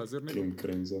 Sí. ¿Quieres decir, Nicolás? King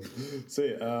Crimson. Sí,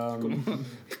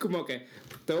 Es como que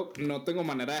no tengo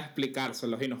manera de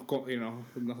explicárselos y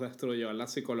nos destruyó la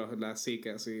psique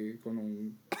así con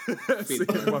un Sí,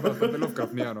 bastante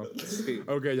Lovecraftiano. Sí.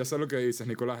 Ok, ya sé lo que dices,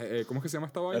 Nicolás. ¿Cómo es que se llama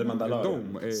esta vaina? el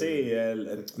Mandalorian. Dome. Sí,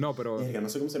 No, pero... Verga, no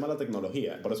sé cómo se llama la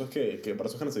tecnología. Por eso es que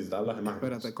necesitaba las imágenes.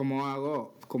 Espérate, ¿cómo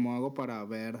hago para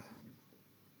ver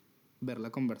la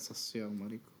conversación,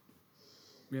 marico?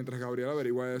 Mientras Gabriel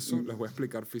averigua eso, les voy a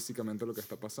explicar físicamente lo que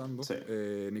está pasando. Sí.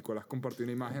 Nicolás compartió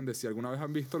una imagen de si alguna vez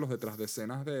han visto los detrás de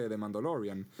escenas de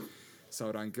Mandalorian.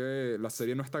 Sabrán que la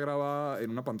serie no está grabada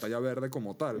en una pantalla verde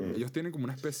como tal. Ellos tienen como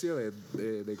una especie de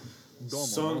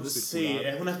domo, ¿no? Sí,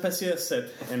 Circular. es una especie de set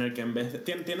en el que en vez de...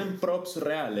 Tienen props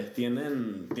reales,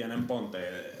 tienen ponte,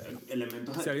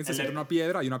 elementos... Si alguien se siente una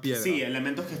piedra, hay una piedra. Sí,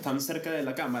 elementos que están cerca de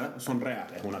la cámara son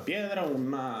reales. Una piedra,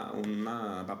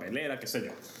 una papelera, qué sé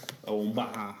yo. O un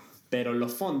bar. Pero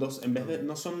los fondos, en vez de...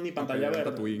 No son ni pantalla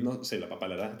Papelera verde. de No, sí, la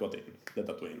papelera de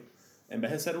Tatooine. En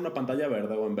vez de ser una pantalla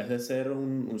verde o en vez de ser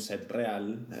un set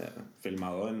real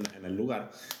filmado en el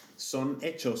lugar, son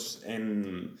hechos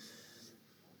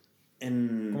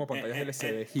como pantallas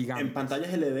LCD gigantes. En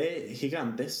pantallas LED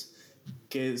gigantes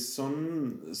que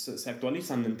se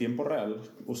actualizan en tiempo real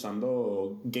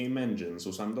usando game engines,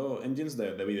 usando engines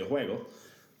de videojuegos.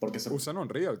 Porque usan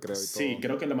Unreal, creo. Sí,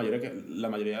 creo que la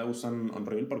mayoría usan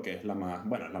Unreal porque es la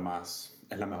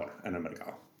mejor en el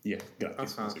mercado. Y es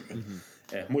gratis, así que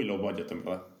es muy low budget, en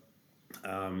verdad.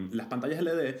 Las pantallas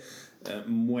LED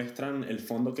muestran el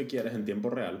fondo que quieres en tiempo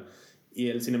real y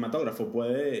el cinematógrafo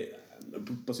puede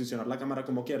posicionar la cámara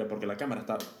como quiere porque la cámara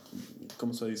está,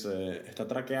 ¿cómo se dice? Está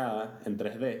traqueada en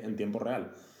 3D en tiempo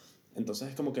real. Entonces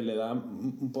es como que le da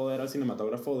un poder al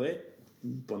cinematógrafo de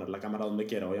poner la cámara donde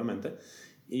quiera, obviamente.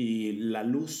 Y la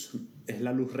luz es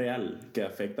la luz real que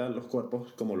afecta a los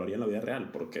cuerpos como lo haría en la vida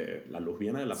real, porque la luz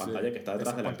viene de la pantalla que está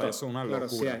detrás del actor. Es una Claro,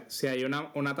 locura. si hay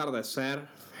un atardecer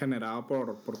generado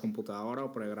por computadora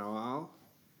o pregrabado,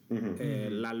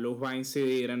 la luz va a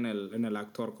incidir en el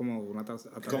actor como un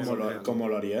atardecer real. Como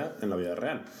lo haría en la vida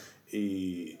real.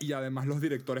 Y además los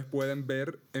directores pueden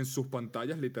ver en sus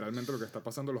pantallas literalmente lo que está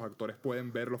pasando. Los actores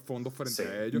pueden ver los fondos frente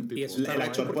a ellos. Y eso el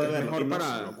actor puede ver mejor para...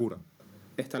 Una locura.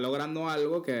 Está logrando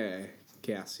algo que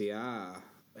hacía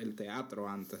el teatro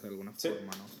antes de alguna forma,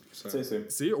 ¿no? O sea,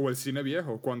 Sí, o el cine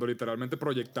viejo, cuando literalmente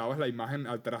proyectabas la imagen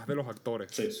atrás de los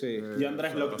actores. Sí. Y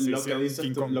Andrés, lo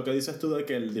que dices tú de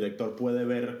que el director puede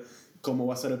ver cómo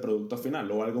va a ser el producto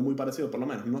final, o algo muy parecido por lo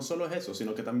menos, no solo es eso,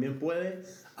 sino que también puede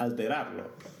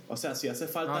alterarlo. O sea, si hace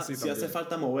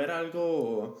falta mover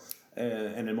algo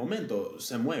en el momento,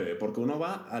 se mueve, porque uno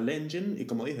va al engine y,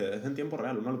 como dije, es en tiempo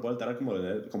real, uno lo puede alterar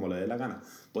como le dé la gana.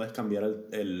 Puedes cambiar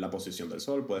la posición del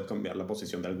sol, puedes cambiar la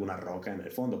posición de alguna roca en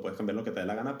el fondo, puedes cambiar lo que te dé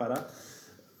la gana para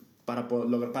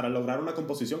lograr una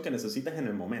composición que necesites en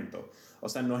el momento. O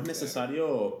sea, no es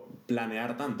necesario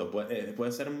planear tanto,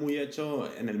 puede ser muy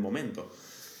hecho en el momento.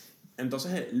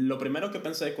 Entonces, lo primero que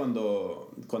pensé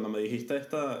cuando me dijiste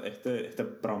este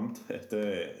prompt,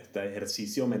 este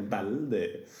ejercicio mental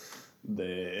de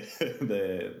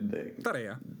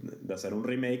Tarea. de hacer un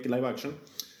remake live action,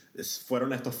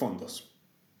 fueron estos fondos.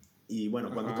 Y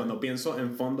bueno, cuando pienso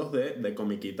en fondos de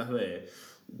comiquitas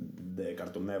de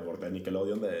Cartoon Network, de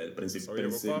Nickelodeon del principio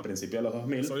de los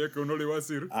 2000. Sabía que uno le iba a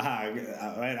decir. Ajá,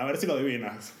 a ver si lo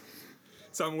adivinas.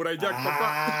 Samurai Jack,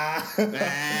 papá.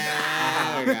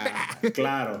 Verga.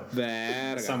 Claro.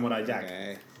 Verga. Samurai Jack.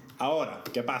 Okay. Ahora,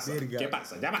 ¿qué pasa? Verga. ¿Qué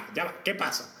pasa? Ya va.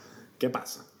 ¿Qué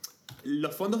pasa?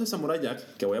 Los fondos de Samurai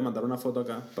Jack, que voy a mandar una foto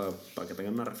acá para que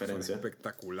tengan una referencia. Son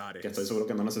espectaculares. Que estoy seguro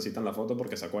que no necesitan la foto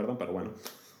porque se acuerdan, pero bueno.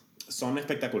 Son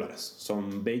espectaculares,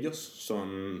 son bellos,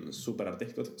 son súper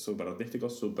artísticos,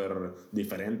 súper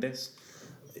diferentes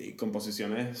y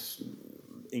composiciones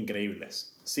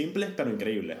increíbles. Simples pero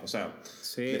increíbles, o sea,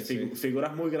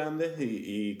 figuras muy grandes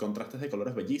y contrastes de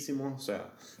colores bellísimos, o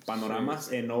sea,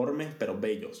 panoramas enormes pero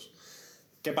bellos.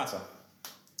 ¿Qué pasa?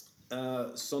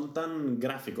 Son tan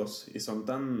gráficos y son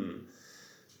tan...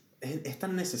 Es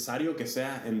tan necesario que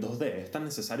sea en 2D, es tan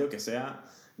necesario que sea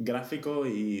gráfico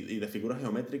y de figuras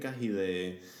geométricas y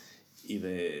de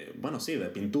bueno, sí, de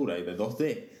pintura y de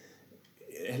 2D.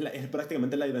 Es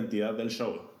prácticamente la identidad del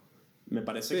show. Me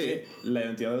parece que la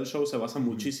identidad del show se basa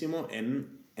muchísimo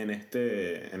en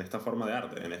esta forma de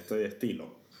arte, en este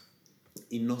estilo.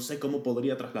 Y no sé cómo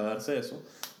podría trasladarse eso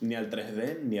ni al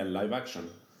 3D ni al live action.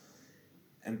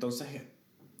 Entonces,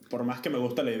 por más que me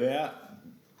gusta la idea,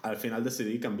 al final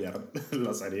decidí cambiar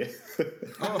la serie.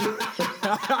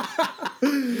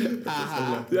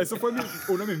 Y eso fue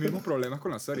uno de mis mismos problemas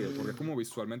con la serie, porque es como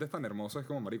visualmente es tan hermoso, es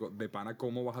como, marico, de pana,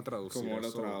 ¿cómo vas a traducir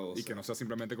eso? Y que no sea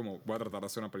simplemente como, voy a tratar de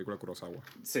hacer una película de Kurosawa.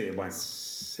 Sí, bueno.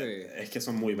 Sí. Es que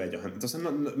son muy bellos. Entonces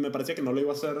me parecía que no le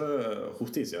iba a hacer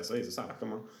justicia, ¿sabes?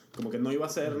 Como que no iba a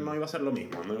ser lo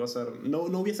mismo.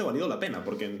 No hubiese valido la pena,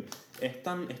 porque es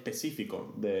tan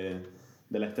específico de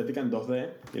la estética en 2D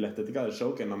y la estética del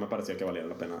show que no me parecía que valiera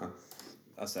la pena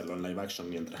hacerlo en live action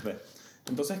ni en 3D.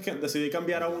 Entonces decidí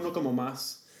cambiar a uno como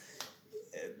más...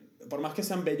 por más que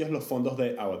sean bellos los fondos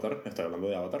de Avatar, estoy hablando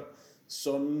de Avatar,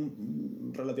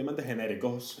 son relativamente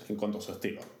genéricos en cuanto a su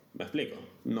estilo. ¿Me explico?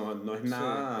 No es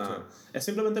nada... Sí. Es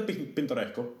simplemente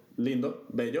pintoresco, lindo,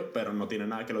 bello, pero no tiene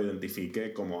nada que lo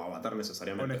identifique como Avatar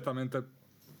necesariamente. Honestamente,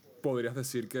 podrías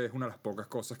decir que es una de las pocas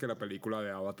cosas que la película de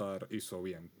Avatar hizo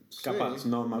bien. Capaz,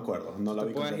 no me acuerdo, no la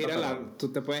vi completa.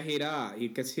 Tú te puedes ir a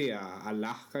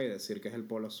Alaska y decir que es el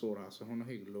Polo Sur, haces unos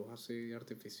iglús así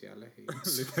artificiales y...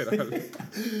 Literal.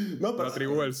 No, pero la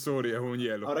tribu del sur y es un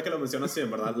hielo. Ahora que lo mencionas, sí, en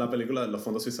verdad, la película de los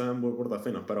fondos sí se ven muy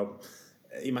burdafinos, pero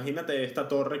imagínate esta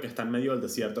torre que está en medio del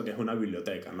desierto, que es una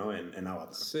biblioteca, ¿no? En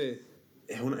Avatar. Sí.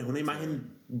 Es una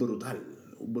imagen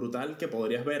brutal que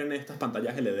podrías ver en estas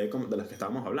pantallas LED de las que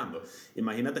estábamos hablando.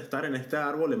 Imagínate estar en este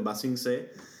árbol en Ba Sing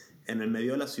Se, en el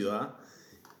medio de la ciudad,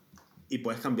 y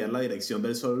puedes cambiar la dirección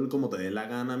del sol como te dé la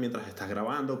gana mientras estás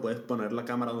grabando, puedes poner la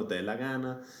cámara donde te dé la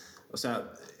gana. O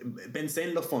sea, pensé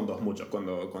en los fondos mucho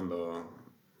cuando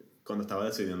estaba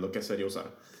decidiendo qué serie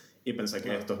usar, y pensé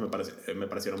que estos me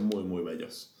parecieron muy, muy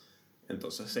bellos.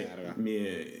 Entonces sí,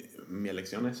 mi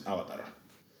elección es Avatar.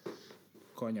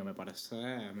 Coño, me parece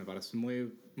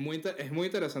muy es muy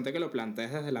interesante que lo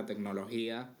plantees desde la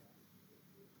tecnología.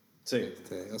 Sí.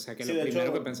 O sea, que lo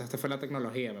primero que pensaste fue la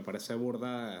tecnología. Me parece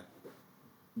burda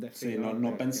de sí,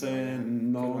 no pensé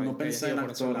en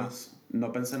actores.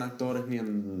 No pensé en actores, ni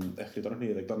en escritores, ni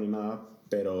directores, ni nada,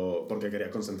 pero porque quería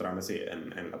concentrarme, sí,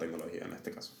 en la tecnología en este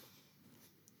caso.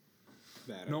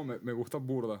 No, me gusta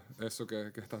burda eso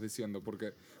que estás diciendo,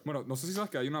 porque, bueno, no sé si sabes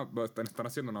que están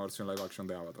haciendo una versión live action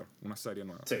de Avatar, una serie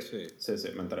nueva. Sí,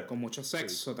 me enteré. Con mucho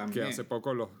sexo también. Que hace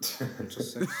poco mucho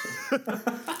sexo.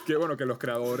 que bueno, que los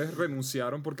creadores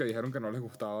renunciaron porque dijeron que no les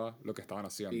gustaba lo que estaban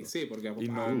haciendo. Y sí, porque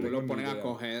lo ponen a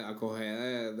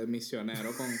coger de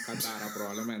misionero con Katara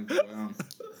probablemente.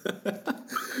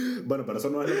 Bueno, pero eso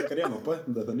no es lo que queríamos, pues,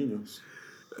 desde niños.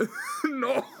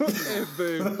 No,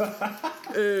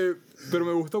 pero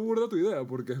me gusta burda tu idea,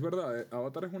 porque es verdad,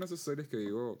 Avatar es una de esas series que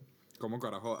digo, ¿cómo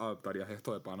carajo adaptarías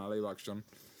esto de pana a live action?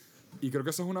 Y creo que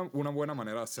esa es una buena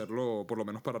manera de hacerlo, por lo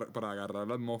menos para agarrar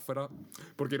la atmósfera,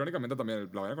 porque irónicamente también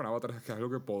la vaina con Avatar es que es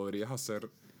algo que podrías hacer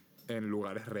en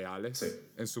lugares reales,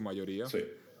 en su mayoría. Sí.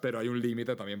 Pero hay un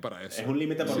límite también para eso. Es un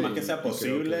límite, por más que sea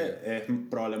posible, es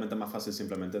probablemente más fácil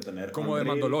simplemente tener... Como de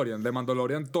Mandalorian. De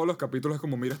Mandalorian todos los capítulos es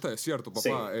como, mira este desierto,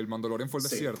 papá. El Mandalorian fue el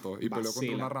desierto y peleó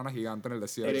contra una rana gigante en el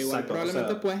desierto. Pero igual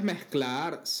probablemente puedes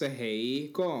mezclar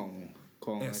CGI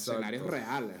con escenarios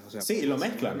reales. O sea, sí, lo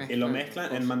mezclan.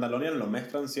 En Mandalorian lo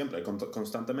mezclan siempre,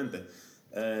 constantemente.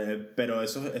 Pero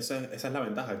esa es la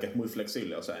ventaja, que es muy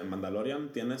flexible. O sea, en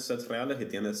Mandalorian tienes sets reales y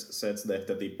tienes sets de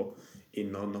este tipo. Y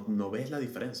no ves la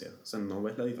diferencia. O sea, no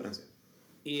ves la diferencia.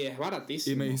 Y es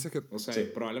baratísimo. Y me dices que... O sea,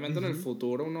 probablemente en el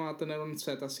futuro uno va a tener un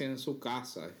set así en su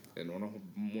casa en unos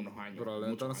años.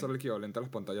 Probablemente van a ser el equivalente a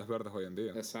las pantallas verdes hoy en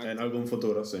día. Exacto. En algún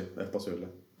futuro, sí, es posible.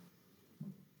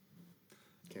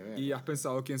 ¿Y has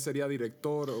pensado quién sería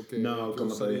director o qué? No,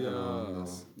 como te dije,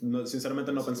 no.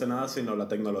 Sinceramente no pensé nada, sino la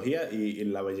tecnología y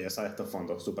la belleza de estos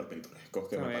fondos súper pintorescos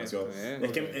que me pareció.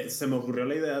 Es que se me ocurrió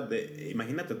la idea de,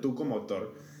 imagínate tú como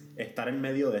actor, estar en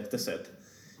medio de este set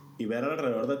y ver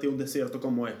alrededor de ti un desierto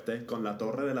como este, con la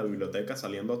torre de la biblioteca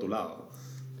saliendo a tu lado.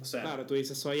 O sea, claro, tú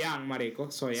dices, soy Ann, marico,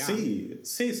 soy Ann. Sí.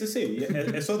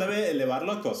 Eso debe elevar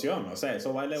la actuación, o sea,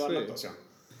 eso va a elevar la actuación.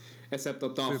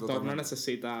 Excepto Toph. Sí, Toph no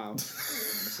necesita...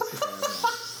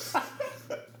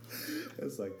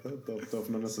 Exacto, Toph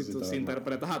no necesita. Si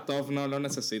interpretas a Toph, no lo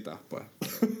necesitas, pues.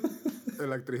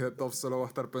 La actriz de Top solo va a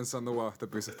estar pensando, wow, este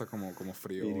piso está como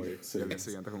frío hoy. Sí. Y al día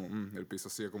siguiente como, el piso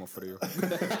sigue como frío.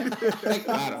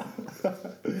 Claro.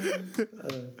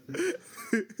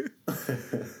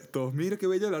 Todos, mira qué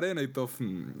bella la arena. Y todo,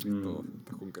 todo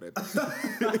está concreto.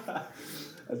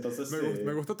 Entonces,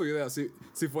 Me gusta tu idea. Si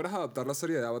fueras a adaptar la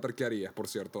serie de Avatar, ¿qué harías, por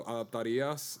cierto?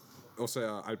 ¿Adaptarías, o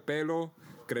sea, al pelo?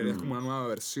 ¿Crearías como una nueva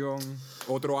versión?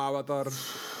 ¿Otro Avatar?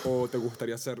 ¿O te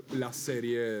gustaría hacer la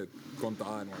serie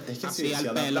contada de nuevo? Es que Así al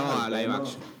adaptas pelo al a live pelo-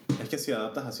 action. Es que si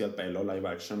adaptas así al pelo live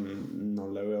action, no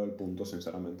le veo el punto,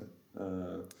 sinceramente.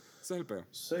 Ese es el peo.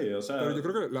 Sí, o sea... Pero yo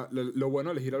creo que lo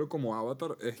bueno de elegir algo como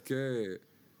Avatar es que,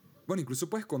 bueno, incluso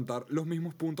puedes contar los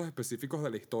mismos puntos específicos de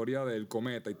la historia del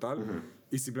cometa y tal,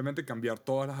 y simplemente cambiar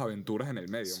todas las aventuras en el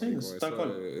medio. Sí, marico. tal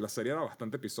cual. La serie era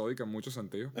bastante episódica en muchos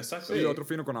sentidos. Exacto. Y lo otro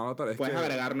fino con Avatar es Puedes que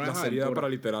agregar la nuevas serie da aventuras. para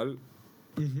literal...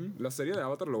 La serie de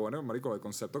Avatar, lo bueno, marico, el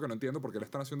concepto que no entiendo porque le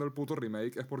están haciendo el puto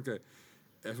remake es porque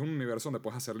es un universo donde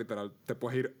puedes hacer literal, te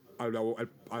puedes ir al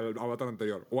Avatar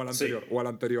anterior, o al anterior, Sí. o al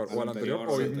anterior, o al anterior,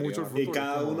 o ir mucho al futuro. Y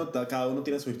cada es como- uno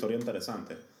tiene su historia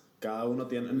interesante. Cada uno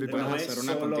tiene... Puedes no es hacer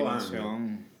una solo Aang.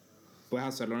 continuación. Puedes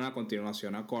hacerle una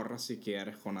continuación a Korra si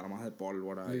quieres, con armas de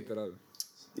pólvora. Literal.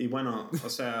 Y bueno, o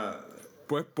sea...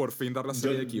 Puedes por fin dar la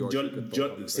serie de Kyoshi.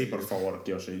 Sí, por favor,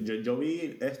 Kyoshi. Yo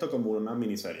vi esto como una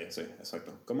miniserie, sí,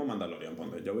 exacto. Como Mandalorian,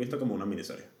 ponte. Yo vi esto como una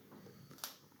miniserie.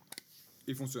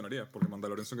 Y funcionaría, porque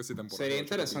Mandalorian son que sí temporadas. Sería de 8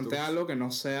 interesante capítulos. algo que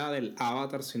no sea del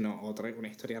Avatar, sino una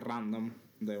historia random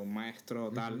de un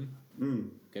maestro tal.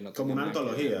 Que no Como tenga una nada que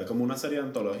antología, ver. como una serie de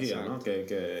antología, Exacto. ¿no?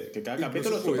 Que cada Incluso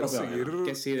capítulo es su pudiera propia seguir vaina.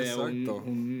 Que si de exacto,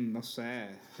 no sé,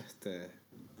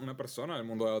 una persona del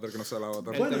mundo de Avatar que no sea el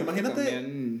Avatar. Bueno, tema es que imagínate-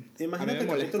 también Imagínate a mí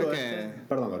me el capítulo molesta que...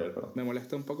 Perdón, Gabriel, perdón. Me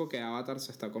molesta un poco que Avatar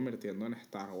se está convirtiendo en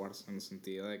Star Wars, en el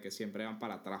sentido de que siempre van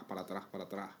para atrás, para atrás, para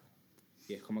atrás.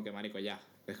 Y es como que, marico, ya.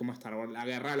 Es como Star Wars, la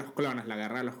guerra de los clones, la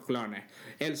guerra de los clones.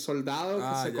 El soldado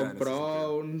que se ya, en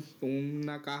compró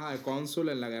una caja de cónsul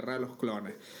en la guerra de los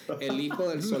clones. El hijo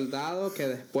del soldado que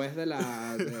después de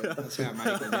la... o sea,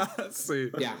 marico, ya. Sí.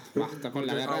 Ya, basta con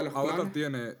la Porque guerra de los Avatar clones.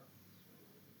 tiene...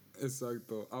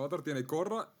 Exacto. Avatar tiene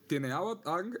Korra, tiene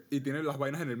Avatar y tiene las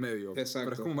vainas en el medio. Exacto.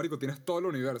 Pero es como, marico, tienes todo el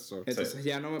universo. Entonces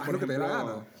ya no me... Haz lo que te dé la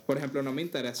gana. Por ejemplo, no me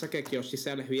interesa que Kyoshi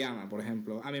sea lesbiana, por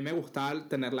ejemplo. A mí me gustaba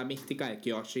tener la mística de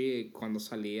Kyoshi cuando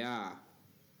salía...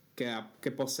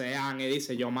 Que posee a Aang y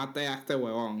dice, yo maté a este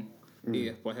huevón. Y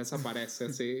después desaparece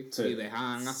así. Sí. Y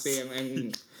dejan así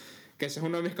que ese es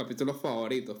uno de mis capítulos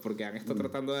favoritos. Porque Aang está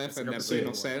tratando de defender su Sí.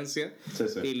 inocencia. Sí,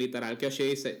 sí. Y literal Kyoshi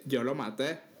dice, yo lo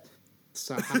maté.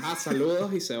 Jaja,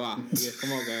 saludos y se va. Y es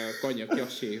como que, coño,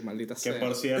 Kyoshi, maldita Que sea.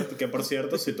 por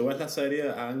cierto, si tú ves la serie,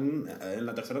 en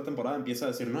la tercera temporada empieza a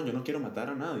decir, no, yo no quiero matar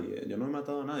a nadie, yo no he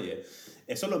matado a nadie.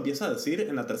 Eso lo empieza a decir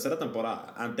en la tercera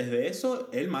temporada. Antes de eso,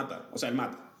 él mata. O sea, él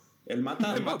mata. Él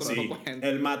mata, Él mata un sí, poco de gente.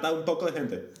 él mata un poco de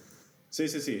gente. Sí,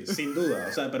 sin duda.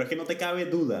 O sea, pero es que no te cabe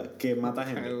duda que mata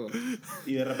gente.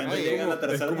 Y de repente Oye, llega en la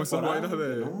tercera como esas temporada.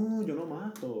 vainas de- No, yo no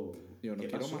mato. Yo no ¿Qué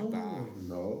quiero pasó? matar.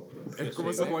 No. Es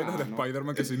como soy esas vainas de vegano.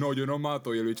 Spider-Man que si no, yo no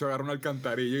mato. Y el bicho agarra una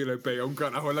alcantarilla y le pega un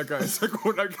carajo en la cabeza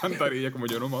con una alcantarilla, como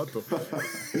yo no mato.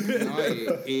 No,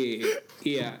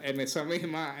 en esa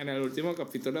misma, en el último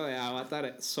capítulo de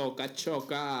Avatar, Sokka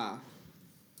choca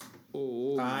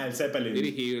El Zeppelin.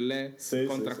 dirigible Sí,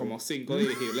 contra sí. como 5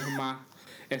 dirigibles más.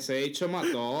 Ese bicho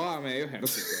mató a medio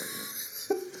ejército.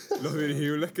 Los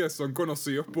dirigibles que son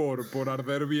conocidos por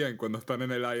arder bien cuando están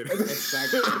en el aire.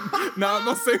 Exacto. Nada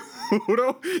más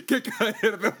seguro que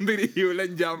caer de un dirigible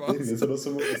en llamas. Eso no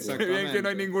somos Exacto. Qué bien que no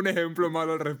hay ningún ejemplo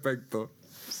malo al respecto.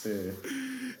 Sí.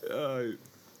 Ay,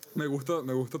 me gusta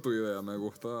tu idea, me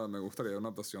gustaría una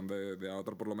adaptación de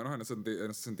Avatar, por lo menos en ese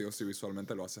sentido, si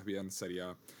visualmente lo haces bien,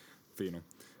 sería fino.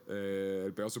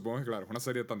 El peor supongo que, claro, es una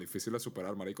serie tan difícil de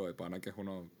superar, marico, de pana, que es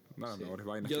una de las mejores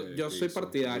vainas Yo que soy hizo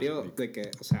partidario Disney. de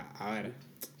que, o sea, a ver,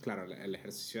 claro, el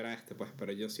ejercicio era este, pues,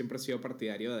 pero yo siempre he sido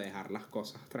partidario de dejar las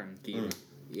cosas tranquilas.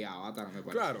 Y Avatar me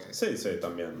parece. Claro. Sí,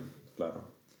 también. Claro.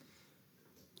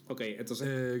 Ok,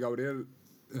 entonces. Gabriel,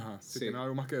 si Sí. tienes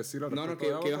algo más que decir al No,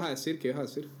 respecto de ¿qué ibas Avatar? a decir? ¿Qué ibas a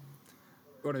decir?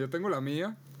 Bueno, yo tengo la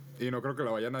mía y no creo que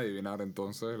la vayan a adivinar,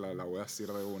 entonces la voy a decir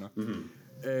de una.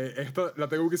 Esta la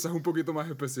tengo quizás un poquito más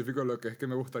específico de lo que es que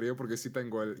me gustaría, porque sí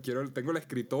tengo tengo el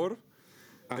escritor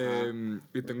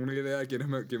y tengo una idea de quién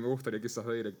me gustaría quizás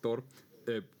de director,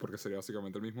 porque sería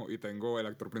básicamente el mismo, y tengo el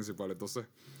actor principal. Entonces,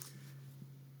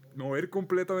 me voy a ir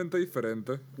completamente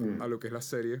diferente a lo que es la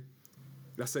serie.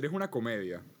 La serie es una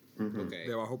comedia Ok.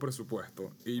 de bajo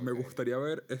presupuesto y me gustaría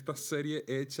ver esta serie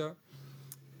hecha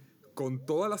con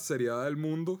toda la seriedad del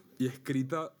mundo y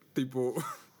escrita tipo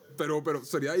pero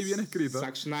sería ahí bien escrita.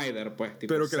 Zack Snyder, pues,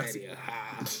 tipo Pero que la- serio.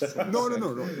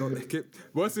 No, es que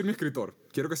voy a decir mi escritor.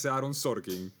 Quiero que sea Aaron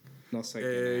Sorkin, No sé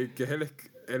qué. que es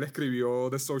él escribió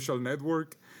The Social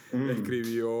Network,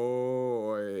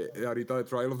 escribió ahorita The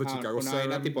Trial of the Chicago Una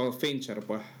vaina 7. tipo Fincher,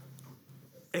 pues.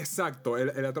 Exacto, él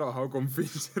ha trabajado con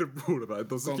Fincher burda.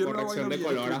 Entonces Con quiero una corrección vaina de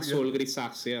bien color escrita. azul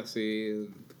grisácea, así.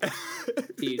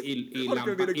 Y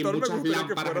Porque el director me muchas gustaría que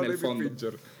lámparas fuera en el David fondo.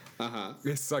 Fincher. Ajá.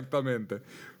 Exactamente.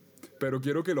 Pero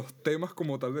quiero que los temas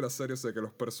como tal de la serie, o sea, que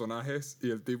los personajes y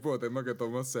el tipo de tema que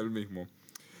toman sea el mismo.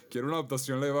 Quiero una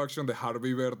adaptación live action de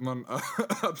Harvey Birdman a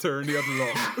Attorney at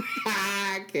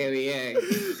Law. ¡Qué bien!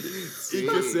 Y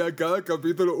que sea cada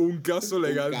capítulo un caso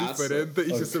legal caso. diferente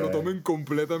y que se lo Ok. tomen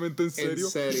completamente en serio.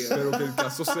 serio. Pero que el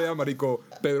caso sea, marico,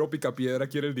 Pedro Picapiedra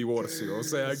quiere el divorcio. O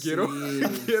sea, quiero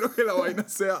que la vaina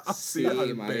sea así Sí,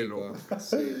 al marico. pelo.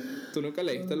 Sí. ¿Tú nunca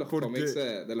leíste los Porque- cómics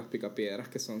de los Picapiedras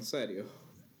que son serios?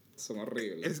 Son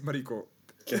horribles. Es, marico,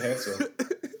 ¿Qué es eso?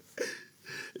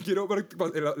 quiero ver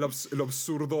lo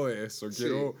absurdo de eso.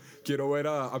 Quiero ver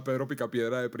a Pedro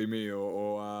Picapiedra deprimido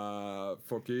o a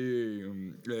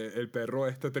fucking el perro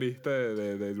este triste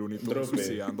de Looney Tunes Drupi.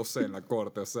 suicidándose en la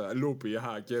corte. O sea, Lupi,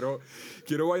 ajá.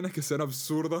 Quiero vainas que sean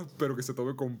absurdas, pero que se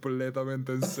tomen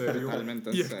completamente en serio. Totalmente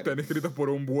en y serio. estén escritas por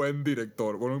un buen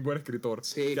director, por un buen escritor.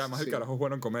 Sí, que además sí. el carajo es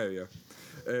bueno en comedia.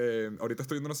 Ahorita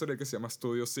estoy viendo una serie que se llama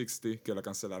Studio 60, que la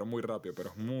cancelaron muy rápido,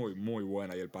 pero es muy, muy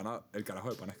buena. Y el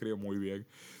carajo de pana escribe muy bien.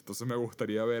 Entonces me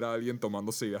gustaría ver a alguien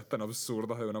tomándose ideas tan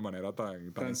absurdas de una manera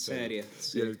tan Tan en serio. seria,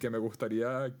 sí. Y el que me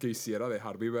gustaría que hiciera de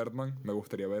Harvey Birdman, me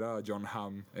gustaría ver a John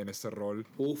Hamm en ese rol.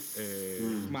 Uf. Eh,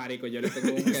 Marico, yo le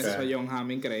tengo un queso a John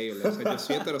Hamm increíble. O sea, yo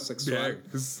soy heterosexual.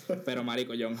 Bien. Pero,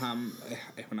 marico, John Hamm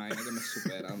es una vaina que me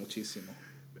supera muchísimo.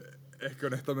 Es que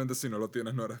honestamente si no lo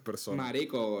tienes no eres persona.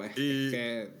 Marico, es Y-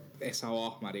 que esa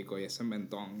voz, marico, y ese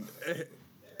mentón.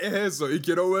 Es eso, y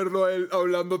quiero verlo a él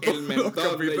hablando todos los mentón de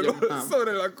capítulos John Hamm.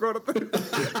 sobre la corte.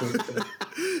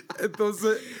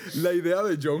 Entonces, la idea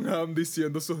de John Hamm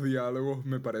diciendo sus diálogos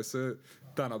me parece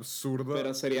tan absurda.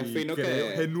 Pero sería y fino creo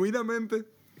que- genuinamente,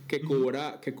 Que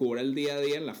cubra el día a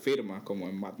día en la firma, como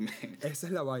en Mad Men. esa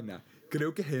es la vaina.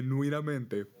 Creo que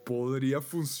genuinamente podría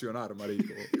funcionar,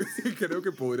 marico. Creo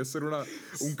que podría ser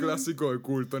un clásico de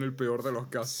culto en el peor de los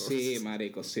casos. Sí,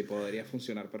 marico, sí, podría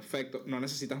funcionar perfecto. No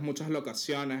necesitas muchas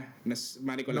locaciones.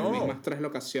 Marico, las No. mismas 3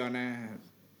 locaciones.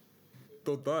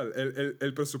 Total.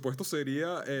 El presupuesto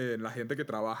sería la gente que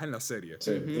trabaja en la serie.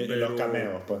 Sí. Y los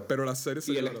cameos, pues. Pero la serie Y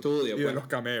el sería estudio, y de pues. los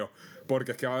cameos.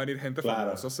 Porque es que va a venir gente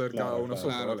Claro, famosa a hacer claro, cada uno claro. sus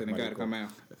Claro, roles, tiene que haber marico.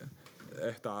 cameos.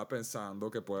 Estaba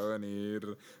pensando que puede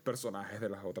venir personajes de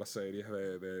las otras series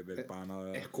del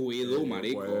pana. Scooby-Doo,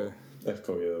 marico.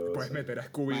 Scooby-Doo. Puedes sí. meter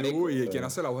a Scooby-Doo. Marico. ¿Y quién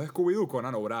hace la voz de Scooby-Doo?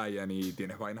 Conan O'Brien. Y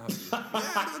tienes vainas así.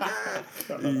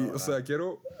 Y, o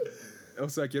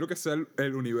sea, quiero que sea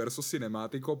el universo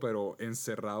cinemático, pero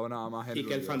encerrado nada más en Y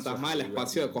que el universo fantasma del Harvey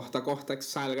espacio de Birdman. costa a costa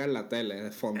salga en la tele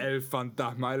de fondo. El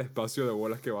fantasma del espacio de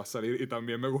bolas que va a salir. Y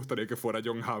también me gustaría que fuera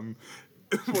John Hamm.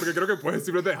 Porque creo que puedes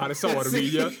simplemente dejar esa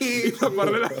barbilla Sí. y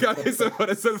taparle la cara y se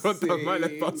parece el fantasma del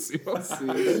espacio.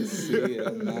 Sí,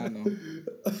 hermano.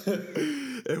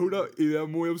 Es una idea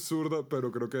muy absurda,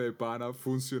 pero creo que de pana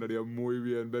funcionaría muy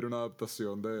bien ver una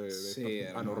adaptación de Sí, esta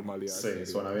hermano. anormalidad. Sí,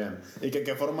 suena bien. ¿Y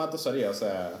qué formato sería? O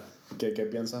sea, ¿qué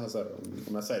piensas hacer?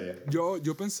 ¿Una serie?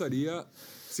 Yo pensaría.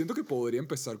 Siento que podría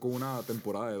empezar con una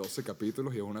temporada de 12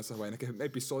 capítulos y es una de esas vainas que es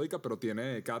episódica, pero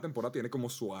cada temporada tiene como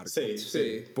su arco.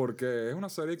 Sí. Porque es una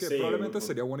serie que Sí, probablemente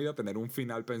sería buena idea tener un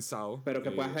final pensado. Pero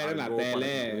que puedes ver en la algo para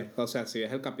tele, concluir. o sea, si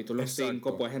ves el capítulo Exacto.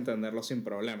 5 puedes entenderlo sin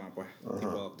problema, pues.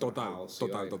 Tipo Doctor House y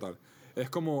vaina. Total. Es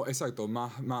como, exacto,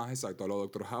 más exacto a lo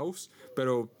Doctor House,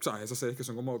 pero, ¿sabes? Esas series que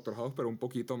son como Doctor House, pero un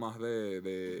poquito más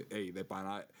de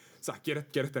pana. O sea,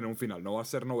 quieres tener un final, no va a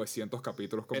ser 900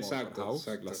 capítulos como Doctor House.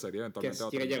 La serie eventualmente va a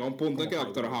Que terminar llega un punto en que como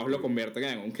Doctor High House Ground. lo convierte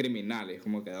en un criminal. Y es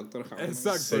como que Doctor House.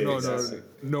 Exacto, Sí, sí.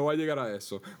 no va a llegar a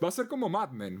eso. Va a ser como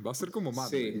Mad Men,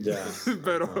 Sí. Men. Ya.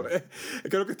 Pero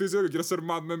creo que estoy diciendo que quiero ser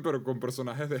Mad Men, pero con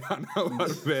personajes de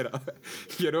Hanna-Barbera.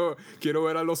 quiero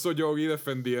ver al oso Yogi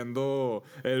defendiendo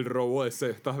el robo de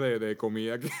cestas de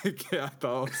comida que ha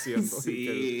estado haciendo. Sí, Y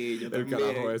que yo el también.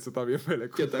 carajo ese también me le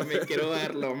Yo también quiero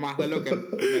verlo, más de lo que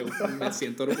me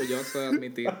siento orgulloso de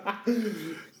admitir.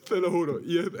 Te lo juro.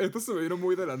 Y esto se me vino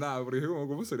muy de la nada, porque dije como,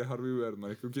 ¿cómo sería Harvey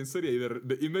Birdman? ¿Quién sería? Y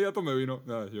de inmediato me vino,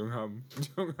 John Hamm.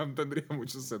 John Hamm tendría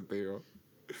mucho sentido.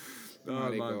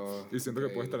 Marico, Man. Y siento que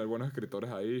puedes increíble. tener buenos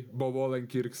escritores ahí. Bob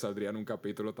Odenkirk saldría en un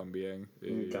capítulo también.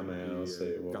 Un cameo, sí,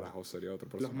 wow. Carajo, sería otro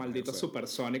personaje. Los malditos o sea.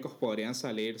 supersónicos podrían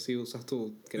salir si usas tu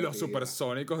Los creatividad.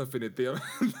 supersónicos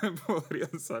definitivamente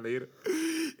podrían salir.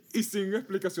 y sin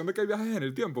explicación de que hay viajes en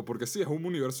el tiempo, porque sí, es un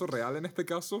universo real en este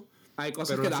caso. Hay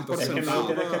cosas pero que la das por Es que no lo sentado.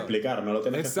 tienes que explicar, no lo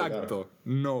tienes que explicar. Exacto,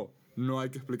 no hay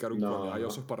que explicar un No, coño, hay no.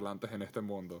 osos parlantes en este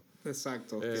mundo.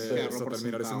 Exacto. Sí, Quedarlo Eso por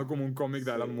terminaría siendo sentado. como un cómic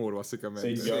de Alan Moore,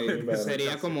 básicamente. Sí, yo-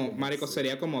 Sería casi como, como marico, sí.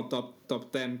 sería como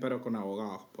top 10, pero con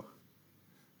abogados, pues.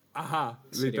 Ajá,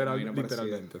 Sería una vaina parecida.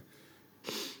 literalmente.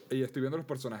 Y estoy viendo los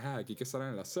personajes aquí que salen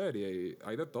en la serie y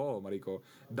hay de todo, marico.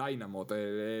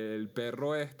 Dynamite, el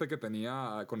perro este que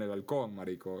tenía con el halcón,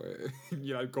 marico.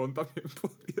 Y el halcón también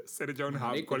podría ser John Hamm.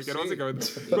 Marico, Cualquier, sí. básicamente.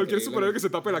 Increíble. Cualquier superhéroe que se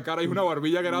tape la cara y una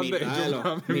barbilla grande es Mitad de John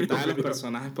Hamm. los, en mi mitad de los opinión.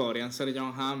 personajes podrían ser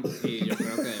John Hamm y yo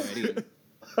creo que deberían.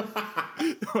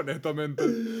 Honestamente.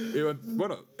 Y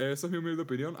bueno, esa es mi humilde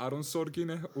opinión. Aaron Sorkin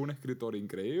es un escritor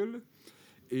increíble.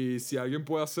 Y si alguien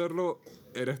puede hacerlo,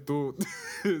 eres tú.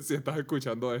 Si estás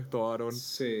escuchando esto, Aaron,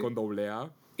 Sí. con doble A.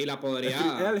 Y la Él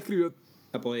podría escribió.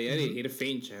 dirigir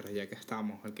Fincher, ya que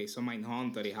estamos, el que hizo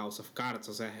Mindhunter y House of Cards.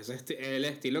 O sea, el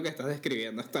estilo que estás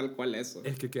describiendo es tal cual eso.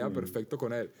 Es que queda perfecto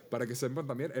con él. Para que sepan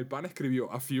también, el pan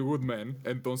escribió A Few Good Men.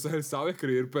 Entonces él sabe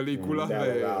escribir películas De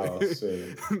abogados, sí.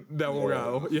 de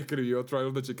abogados. Y escribió Trial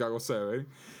of the Chicago 7.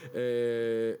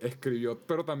 Escribió,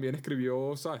 pero también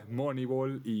escribió, ¿sabes?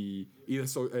 Moneyball y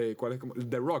 ¿cuál es?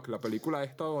 The Rock, la película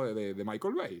esta de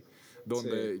Michael Bay.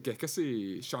 Donde, que es que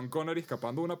si Sean Connery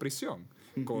escapando de una prisión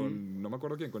con, no me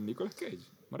acuerdo quién, con Nicolas Cage.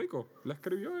 Marico, la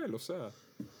escribió él, o sea,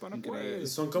 para Increíble.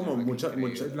 Son como muchas,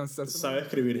 sabe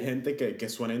escribir gente que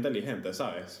suena inteligente,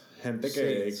 ¿sabes? Gente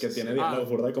que tiene diálogos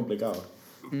burda y complicados.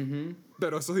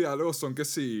 Pero esos diálogos son que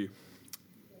si...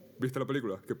 ¿Viste la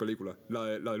película? ¿Qué película? La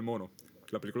del mono.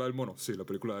 ¿La película del mono? Sí, la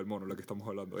película del mono, la que estamos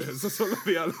hablando. Esos son los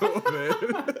diálogos de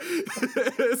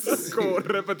él. Eso es como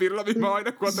repetir la misma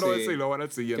vaina 4 Sí. veces y luego van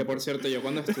al siguiente. Que por cierto, yo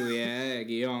cuando estudié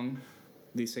guión,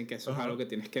 dicen que eso es algo que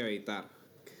tienes que evitar.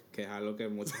 Que es algo que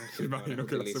muchos escritores Imagino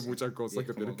que él hace utilizan. muchas cosas Y es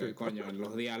que como tienes que evitar. coño, en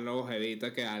los diálogos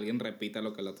evita que alguien repita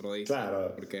lo que el otro dice.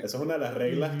 Claro, Porque eso es una de las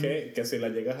reglas que si la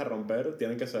llegas a romper,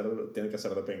 tienen que ser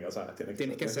de pinga, ¿sabes?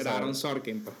 tienes que ser Aaron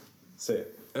Sorkin, pues. Sí,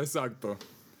 Exacto.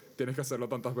 Tienes que hacerlo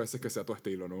tantas veces que sea tu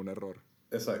estilo, no un error.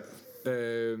 exacto.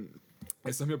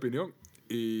 Esa es mi opinión.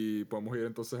 Y podemos ir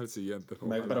entonces al siguiente. Pero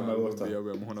me Ojalá gusta. algún día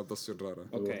veamos una adaptación rara.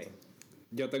 Ok.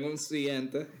 Yo tengo un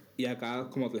siguiente. Y acá,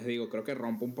 como les digo, creo que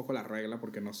rompo un poco la regla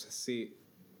porque no sé si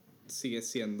sigue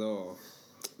siendo...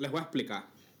 Les voy a explicar.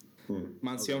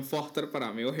 Mansión Foster para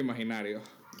amigos imaginarios.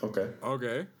 Ok. Ok.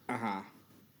 Ajá.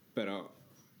 Pero...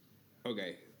 Ok.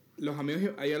 Los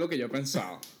amigos... Hay algo que yo he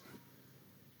pensado.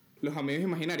 Los amigos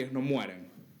imaginarios no mueren.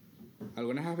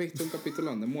 ¿Alguna vez has visto un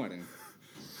capítulo donde mueren?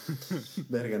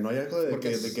 Verga, no hay algo de Porque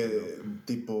que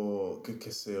tipo,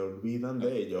 que se olvidan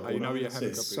de ellos. Hay una vaina vieja en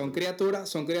el así. capítulo.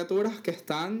 Son criaturas que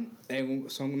están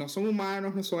no son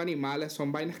humanos, no son animales,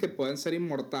 son vainas que pueden ser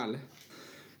inmortales.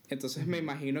 Entonces me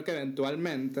imagino que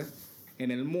eventualmente en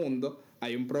el mundo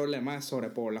hay un problema de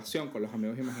sobrepoblación con los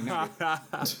amigos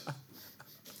imaginarios.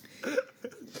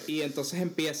 Y entonces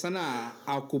empiezan a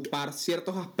ocupar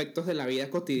ciertos aspectos de la vida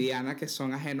cotidiana que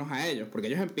son ajenos a ellos, porque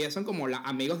ellos empiezan como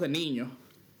amigos de niños.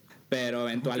 Pero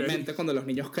eventualmente cuando los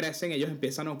niños crecen ellos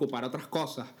empiezan a ocupar otras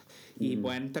cosas y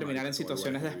pueden terminar en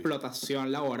situaciones de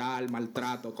explotación laboral,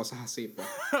 maltrato, cosas así, pues.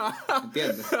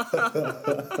 ¿Entiendes?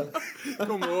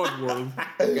 Como Oddworld.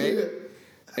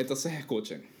 ¿Ok? Entonces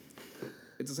escuchen.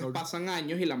 Entonces pasan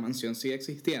años y la mansión sigue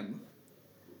existiendo.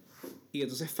 Y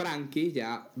entonces Frankie,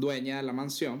 ya dueña de la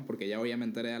mansión, porque ella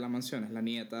obviamente hereda la mansión, es la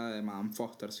nieta de Madame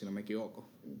Foster, si no me equivoco.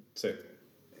 Sí.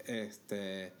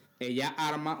 Ella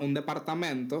arma un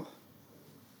departamento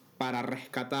para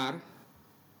rescatar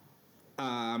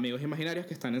a amigos imaginarios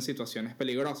que están en situaciones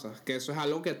peligrosas. Que eso es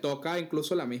algo que toca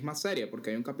incluso la misma serie, porque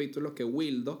hay un capítulo que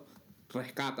Wildo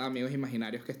rescata a amigos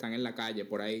imaginarios que están en la calle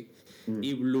por ahí.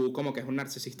 Y Blue como que es un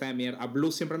narcisista de mierda. A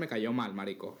Blue siempre me cayó mal,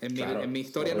 marico. En mi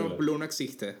historia no, Blue no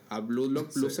existe. A Blue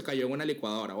se cayó en una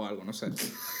licuadora o algo, no sé.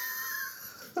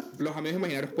 Los amigos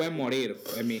imaginarios pueden morir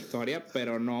en mi historia,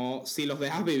 pero no, si los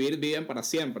dejas vivir, viven para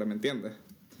siempre, ¿me entiendes?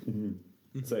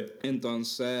 Sí.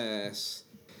 Entonces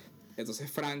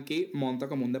Frankie monta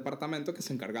como un departamento que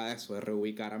se encarga de eso, de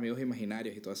reubicar amigos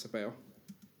imaginarios y todo ese peo.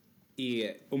 Y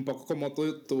un poco como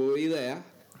tu idea,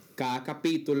 cada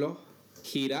capítulo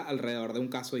gira alrededor de un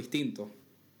caso distinto.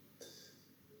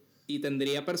 Y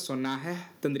tendría personajes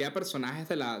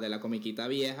de la comiquita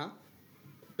vieja,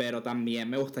 pero también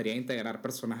me gustaría integrar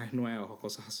personajes nuevos o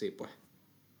cosas así, pues.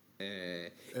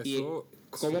 ¿Y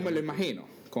cómo me lo imagino?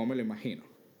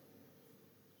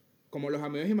 Como los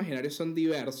amigos imaginarios son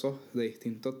diversos, de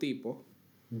distinto tipo,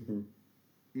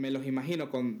 me los imagino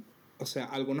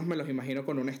algunos me los imagino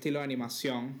con un estilo de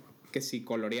animación que sí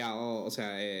coloreado, o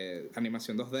sea,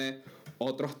 animación 2D,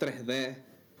 otros 3D,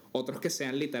 otros que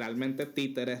sean literalmente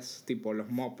títeres, tipo los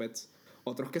Muppets,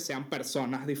 otros que sean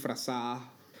personas disfrazadas.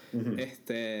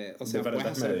 O sea, puedes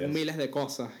hacer medios. Miles de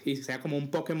cosas y sea como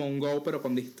un Pokémon Go, pero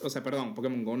con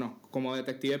Pokémon Go no, como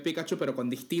Detective Pikachu, pero con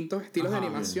distintos estilos de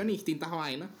animación y distintas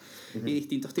vainas y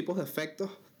distintos tipos de efectos,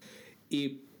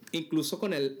 y incluso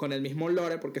con el mismo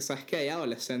lore, porque sabes que hay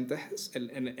adolescentes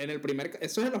en el primer,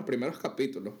 eso es en los primeros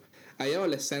capítulos. Hay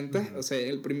adolescentes, o sea,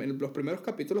 los primeros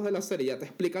capítulos de la serie ya te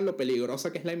explican lo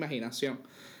peligrosa que es la imaginación,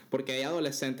 porque hay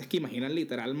adolescentes que imaginan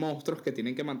literal monstruos que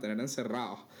tienen que mantener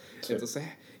encerrados. Sí. Entonces,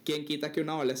 ¿quién quita que un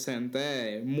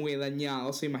adolescente muy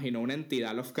dañado se imaginó una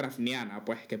entidad Lovecraftiana,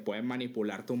 pues, que puede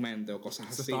manipular tu mente o cosas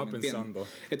así? Estaba pensando.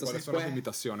 Entonces, ¿cuáles son las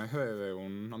limitaciones de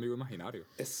un amigo imaginario?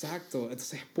 Exacto.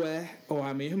 Entonces o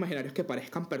amigos imaginarios que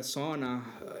parezcan personas,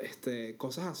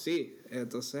 cosas así.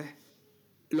 Entonces,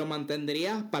 lo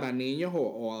mantendría para niños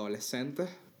o adolescentes,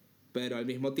 pero al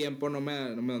mismo tiempo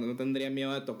no tendría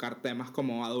miedo de tocar temas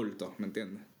como adultos, ¿me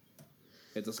entiendes?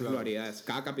 Entonces claro. Lo haría eso.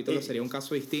 Cada capítulo sería un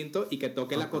caso distinto y que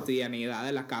toque la cotidianidad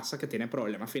de la casa que tiene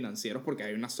problemas financieros porque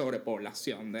hay una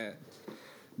sobrepoblación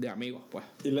de amigos, pues.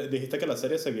 Y dijiste que la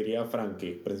serie seguiría a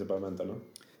Frankie, principalmente, ¿no?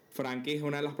 Frankie es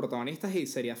una de las protagonistas y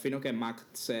sería fino que Mac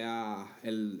sea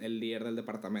el líder del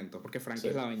departamento, porque Frankie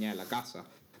es la dueña de la casa,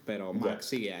 pero Mac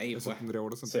sigue ahí, eso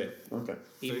pues. Sí, okay.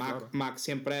 Y Mac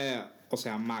siempre, o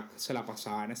sea, Mac se la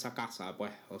pasaba en esa casa,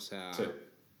 pues, o sea,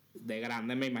 de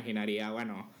grande me imaginaría,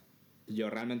 bueno, yo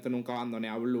realmente nunca abandoné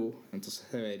a Blue, entonces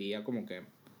debería como que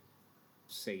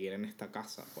seguir en esta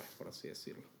casa, pues, por así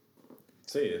decirlo.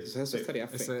 Sí, entonces eso estaría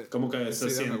feo. Como que se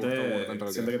siente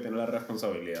que tiene la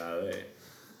responsabilidad de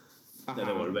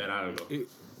devolver algo.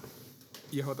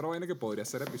 Y es otra vaina que podría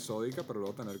ser episódica, pero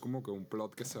luego tener como que un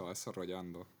plot que se va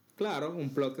desarrollando. Claro,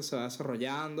 un plot que se va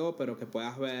desarrollando, pero que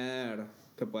puedas ver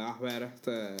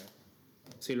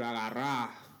si lo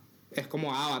agarras. Es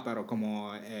como Avatar o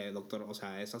como Doctor, o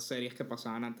sea, esas series que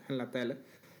pasaban antes en la tele,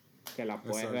 que la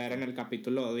puedes ver en el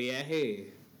capítulo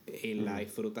 10 y la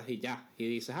disfrutas y ya. Y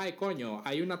dices, ay, coño,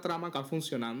 hay una trama acá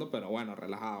funcionando, pero bueno,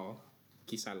 relajado.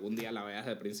 Quizá algún día la veas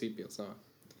desde el principio, ¿sabes?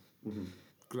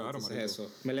 Claro, entonces eso.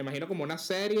 Me la imagino como una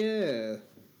serie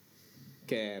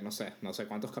que no sé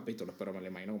cuántos capítulos, pero me la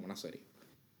imagino como una serie.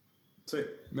 Sí.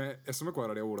 Eso me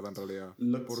cuadraría burda en realidad.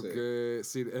 Porque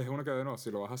si es una cadena,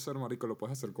 si lo vas a hacer, marico, lo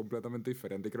puedes hacer completamente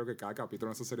diferente. Y creo que cada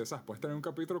capítulo en esa serie, ¿sabes? Puedes tener un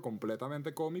capítulo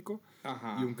completamente cómico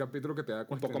y un capítulo que te haga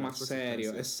cuestionar un poco más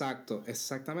serio.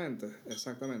 Exactamente.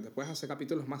 Puedes hacer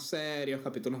capítulos más serios,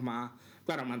 capítulos más,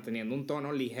 claro, manteniendo un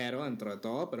tono ligero dentro de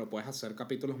todo, pero puedes hacer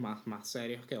capítulos más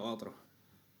serios que otros.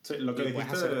 Sí, lo que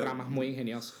puedes hacer tramas muy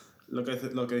ingeniosas. Lo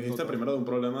que dijiste primero de un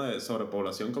problema de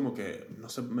sobrepoblación, como que, no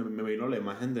sé, me vino la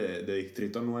imagen de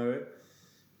Distrito 9,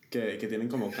 que tienen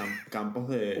como campos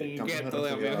de... un gueto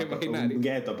de amigos imaginarios. Un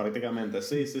gueto prácticamente,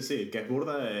 sí, que es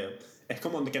burda de... Es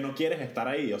como que no quieres estar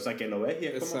ahí, o sea, que lo ves y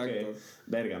es como que,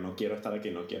 verga, no quiero estar aquí,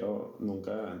 no quiero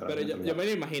nunca entrar. Pero yo me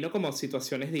lo imagino como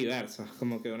situaciones diversas,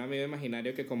 como que un amigo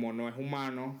imaginario que como no es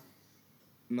humano,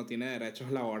 no tiene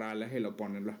derechos laborales y lo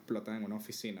explotan en una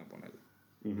oficina, ponerlo.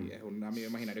 Y es un amigo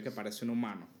imaginario que parece un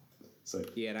humano. Sí.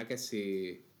 Y era que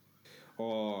si...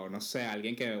 O no sé,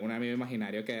 un amigo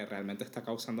imaginario que realmente está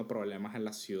causando problemas en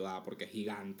la ciudad porque es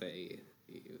gigante y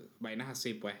vainas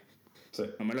así, pues. Sí.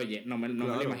 No me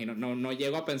lo imagino. No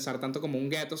llego a pensar tanto como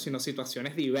un gueto, sino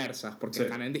situaciones diversas porque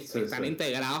están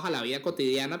integrados a la vida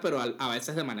cotidiana, pero a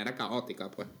veces de manera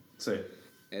caótica, pues. Sí.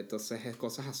 Entonces es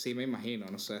cosas así, me imagino,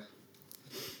 no sé.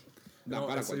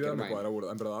 Esa idea me cuadra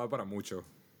burda, en verdad da para mucho.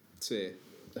 Sí.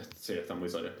 Sí, está muy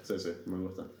serio. Sí, me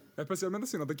gusta. Especialmente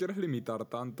si no te quieres limitar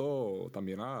tanto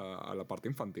también a la parte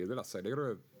infantil de la serie,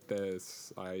 creo que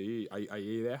hay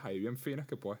ideas ahí bien finas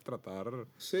que puedes tratar.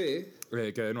 Sí.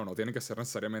 Que no tienen que ser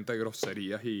necesariamente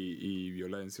groserías y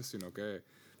violencia, sino que,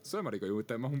 no sé, marico, hay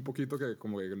temas un poquito que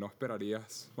como que no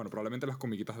esperarías. Bueno, probablemente las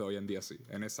comiquitas de hoy en día sí.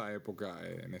 En esa época,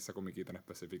 en esa comiquita en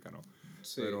específica, ¿no?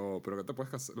 Sí. Pero que te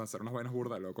puedes lanzar unas vainas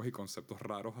burdas de locos y conceptos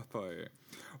raros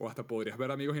o hasta podrías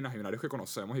ver amigos imaginarios que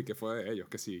conocemos y qué fue de ellos.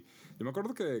 Que sí. Yo me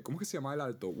acuerdo que, ¿cómo es que se llama el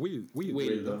alto?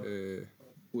 Wildo.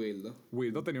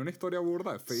 Wildo tenía una historia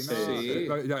burda, fina. Sí.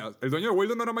 El dueño de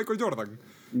Wildo no era Michael Jordan.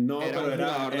 No, era pero un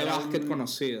jugador de básquet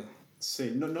conocido.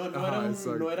 Sí, no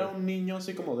era un niño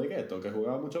así como de gueto que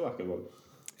jugaba mucho básquetbol.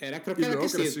 Creo que era que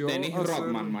sí, Dennis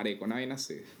Rodman, marico, una vaina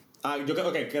así. Yo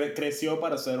creo que creció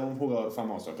para ser un jugador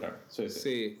famoso, creo.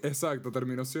 Sí. Exacto,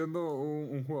 terminó siendo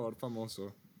un jugador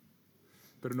famoso.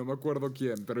 Pero no me acuerdo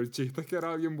quién. Pero el chiste es que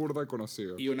era bien burda de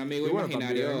conocido. Y un amigo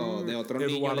imaginario de otro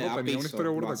niño le da piso,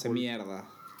 lo hace mierda.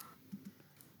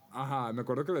 Ajá, me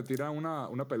acuerdo que le tira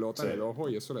una pelota en el ojo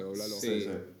y eso le dobla el ojo. Sí.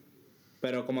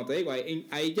 Pero como te digo,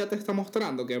 ahí ya te está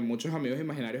mostrando que muchos amigos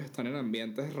imaginarios están en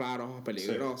ambientes raros,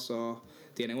 peligrosos,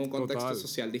 tienen un contexto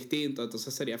social distinto,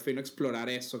 entonces sería fino explorar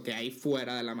eso que hay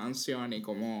fuera de la mansión y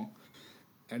cómo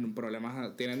en un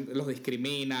problema los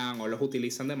discriminan o los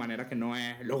utilizan de manera que no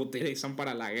es, los utilizan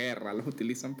para la guerra, los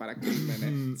utilizan para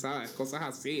crímenes, ¿sabes? Cosas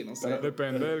así, no sé.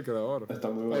 Depende del creador. Está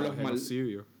muy O bueno.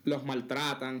 los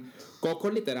maltratan. Coco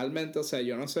literalmente, o sea,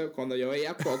 yo no sé, cuando yo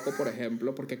veía a Coco, por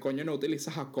ejemplo, ¿por qué coño no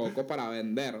utilizas a Coco para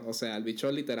vender? O sea, el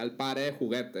bicho literal pare de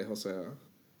juguetes, o sea.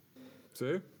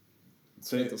 ¿Sí?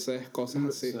 Sí. Entonces, cosas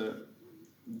así. Sí.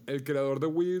 El creador de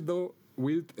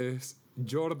Wild es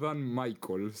Jordan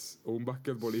Michaels, un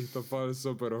basquetbolista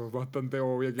falso, pero es bastante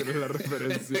obvia quién es la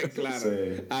referencia. Claro.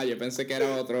 Sí. Yo pensé que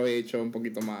era otro bicho un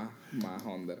poquito más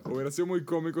under. Hubiera sido muy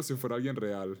cómico si fuera alguien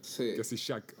real. Sí. Que si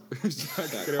Shaq.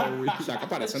 Shaq creó Wild. Shaq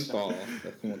aparece en todo.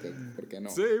 Es como que, ¿por qué no?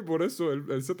 Sí, por eso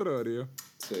él se atrevería.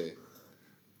 Sí.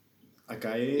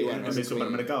 Acá hay, bueno, en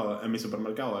mi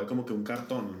supermercado hay como que un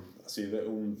cartón, así de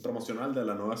un promocional de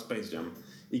la nueva Space Jam.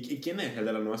 ¿Y quién es el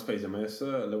de la nueva Space Jam? Es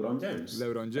LeBron James.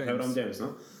 LeBron James. LeBron James,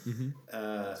 ¿no?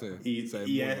 Sí,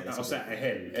 o sea,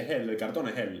 es él, el cartón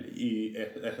es él. Y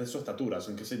es de su estatura,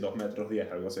 son que sí, 2 metros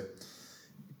 10, algo así.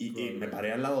 Y me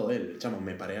paré al lado de él, chamo,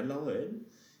 me paré al lado de él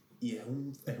y es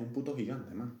un puto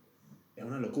gigante, man. Es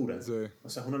una locura. Sí. O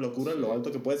sea, es una locura lo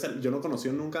alto que puede ser. Yo no conocí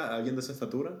nunca a alguien de esa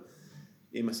estatura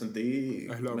y me sentí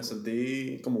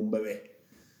como un bebé.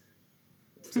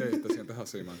 Sí, te sientes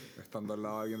así, man. Estando al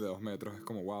lado de alguien de 2 metros es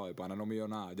como, wow, de pana no mido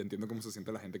nada. Ya entiendo cómo se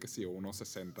siente la gente que sí,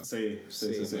 1.60. Sí.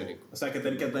 O sea, que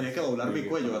tenía que doblar mi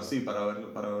cuello así para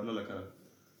verle la cara.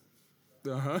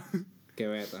 Ajá. Qué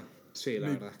beta. Sí, la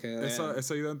verdad es que...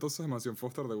 Esa idea entonces de Mansión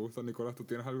Foster te gusta, Nicolás. ¿Tú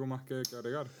tienes algo más que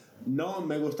agregar? No,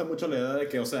 me gusta mucho la idea de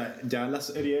que, o sea, ya la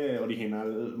serie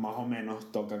original más o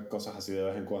menos toca cosas así de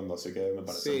vez en cuando, así que me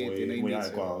parece muy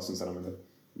adecuado, sinceramente.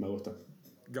 Me gusta.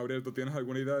 Gabriel, ¿tú tienes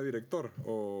alguna idea de director?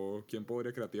 ¿O quién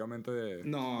podría creativamente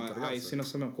No, encargarse? ahí sí no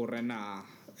se me ocurre nada.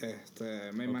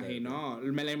 Me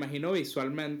la imagino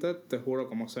visualmente, te juro,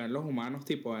 como se ven los humanos,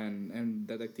 tipo en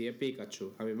Detective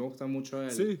Pikachu. A mí me gusta mucho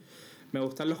Sí. Me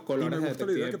gustan los Y colores me de gusta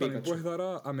la idea Detective que también Pikachu. puedes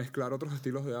dar a mezclar otros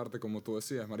estilos de arte, como tú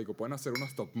decías, marico. Pueden hacer una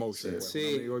stop motion. Sí,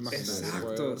 Un amigo imaginario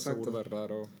exacto, puede ser burda de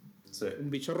raro. Sí. Un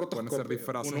bicho Pueden hacer rotoscopía.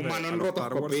 disfraces Un humano en a los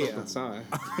Star Wars rotoscopía, ¿sabes?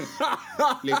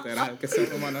 Literal, que sea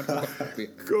un humano en rotoscopía.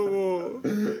 Como...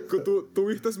 ¿Tú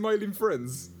viste Smiling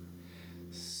Friends?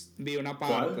 Vi una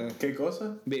parte. ¿Cuál? ¿Qué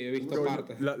cosa? He visto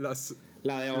partes. La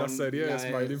serie de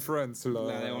Smiling Friends.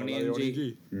 La de Oni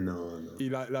G. No. Y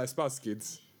la de Spaz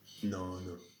Kids. No.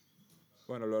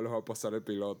 Bueno, luego les voy a pasar el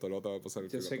piloto. Luego te voy a pasar el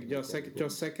piloto. Yo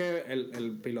sé que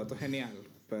el piloto es genial,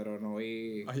 pero no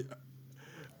vi...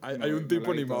 Hay un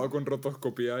tipo animado con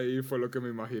rotoscopía ahí, fue lo que me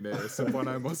imaginé. Ese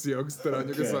pana demasiado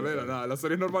extraño que sale de la nada. La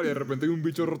serie es normal y de repente hay un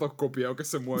bicho rotoscopiado que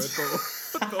se mueve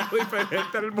todo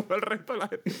diferente al resto de la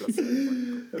gente.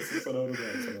 Eso suena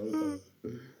brutal.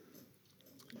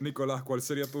 Nicolás, ¿cuál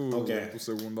sería tu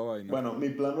segunda vaina? Bueno, mi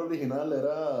plan original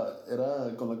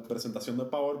era con la presentación de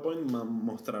PowerPoint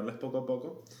mostrarles poco a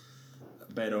poco,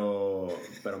 pero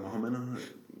más o menos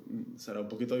será un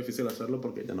poquito difícil hacerlo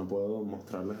porque ya no puedo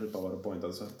mostrarles el PowerPoint,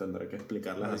 entonces tendré que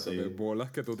explicarles así. De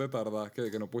bolas que tú te tardas,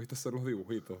 que no pudiste hacer los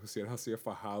dibujitos. Si eres así de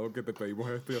fajado que te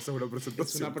pedimos esto y haces una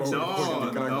presentación.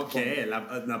 No, ¿qué?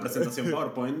 La presentación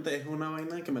PowerPoint es una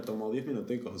vaina que me tomó 10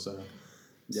 minuticos, o sea...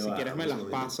 Si quieres me las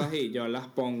pasas y yo las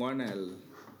pongo en el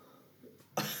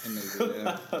video.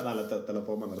 Dale, te lo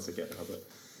puedo mandar si quieres.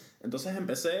 Entonces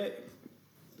empecé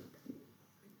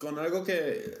con algo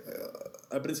que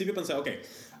al principio pensé,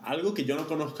 algo que yo no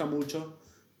conozca mucho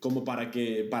como para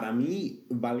que para mí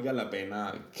valga la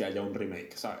pena que haya un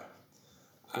remake, ¿sabes?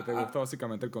 Que te gusta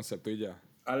básicamente el concepto y ya.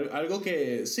 Algo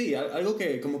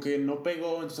que como que no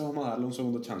pegó, entonces vamos a darle un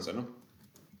segundo chance, ¿no?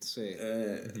 Sí.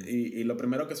 Y lo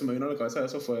primero que se me vino a la cabeza de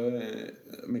eso fue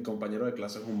mi compañero de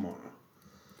clase es un mono.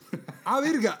 ¡Ah,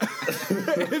 virga!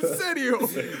 ¿En serio?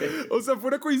 Sí. O sea, fue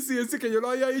una coincidencia que yo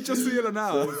lo haya dicho así de la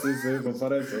nada. Sí, pues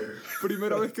para eso.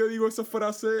 Primera vez que digo esa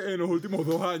frase en los últimos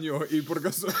 2 años y por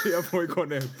casualidad voy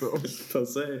con esto.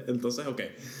 Entonces,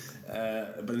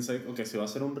 pensé, si va a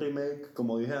ser un remake,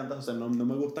 como dije antes, o sea, no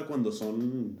me gusta cuando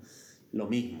son lo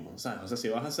mismo, ¿sabes? O sea, si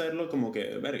vas a hacerlo como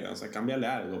que, verga, o sea, cámbiale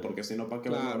algo, porque si no, ¿para qué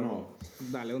claro, no?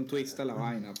 Dale un twist a la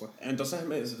vaina, pues. Entonces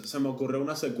se me ocurrió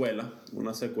una secuela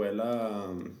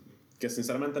que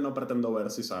sinceramente no pretendo ver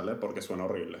si sale, porque suena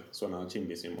horrible, suena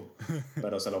chinguísimo,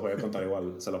 pero se los voy a contar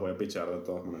igual, se los voy a pichar de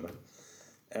todas maneras.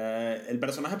 El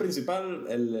personaje principal,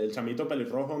 el chamito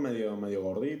pelirrojo, medio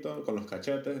gordito, con los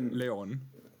cachetes. León.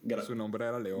 Su nombre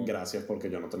era León. Gracias, porque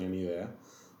yo no tenía ni idea.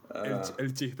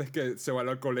 El chiste es que se va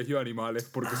al colegio de animales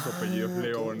porque su apellido es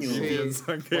León coño. y Sí,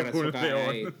 piensan que por es eso un cae león.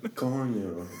 ahí.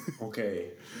 Coño, ok,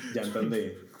 ya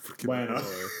entendí. qué Bueno,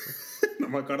 no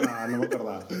me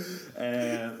acordaba.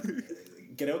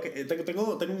 Creo que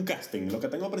tengo un casting. Lo que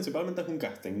tengo principalmente es un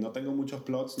casting. No tengo muchos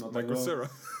plots, no tengo... Michael Cera.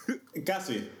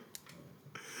 Casi.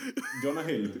 Jonah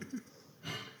Hill.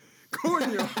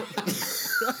 ¡Coño!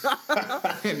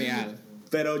 Genial.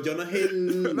 Pero Jonah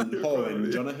Hill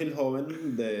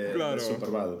joven de Claro.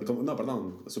 Superbad. No,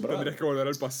 perdón, Superbad. Tendrías que volver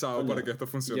al pasado Coño. para que esto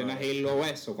funcionara. Jonah Hill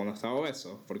obeso, cuando estaba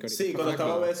obeso. Porque ahorita Sí, está cuando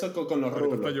estaba flaco. obeso con los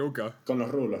Ahorita está rulos. yuca. Con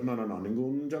los rulos. No,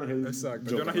 ningún Jonah Hill.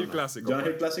 Exacto, yuca, Jonah Hill clásico, Jonah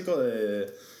pues. Hill clásico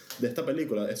de esta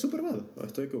película. ¿Es Superbad? ¿O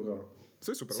estoy equivocado?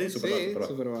 Sí, súper Sí, bueno. Superbad. Sí,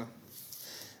 súper va.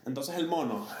 Entonces el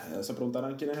mono. Se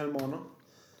preguntarán quién es el mono.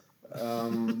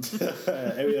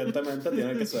 Evidentemente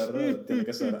tiene que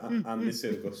ser Andy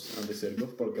Serkis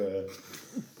porque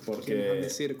 ¿Quién es Andy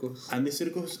Serkis? Andy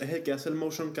Serkis es el que hace el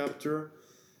motion capture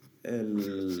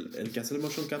el que hace el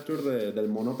motion capture del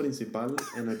mono principal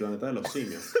en el planeta de los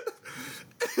simios.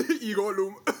 Y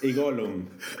Gollum. Y Gollum.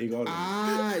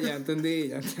 Ah, ya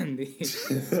entendí. Entonces,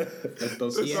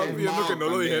 Y Estaba es pidiendo Mao que no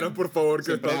lo también. dijeran, por favor, que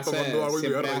Siempre estaban tomando agua y me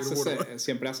iba a reír burda.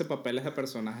 siempre hace papeles de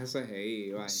personajes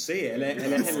CGI. Vaina. sí, él es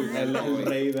el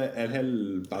rey, él es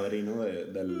el padrino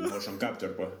del motion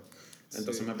capture, pues.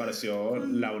 Entonces me pareció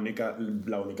la única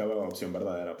opción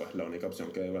verdadera, pues, la única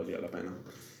opción que valía la pena.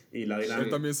 Y la dinámica...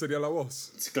 Él también sería la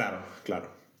voz. Claro.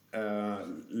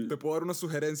 ¿Te puedo dar una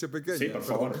sugerencia pequeña? Sí, por Perdón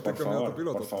favor, que esté cambiando tu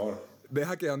piloto. por favor.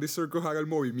 Deja que Andy Serkis haga el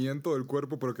movimiento del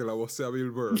cuerpo, pero que la voz sea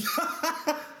Bill Burr.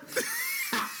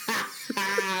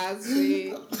 Ah,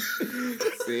 sí.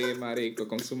 Sí, marico,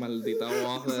 con su maldita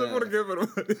voz No sé por qué, pero...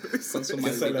 Con su Que se le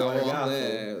maldita va el voz gato.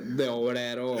 de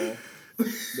obrero.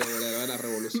 De obrero de la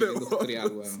revolución De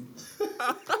industrial, weón.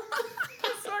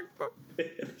 Exacto.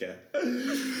 Es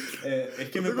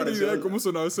que No me tengo ni pareció... idea de cómo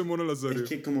sonaba ese mono en la serie. Es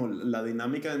que como la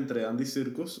dinámica entre Andy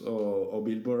Serkis o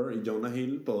Bill Burr y Jonah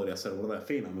Hill podría ser burda de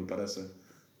fina, me parece.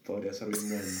 Podría ser bien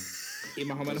bueno. Y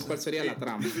más o menos, ¿cuál sería la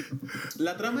trama?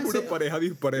 La trama es... Una pareja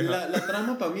dispareja. La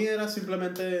trama para mí era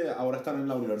simplemente ahora están en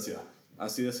la universidad.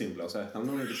 Así de simple. O sea, están en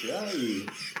la universidad y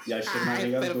hay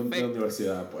shenanigans de perfecto.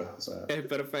 universidad, pues. O sea, Es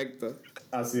perfecto.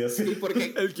 así de ¿Y simple. por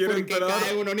qué, Él quiere por qué entrar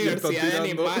cae en una y universidad está de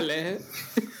tirando. animales?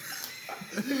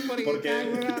 ¿Por qué Porque- cae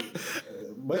en una...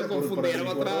 Bueno, Lo por confundieron el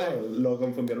otra recuerdo, Lo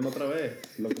confundieron otra vez.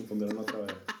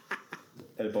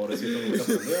 El pobrecito nunca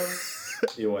aprendió.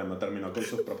 Y bueno, terminó con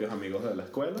sus propios amigos de la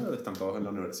escuela. Están todos en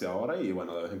la universidad ahora. Y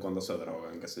bueno, de vez en cuando se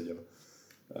drogan, qué sé yo.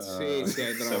 Sí, hay drogas.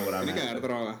 Tiene seguramente. que haber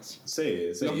drogas. Sí.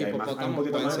 Los y hay un hipopótamos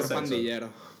poquito pueden más de ser sexo. pandilleros.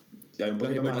 Y hay un Los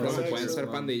poquito más de hipopótamos sexo. pueden ser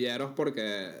pandilleros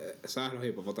porque, ¿sabes? Los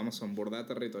hipopótamos son burda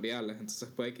territoriales. Entonces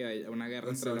puede que haya una guerra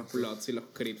entre los Bloods y los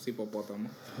Crips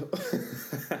hipopótamos.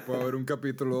 Puede haber un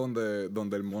capítulo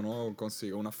donde el mono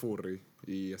consiga una furry.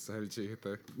 Y ese es el chiste.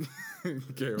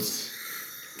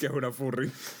 que es una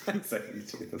furry. Sí.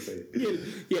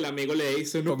 Y el amigo le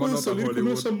dice, no Toma puedo nota, salir con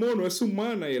Hollywood. ese mono, es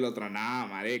humana. Y el otro, nada,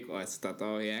 marico, eso está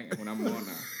todo bien, es una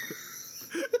mona.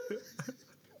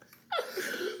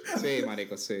 Sí,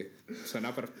 marico, sí.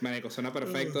 Marico, suena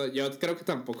perfecto. Yo creo que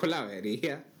tampoco la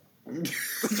vería.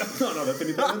 No,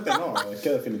 definitivamente no. Es que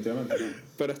definitivamente no.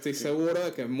 Pero estoy seguro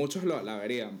de que muchos la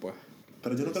verían, pues.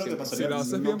 Pero yo no creo que pasaría. Si lo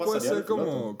haces no bien, puede pasaría ser de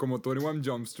piloto. como 21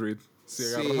 Jump Street. Si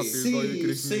Sí. agarras a Phil Doyle y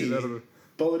Chris Miller.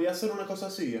 Podría ser una cosa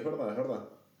así, es verdad.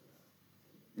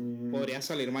 Podría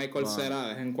salir Michael Cera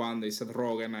de vez en cuando y Seth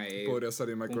Rogen ahí. Podría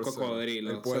salir Michael Un Cera. cocodrilo.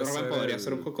 Él Seth puede Rogen ser podría el-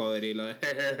 ser un cocodrilo.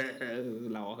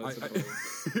 La voz de Ay, Seth ay.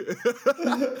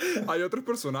 Rogen. Hay otros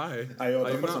personajes. Hay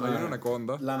una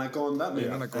anaconda. La anaconda, mira,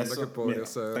 una anaconda que podría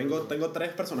ser- Tengo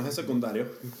tres personajes secundarios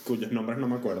cuyos nombres no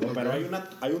me acuerdo, pero hay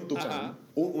un tucán, Ajá.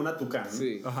 una tucán.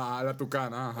 Sí. Ajá, la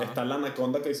tucana, ajá. Está la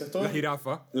anaconda que dices tú. La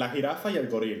jirafa La jirafa y el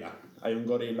gorila. Hay un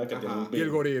gorila que tiene un y el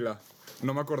pin. gorila.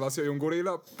 No me acordaba si había un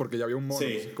gorila porque ya había un mono. Sí,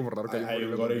 Entonces es como raro que haya hay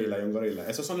un también. gorila.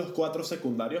 Esos son los 4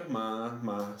 secundarios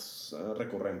más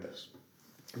recurrentes.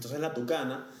 Entonces la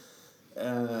tucana,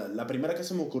 la primera que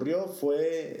se me ocurrió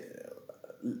fue,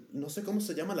 no sé cómo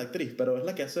se llama la actriz, pero es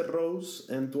la que hace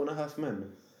Rose en Two and a Half Men.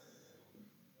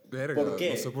 Verga, ¿Por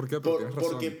qué? No sé por qué, pero tienes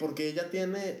razón. Porque ella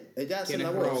hace ¿Quién la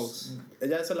es voz. Rose?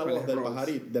 Ella hace la ¿Cuál voz es del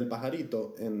Rose? del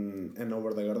pajarito en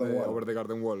Over the Garden Wall. Over the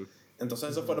Garden Wall.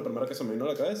 Entonces eso fue lo primero que se me vino a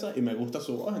la cabeza y me gusta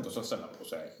su voz, entonces se la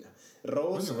puse a ella.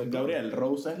 Rose, Gabriel,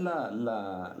 Rose es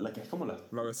la que es como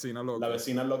La vecina loca. la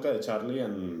vecina loca de Charlie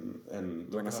en Two La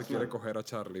and que a se Half quiere Men. coger a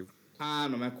Charlie. Ah,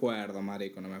 no me acuerdo,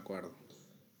 marico, no me acuerdo.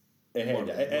 Es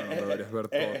Bueno, ella. bueno, deberías ver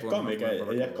todo Es Two and a Half cómica, Men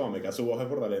para ella es recordar. cómica, su voz es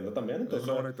burdalenta también. Es Entonces,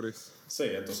 una buena actriz. sí,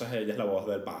 entonces ella es la voz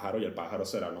del pájaro y el pájaro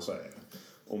será, no sé,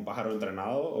 un pájaro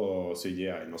entrenado o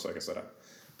CGI, no sé qué será.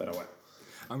 Pero bueno.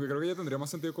 Aunque creo que ya tendría más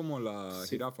sentido como la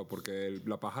jirafa, porque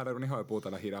la pájara era una hija de puta,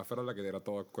 la jirafa era la que era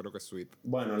todo, creo que sweet.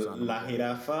 Bueno, O sea, no me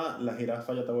acuerdo. la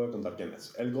jirafa ya te voy a contar quién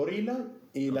es. El gorila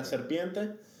y la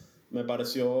serpiente me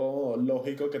pareció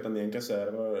lógico que tenían que ser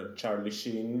Charlie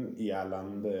Sheen y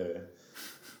Alan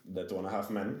de Two and a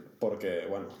Half Men, porque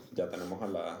bueno, ya tenemos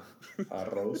a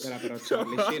Rose. Pero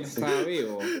Charlie Sheen está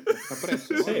vivo, está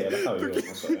preso, ¿no? Sí, él está vivo,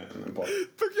 no sé, no importa.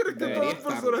 ¿Tú quieres que Debería todos los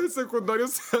estar. personajes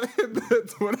secundarios sean gente de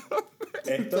tu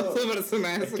Esto, Todos los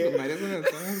personajes secundarios son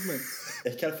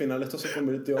es que al final esto se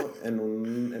convirtió en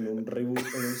un reboot,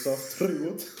 en un soft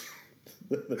reboot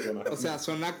de Two and a Half O sea, Men.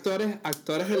 son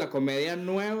actores de la comedia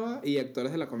nueva y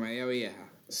actores de la comedia vieja.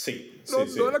 Sí, No,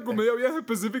 sí. no de la comedia vieja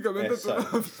específicamente.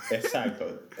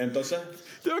 Exacto. Entonces,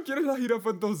 Ya, ¿quién es la jirafa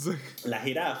entonces? la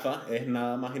jirafa es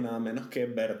nada más y nada menos que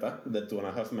Berta de Two and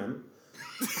a Half Men.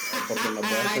 Porque no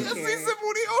puedes, ¡Sí se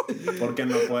murió! porque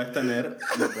no puedes tener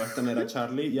a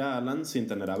Charlie y a Alan sin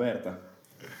tener a Berta.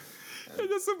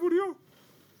 Ella se murió.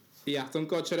 Y Aston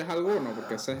Kutcher es alguno,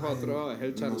 porque ese es otro, es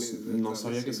el Charlie. No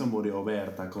sabía que se murió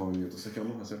Berta, coño. Entonces, ¿qué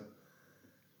vamos a hacer?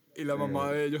 Y la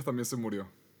mamá de ellos también se murió.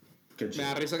 Qué Me chido.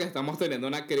 da risa que estamos teniendo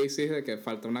una crisis de que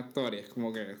falta un actor y es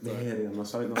como que... Verga, no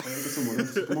sabía que se murió.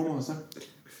 Entonces, ¿cómo vamos a hacer?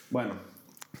 Bueno.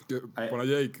 Pon a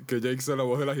Jake, que Jake sea la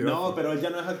voz de la jirafa. No, pero él ya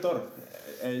no es actor.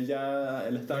 Él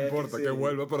está... No importa, sí. que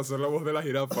vuelva para ser la voz de la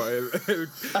jirafa. El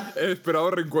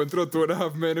esperado reencuentro de Two and a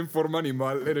Half Men en forma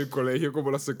animal en el colegio como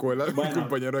la secuela de Bueno, un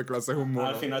compañero de clase es un mono.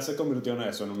 Al final se convirtió en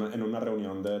eso, en una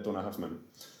reunión de Two and a Half Men.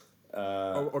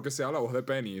 O que sea la voz de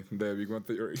Penny, de Big Bang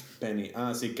Theory. Penny.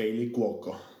 Ah, sí, Kaylee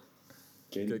Cuoco.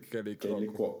 Kelly Kaylee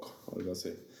Cuoco. Cuoco, algo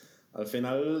así. Al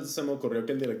final se me ocurrió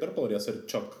que el director podría ser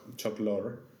Chuck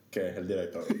Lorre, que es el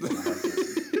director.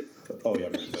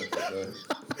 Obviamente.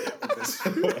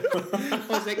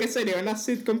 O sea que sería una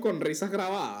sitcom con risas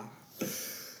grabadas.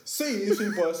 Sí,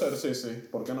 puede ser, sí.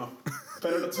 ¿Por qué no?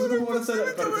 Pero entonces, ¿cómo van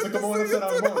a hacer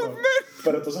al mono?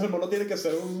 Pero entonces el mono tiene que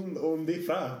ser un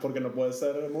disfraz, porque no puede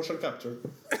ser motion capture.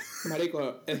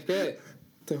 Marico, es que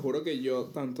te juro que yo,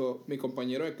 tanto mi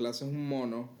compañero de clase es un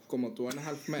mono, como Two and a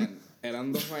Half Men,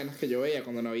 eran dos vainas que yo veía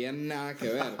cuando no había nada que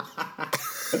ver.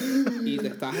 Y te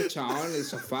estabas echado en el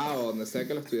sofá o donde sea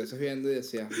que lo estuvieses viendo y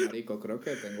decías, marico, creo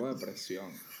que tengo depresión.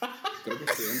 Creo que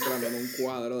estoy entrando en un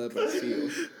cuadro depresivo.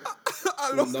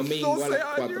 Un domingo a las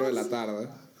 4 de la tarde.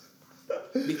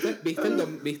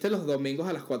 ¿Viste los domingos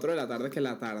a las 4 de la tarde? Que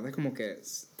la tarde es como que...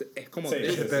 Es como... Sí,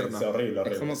 eterna. horrible.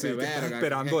 Es como Sí, que que estás verga.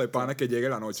 esperando de pana que llegue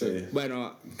la noche. Sí.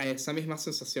 Bueno, esa misma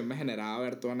sensación me generaba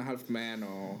ver Two and a Half Men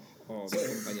o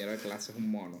mi compañero de clase es un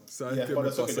mono. Y ¿Sabes es qué por me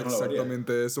eso que pasa yo no lo vería.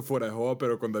 exactamente eso fuera de joda,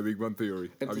 pero con The Big Bang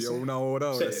Theory? Entonces, había una hora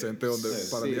adolescente donde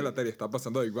para mí sí. en la tele está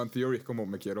pasando The Big Bang Theory, es como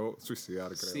me quiero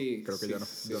suicidar, creo. Sí, creo que sí, ya no,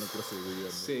 sí. yo no quiero seguir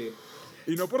viviendo. Sí.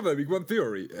 Y no por The Big Bang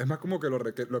Theory, es más como que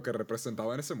lo que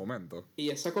representaba en ese momento. Y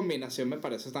esa combinación me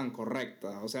parece tan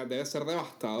correcta. O sea, debe ser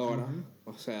devastadora.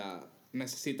 O sea,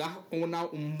 necesitas una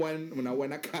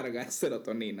buena carga de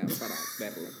serotonina para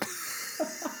verla.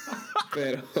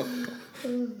 Pero...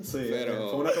 Sí, Pero-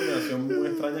 fue una combinación muy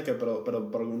extraña que pero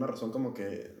por alguna razón como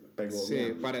que pegó Sí,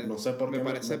 bien. No sé por qué me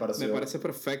pareció parece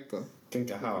perfecto. que Me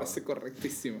encajaba. parece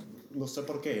correctísimo. No sé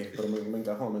por qué, pero me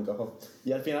encajó.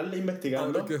 Y al final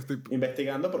investigando, Ahora que estoy-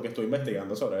 porque estuve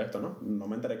investigando sobre esto, ¿no? No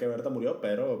me enteré que Berta murió,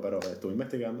 pero estuve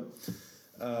investigando.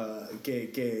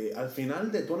 Que al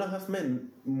final de Two and a Half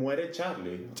Men muere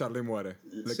Charlie. Charlie muere.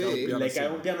 Le Sí, cae un piano Le cae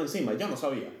encima. un piano encima, yo no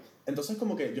sabía. Entonces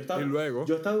como que yo estaba, Y luego-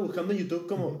 yo estaba buscando en YouTube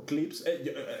como clips,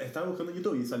 estaba buscando en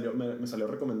YouTube y me salió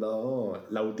recomendado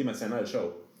la última escena del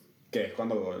show, que es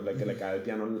cuando le cae el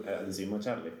piano encima a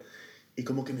Charlie. Y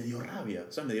como que me dio rabia,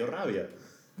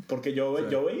 porque yo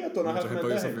veía Two and a Mucha Half Men gente de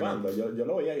odia vez ese en final. cuando, yo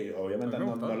lo veía y obviamente A mí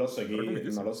me no gustaba. lo seguí, Era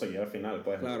comiquísimo. no lo seguí al final,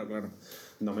 pues Claro.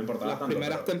 no me importaba Las tanto.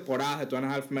 primeras pero- temporadas de Two and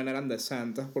a Half Men eran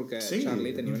decentes porque Sí.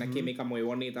 Charlie tenía una química muy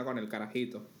bonita con el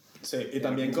carajito. Sí, y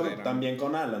también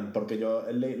con Alan, porque yo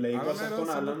leí Alan cosas era con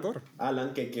su Alan, doctor.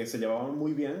 Alan que se llevaban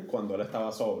muy bien cuando él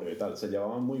estaba sobrio y tal, se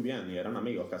llevaban muy bien y eran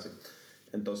amigos casi.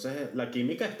 Entonces la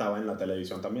química estaba en la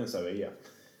televisión también, se veía.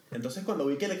 Entonces cuando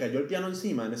vi que le cayó el piano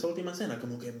encima en esa última escena,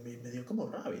 como que me dio como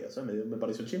rabia, o sea, me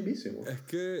pareció chimbísimo. Es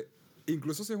que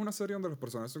incluso si es una serie donde los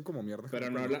personajes son como mierdas. Pero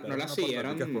como no que la esperas una parte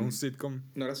siguieron- que después un sitcom.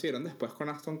 ¿No la siguieron después con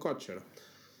Aston Kutcher?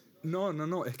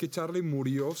 No, es que Charlie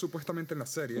murió supuestamente en la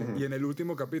serie y en el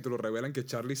último capítulo revelan que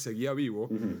Charlie seguía vivo,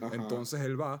 Ajá. entonces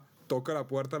él va, toca la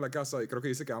puerta de la casa y creo que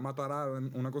dice que va a matar a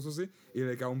Alan, una cosa así, y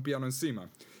le cae un piano encima.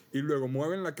 Y luego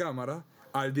mueven la cámara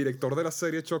al director de la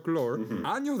serie, Chuck Lorre,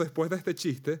 años después de este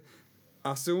chiste,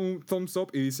 hace un thumbs up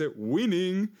y dice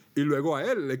winning, y luego a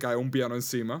él le cae un piano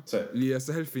encima. Sí. Y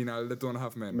ese es el final de Two and a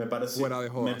Half Men. Fuera de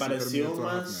joda, me así pareció termina Two and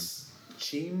a Half más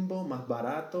chimbo, más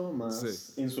barato, más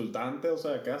Sí. insultante, o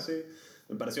sea, casi.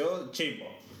 Me pareció chimbo.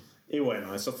 Y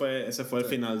bueno, ese fue el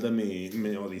final de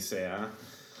mi odisea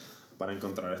para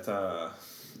encontrar esta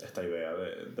idea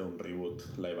de un reboot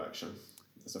live action.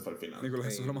 Ese fue el final. Nicolás,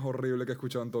 eso es lo más horrible que he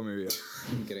escuchado en toda mi vida.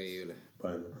 Increíble.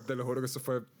 Bueno, Te lo juro que eso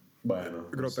fue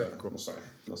grotesco. No sé.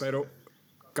 Pero,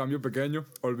 cambio pequeño,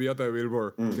 olvídate de Bill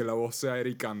Burr. Que la voz sea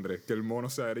Eric Andre, que el mono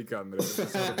sea Eric Andre. Eso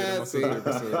es lo que quieren hacer en el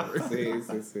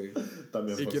episodio. Sí.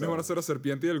 También ¿Y forzado. quiénes van a ser la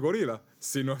serpiente y el gorila?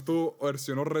 Si no es tu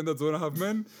versión horrenda de Two and a Half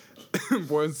Men,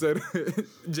 pueden ser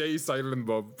Jay y Silent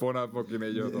Bob. Pon a fucking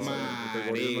ellos. No sé, porque el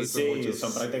gorila no dice Sí, mucho.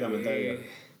 son prácticamente ellos.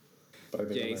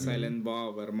 Jay Silent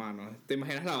Bob, hermano. ¿Te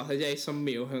imaginas la voz de Jason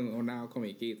Mewes en una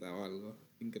comiquita o algo?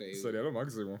 Increíble. Sería lo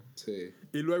máximo. Sí.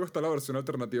 Y luego está la versión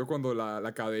alternativa cuando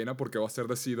la cadena, porque va a ser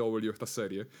de CW esta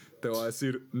serie, te va a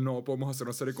decir, no podemos hacer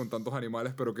una serie con tantos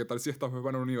animales, pero ¿qué tal si esta vez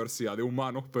van a una universidad de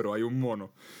humanos, pero hay un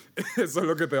mono? Eso es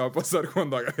lo que te va a pasar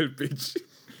cuando hagas el pitch.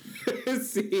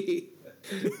 Sí.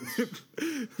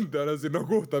 Te van a decir, nos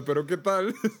gusta, pero ¿qué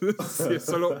tal si es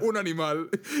solo un animal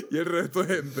y el resto es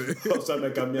gente? O sea,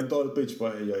 me cambian todo el pitch,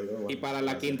 pues. Y yo digo, bueno, Y para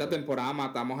la quinta temporada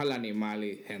matamos al animal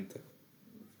y gente.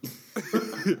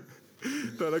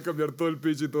 Te van a cambiar todo el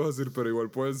pitch y tú vas a decir, pero igual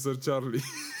pueden ser Charlie.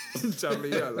 Charlie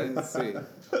y Alan. Sí.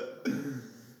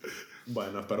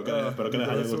 Bueno, espero que les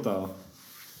haya gustado.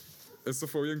 Eso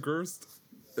fue bien cursed.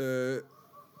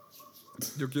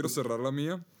 Yo quiero cerrar la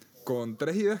mía con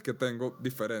 3 ideas que tengo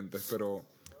diferentes, pero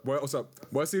voy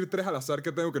a decir 3 al azar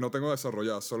que tengo que no tengo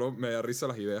desarrolladas. Solo me da risa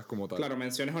las ideas como tal. Claro,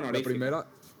 menciones La honoríficas. primera,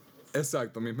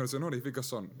 exacto, mis versiones honoríficas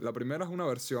son. La primera es una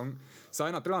versión,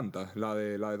 ¿saben Atlanta? La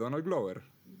de Donald Glover.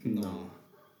 No.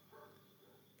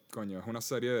 Coño, es una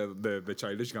serie de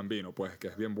Childish Gambino, pues, que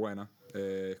es bien buena.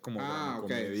 Es como una ok,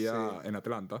 comedia sí. en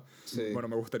Atlanta. Sí. Bueno,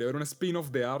 me gustaría ver un spin-off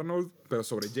de Arnold, pero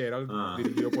sobre Gerald,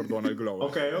 dirigido por Donald Glover.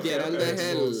 Ok. Gerald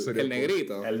Eso es sería el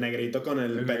negrito. El negrito con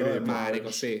el pelo de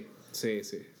Marico, sí.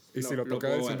 Y si lo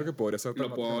toca él, siento que podría ser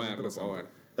Lo puedo ver, interesante.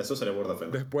 Eso sería World of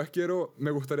Fame. Después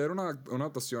me gustaría ver una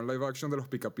adaptación live action de Los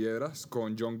Picapiedras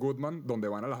con John Goodman, donde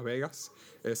van a Las Vegas.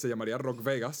 Se llamaría Rock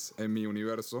Vegas en mi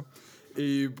universo.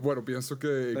 Y bueno, pienso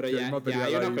que, Pero que ya, hay material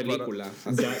hay una ahí película.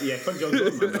 Ya, y es con John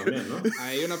Goodman también, ¿no?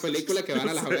 Hay una película que van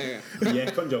a Las Vegas. Y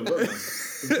es con John Goodman.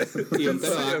 Y un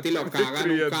pterodáctilo caga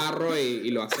en un Escribiendo. carro y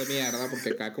lo hace mierda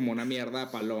porque cae como una mierda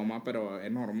de paloma, pero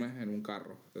enorme en un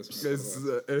carro. Eso me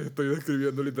acuerdo. Estoy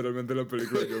describiendo literalmente la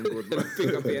película de John Goodman.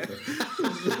 Picapiedra.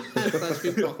 Estás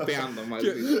shitposteando,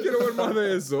 maldito. Quiero ver más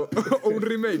de eso. O un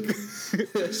remake.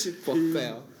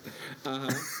 Shitposteo. Ajá.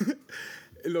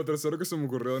 Lo tercero que se me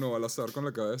ocurrió de nuevo al azar con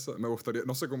la cabeza, me gustaría,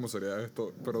 no sé cómo sería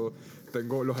esto, pero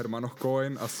tengo los hermanos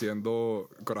Cohen haciendo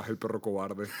Coraje el perro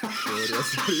cobarde. Podría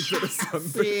ser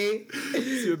interesante.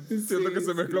 Sí. Siento que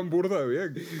se mezclan burda de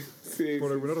bien. Sí.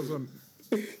 Por alguna razón.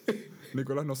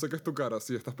 Nicolás, no sé qué es tu cara.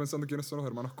 Si estás pensando quiénes son los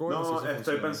hermanos Cohen. o si No, eso estoy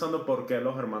funciona. pensando por qué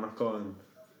los hermanos Cohen.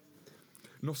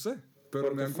 No sé,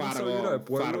 pero me Porque dan como esa vibra de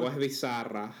pueblo. Fargo es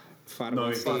bizarra. Fargo No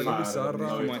he sí, visto Fargo Fargo, bizarra. no he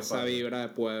como visto esa Fargo. vibra de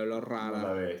pueblo No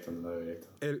rara. la he visto, no la he visto.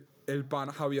 El pan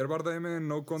Javier Bardem en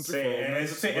No Country Sí, for Old Men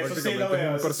eso sí lo prácticamente veo. es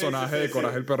un eso sí, personaje sí, de sí.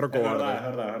 Coraje el perro Es verdad, cobarde.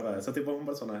 es verdad. Ese tipo es un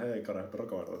personaje de Coraje el perro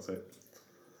cobarde, sí.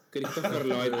 Christopher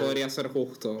Lloyd podría ser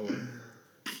justo.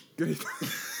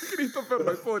 Christopher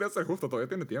Lloyd podría ser justo, todavía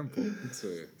tiene tiempo. Sí.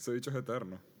 Ese bicho es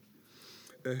eterno.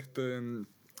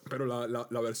 Pero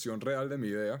la versión real de mi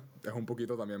idea es un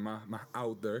poquito también más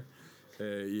out there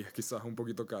y es quizás un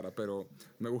poquito cara, pero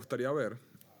me gustaría ver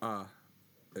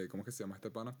 ¿cómo es que se llama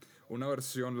este pana? Una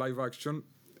versión live action,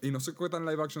 y no sé qué tan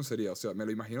live action sería, o sea, me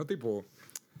lo imagino tipo,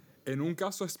 en un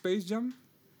caso Space Jam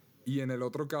y en el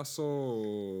otro caso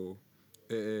o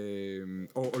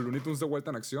Looney Tunes de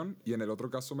vuelta en acción, y en el otro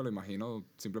caso me lo imagino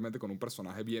simplemente con un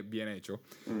personaje bien hecho.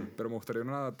 Pero me gustaría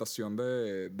una adaptación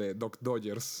de Doc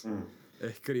Dodgers,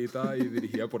 escrita y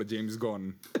dirigida por James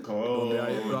Gunn, donde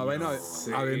hay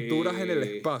aventuras en el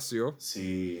espacio,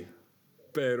 Sí.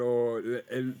 pero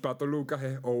el Pato Lucas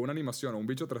es o una animación o un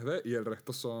bicho 3D y el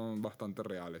resto son bastante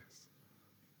reales.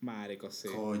 Marico, sí.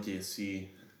 Oye,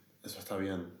 sí. Eso está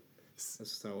bien. Eso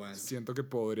está bueno. Siento que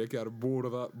podría quedar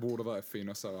burda de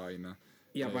fino esa vaina.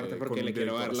 Y aparte con porque un le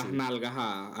quiero ver director las así. nalgas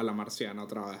a la marciana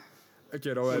otra vez.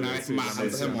 Quiero ver Una vez más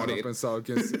antes de morir. No he pensado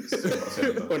quién,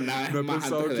 100%. Una vez no he más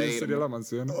pensado antes de quién sería irme. la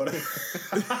mansiona.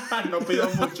 No pido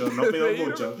mucho.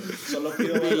 Solo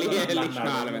pido ver Billy las Eilish.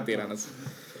 nalgas. No, mentira, no sé.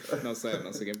 No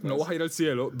sé quién puede No vas ser. a ir al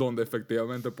cielo, donde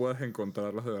efectivamente puedes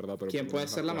encontrarlas de verdad. Pero ¿Quién por puede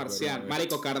lo ser la menos las marciana? puedes ver.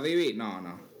 Marico, Cardi B.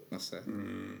 No. No sé.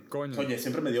 Coño. Oye,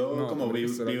 siempre me dio No, como tiene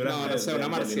que ser- vibras No, no sé, de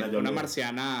una Angelina Jolie.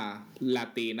 marciana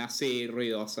latina así,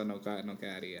 ruidosa, no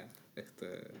quedaría.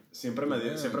 Siempre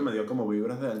me dio como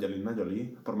vibras de Angelina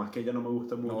Jolie, por más que ella no me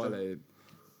guste mucho. No, vale.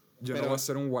 Yo Pero- no voy a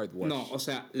hacer un whitewash. No, o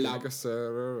sea, Tiene que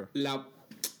ser...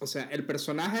 o sea, el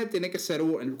personaje tiene que ser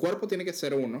el cuerpo tiene que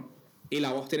ser uno y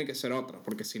la voz tiene que ser otra,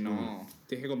 porque si no,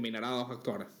 tienes que combinar a dos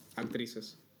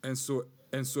actrices.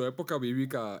 En su época,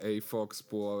 Vivica A. Fox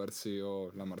pudo haber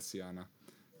sido la marciana.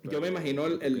 Yo me imagino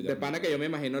creo que ya de no. pana que yo me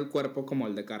imagino el cuerpo como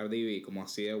el de Cardi B, como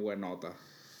así de buenota.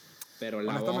 Pero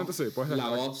la Honestamente, voz, sí, puedes la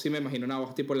dejar- voz sí me imagino una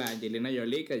voz tipo la de Angelina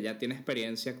Jolie, que ya tiene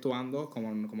experiencia actuando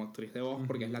como actriz de voz,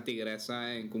 porque es la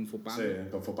tigresa en Kung Fu Panda. Sí,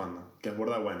 Kung Fu Panda, que es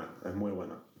burda buena, es muy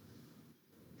buena.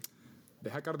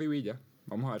 Deja a Cardi B ya.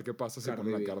 Vamos a ver qué pasa si Cardi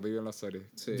ponen B. a Cardi B en la serie.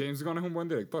 Sí. James Gunn es un buen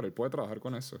director, él puede trabajar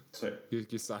con eso. Sí. Y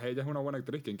quizás ella es una buena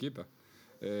actriz, quien quita.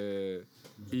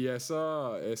 Y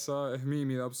esa es mi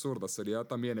idea absurda. Sería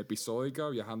también episódica,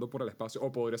 viajando por el espacio.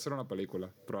 O podría ser una película.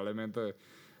 Probablemente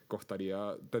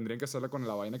tendrían que hacerla con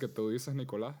la vaina que tú dices,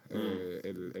 Nicolás.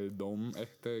 El dome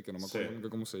que no me acuerdo Sí. nunca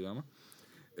cómo se llama.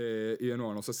 Y de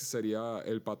nuevo, no sé si sería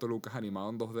el Pato Lucas animado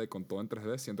en 2D con todo en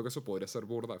 3D. Siento que eso podría ser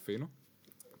burda fino.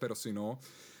 Pero si no,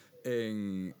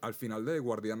 al final de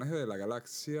Guardianes de la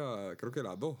Galaxia, creo que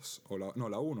la 2, no,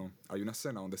 la 1, hay una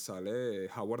escena donde sale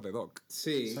Howard the Duck.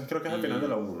 Sí. Creo que es al final de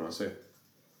la 1, sí.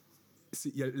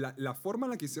 Sí, y la forma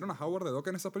en la que hicieron a Howard the Duck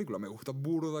en esa película me gusta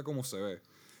burda como se ve.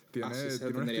 Tiene Así se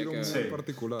un tendría estilo que muy ver. Sí.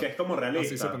 particular. Que es como realista.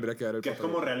 Así se tendría que ver el Que es Pato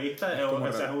como Lucas. realista, Es como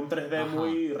o sea, es un 3D Ajá.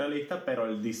 muy realista, pero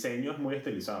el diseño es muy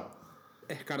estilizado.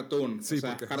 Es cartoon, Sí, o sea,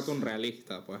 porque es cartoon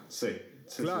realista, pues. Sí.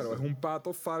 Sí, Claro, sí, es un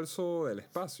pato falso del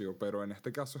espacio, pero en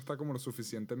este caso está como lo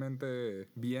suficientemente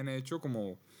bien hecho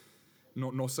como...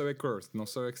 No se ve cursed, no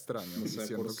se ve extraño. No Y sé,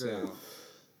 siento pulseado.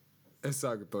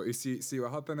 Exacto. Y si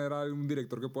vas a tener a un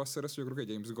director que pueda hacer eso, yo creo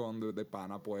que James Gunn de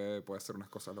pana puede hacer unas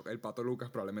cosas. El Pato Lucas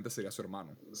probablemente sería su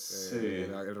hermano. Sí.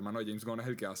 El hermano de James Gunn es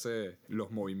el que hace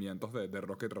los movimientos de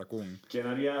Rocket Raccoon. ¿Quién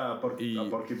haría a Y-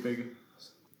 Porky Pig?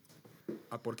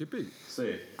 ¿A Porky Pig? Sí.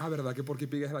 Ah, ¿verdad que Porky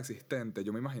Pig es el existente?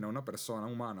 Yo me imagino una persona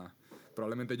humana.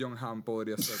 Probablemente John Hamm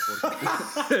podría ser Porky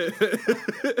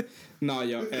Pig. No,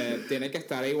 tiene que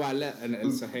estar igual,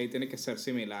 el CGI tiene que ser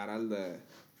similar al del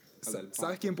 ¿Sabes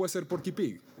pato. quién puede ser Porky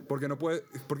Pig? Porque no puede...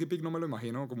 Porky Pig no me lo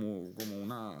imagino como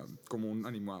un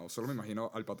animado. Solo me imagino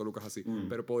al Pato Lucas así.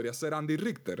 Pero podría ser Andy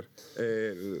Richter,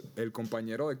 el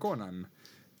compañero de Conan.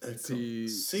 Si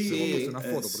Sí, una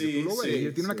foto, porque sí, tú lo ves sí, y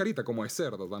él tiene una sí. carita como de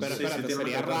cerdo también. Pero Sí, espérate, tiene una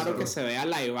sería cara raro de que cerdo. se vea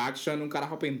live action un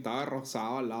carajo pintado de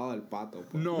rosado al lado del pato.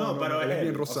 Pues. No, pero él es es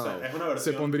bien él, o sea, rosado. es una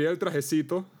versión- Se pondría el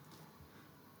trajecito.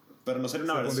 Pero no sería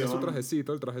una Se pondría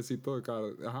versión. el trajecito de cada...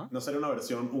 Ajá. No sería una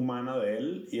versión humana de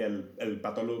él y el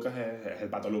Pato Lucas es el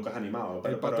Pato Lucas animado.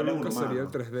 Pero, El Pato pero él es un Lucas sería el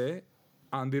humano. 3D,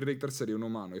 Andy Richter sería un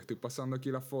humano. Y estoy pasando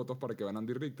aquí las fotos para que vean a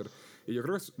Andy Richter. Y yo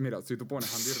creo que, mira, si tú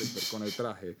pones Andy Richter con el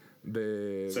traje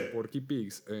de Sí. Porky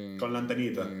Pigs Con la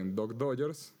antenita. en Dog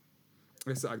Dodgers,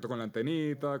 exacto, con la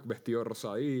antenita, vestido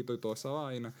rosadito y toda esa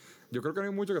vaina. Yo creo que no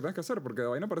hay mucho que tengas que hacer porque la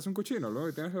vaina parece un cochino, ¿no?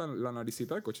 Y tienes la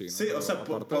naricita de cochino. Sí, Pero o sea,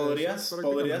 aparte de podrías eso,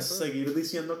 prácticamente, seguir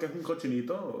diciendo que es un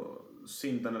cochinito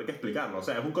sin tener que explicarlo. O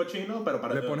sea, es un cochino, pero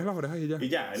para... Le pones las orejas y ya. Y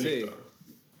ya, Sí. listo.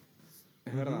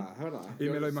 Es verdad, es verdad. Y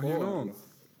me lo imagino. Joder.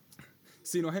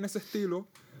 Si no es en ese estilo,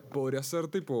 podría ser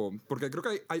tipo. Porque creo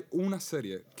que hay una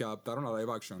serie que adaptaron a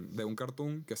live action de un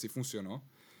cartoon que sí funcionó.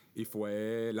 Y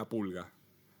fue La Pulga.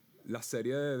 La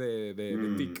serie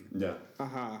de Tick. Ya,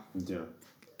 Ajá. ya.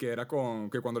 Que era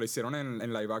que cuando lo hicieron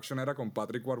en live action era con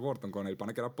Patrick Warburton, con el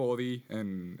pana que era Poddy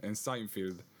en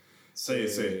Seinfeld. Sí,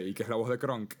 sí. Y que es la voz de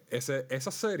Kronk.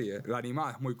 Esa serie, la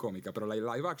animada es muy cómica, pero la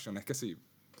live action es que sí,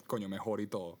 coño, mejor y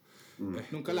todo.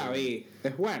 Nunca la vi.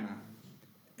 Es buena.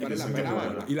 Vale la Dicen que pena es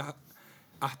buena. verla. Y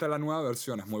hasta la nueva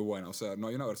versión es muy buena. O sea, no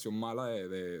hay una versión mala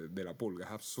de La Pulga.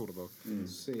 Es absurdo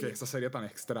Sí. que esa serie tan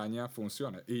extraña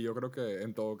funcione. Y yo creo que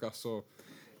en todo caso...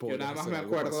 Yo podrías nada más hacer me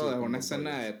algo acuerdo parecido de con una Dog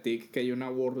escena Dodgers. de Tick que hay una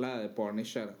burla de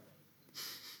Punisher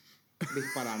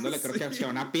disparándole, creo que hacia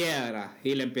una piedra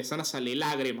y le empiezan a salir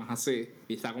lágrimas así.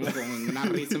 Y está como con una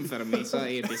risa enfermiza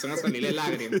y empiezan a salirle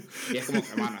lágrimas. Y es como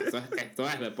que, mano, esto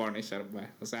es de Punisher, pues.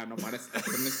 O sea, no parece,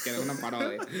 esto ni siquiera es una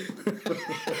parodia.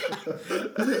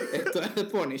 Esto es de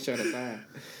Punisher, o sea.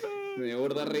 Me dio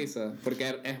burda risa.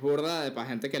 Porque es burda para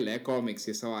gente que lee cómics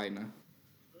y esa vaina.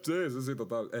 Sí,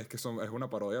 total. Es que es una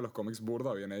parodia de los cómics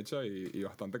burda, bien hecha y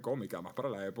bastante cómica. Además, para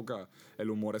la época, el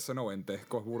humor ese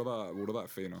noventesco es burda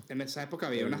fino. En esa época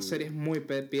había unas series muy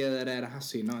piedreras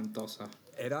así, ¿no? Entonces.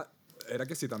 Era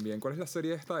que sí también. ¿Cuál es la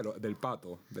serie esta del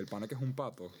pato? Del pana que es un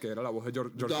pato. Que era la voz de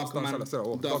George Dogman. Constanza, la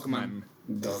voz. Dogman.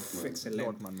 Dogman. Excelente.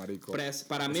 Dogman, marico. Para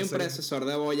mí Esa un serie- predecesor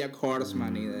de BoJack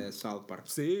Horseman y de South Park.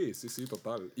 Sí,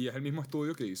 total. Y es el mismo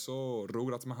estudio que hizo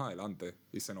Rugrats más adelante.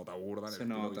 Y se nota burda en Se el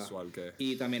estilo nota. visual que es.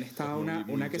 Y también está muy- una,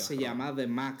 muy una que jazz se rock. llama The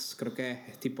Max, creo que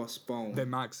es tipo Spawn. The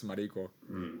Max, marico.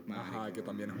 Marico. Ajá, que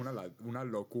también es una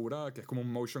locura, que es como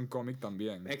un motion comic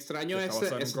también. Extraño Que está basado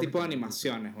en un ese cómic tipo de también.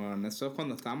 animaciones, bueno. Eso es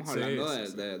cuando estábamos Sí, hablando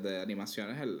sí, de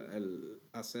animaciones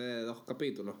hace 2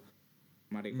 capítulos.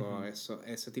 Marico,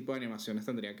 ese tipo de animaciones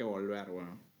tendría que volver,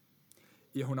 bueno.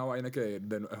 Y es una vaina que es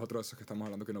otro de esos que estamos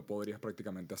hablando que no podrías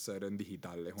prácticamente hacer en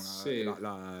digital. Es una Sí.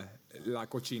 la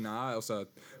cochinada, o sea,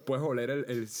 puedes oler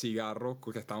el cigarro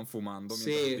que estaban fumando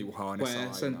mientras Sí, dibujaban esa puedes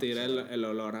vaina. sentir o sea, el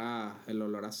olor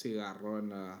a cigarro en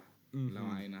la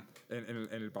vaina. en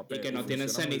el papel. Y que no tiene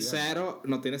funciona muy bien.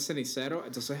 cenicero,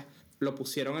 entonces lo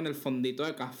pusieron en el fondito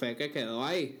de café que quedó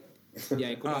ahí. Y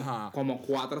hay Ajá. como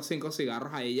 4 o 5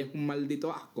 cigarros ahí y es un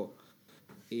maldito asco.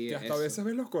 Y Que hasta eso. a veces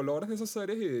ves los colores de esas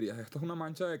series y dirías, esto es una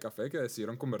mancha de café que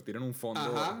decidieron convertir en un fondo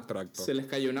abstracto. Se les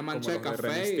cayó una mancha de Como los de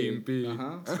Ren café y Stimpy.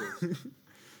 Ajá, sí.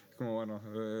 Como bueno,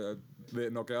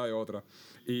 no queda de otra.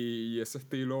 Y ese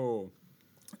estilo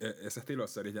de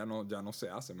series ya no se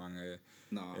hace, man.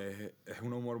 No. Es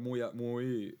un humor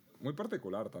muy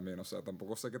particular también. O sea,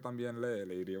 tampoco sé que también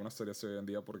le iría una serie así hoy en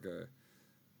día porque,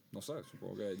 no sé,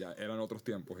 supongo que ya eran otros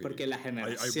tiempos. Y Porque la hay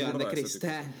generación burda de ese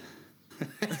tipo. cristal.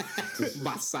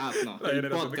 Basado, no. La El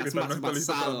generación de podcast cristal no más está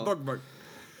lista para basado. Dogman.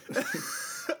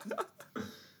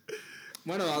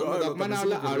 Bueno, Claro, Dogman también se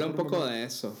me habla ocurrió un por poco un de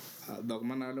eso.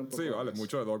 Dogman habla un poco Sí, de vale, eso.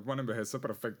 mucho de Dogman envejece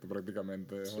perfecto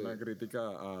prácticamente. Es Sí. una crítica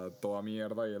a toda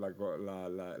mierda y a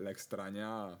la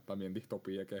extraña también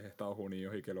distopía que es Estados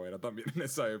Unidos y que lo era también en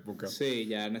esa época. Sí,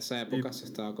 ya en esa época se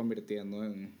estaba convirtiendo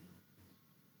en...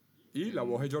 Y la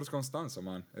voz es George Constanza,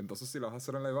 man. Entonces si la vas a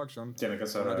hacer en live action, Tiene que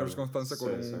ser pon a él. George Constanza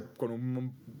Sí. con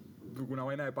una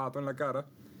vaina de pato en la cara.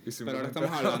 Y Pero ahora simplemente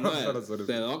estamos hablando para hacer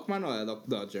de eso. Dogman o de Doc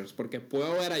Dodgers. Porque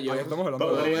puedo ver a Ahí George, estamos hablando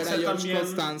puedo de ver Podría a ser George también,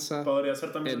 Constanza. podría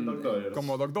ser también en- Doc Dodgers.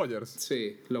 Como Doc Dodgers.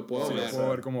 Sí, lo puedo Sí, ver. lo puedo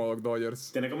ver como Doc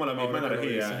Dodgers. Tiene como la misma Ahora que lo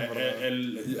energía. dices,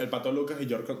 ¿verdad? El Pato Lucas y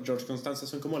George Constanza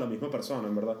son como la misma persona,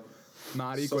 en verdad.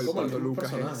 Marico, Son el como el Pato mismo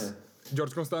Lucas personaje. es...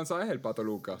 George Constanza es el Pato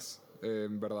Lucas.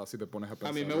 En verdad, si te pones a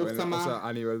pensar. mí me gusta más- O sea,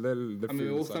 a nivel del A mí me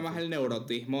film gusta design. más el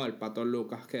neurotismo del Pato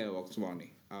Lucas que de Bugs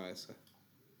Bunny, a veces.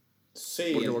 Sí,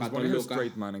 Porque el Bugs Pato Bunny es Lucas-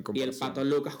 straight man en Y el comparación. Pato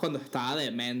Lucas cuando estaba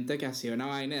demente, que hacía una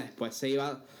vaina y después se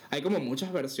iba... Hay como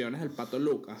muchas versiones del Pato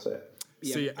Lucas. sí.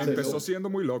 Y Sí, a mí empezó me- siendo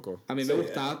muy loco. A mí Sí, me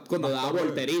gustaba cuando daba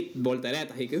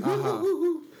volteretas y que... Ajá.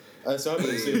 Eso es el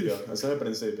principio. Eso es el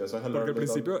principio. Eso es el Porque al early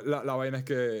principio la vaina es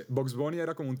que Bugs Bunny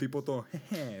era como un tipo todo,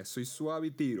 jeje, soy suave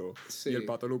y tiro. Sí. Y el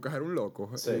Pato Lucas era un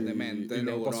loco. Sí. Y, Demente, y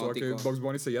luego pasó a que neurótico. Bugs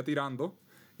Bunny seguía tirando,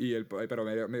 pero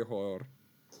medio jugador.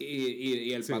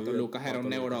 Y el Sí, Pato el Lucas era Pato un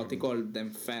Lucas neurótico de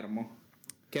enfermo.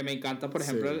 Que me encanta, por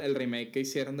ejemplo, Sí. el remake que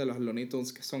hicieron de los Looney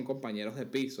Tunes, que son compañeros de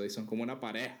piso y son como una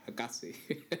pareja casi.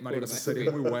 Marico, Burda esa de serie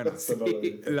es muy buena. Eso no lo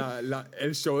vi.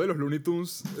 El show de los Looney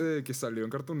Tunes que salió en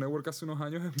Cartoon Network hace unos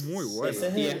años es muy bueno. Ese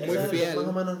es, Y el, es muy ese fiel. el más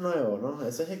o menos nuevo, ¿no?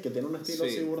 Ese es el que tiene un estilo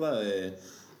Sí. así burda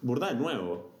de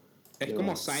nuevo. Es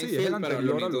como Sí, es el Seinfeld, pero anterior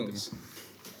Looney al Tunes.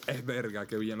 Es verga,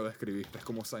 que bien lo describiste. Es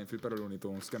como Seinfeld, pero Looney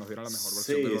Tunes, que nos dieron la mejor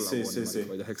versión Sí, de Lola sí, Bunny, sí, marico. sí.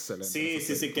 Ella es excelente. Sí, en esa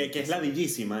sí, sí, serie. que es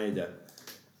ladillísima ella.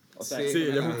 O sea, Sí, Sí,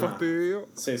 ella es un ajá. fastidio,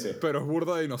 Sí, sí. pero es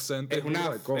burda de inocente. Es una,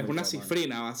 burda de cómica, es una man.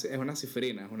 cifrina,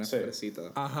 es una Sí.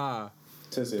 fresita. Ajá.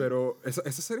 Sí, sí. Pero esa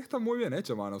serie está muy bien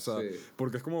hecha, mano. O sea, Sí.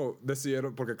 porque es como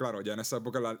decidieron, porque claro, ya en esa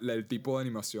época el tipo de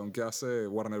animación que hace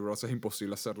Warner Bros. Es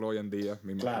imposible hacerlo hoy en día.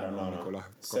 Me Claro, imagino, no. Nicolás,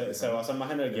 Se basa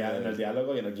más en el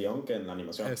diálogo y en el guión que en la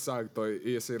animación. Exacto, y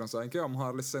decidieron, ¿saben qué? Vamos a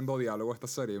darle sendo diálogo a esta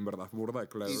serie, en verdad, es burda de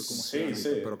clever como Sí, siempre. sí.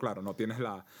 Pero claro, no tienes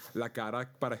la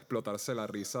cara para explotarse la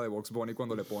risa de Bugs Bunny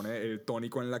cuando le pone el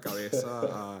tónico en la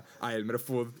cabeza a Elmer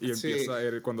Fudd y Sí. empieza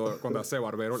cuando hace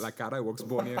barbero, la cara de Bugs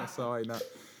Bunny en esa vaina.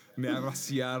 Me da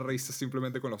demasiada risa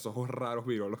simplemente con los ojos raros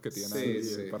virolos que tiene Sí, ahí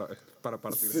sí. para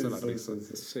partirse la risa.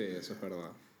 Sí, eso es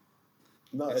verdad.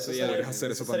 No, Eso esa ya serie, deberías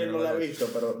hacer eso esa serie no también, la he ¿verdad? visto,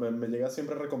 pero me llega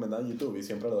siempre recomendada en YouTube y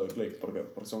siempre le doy clic porque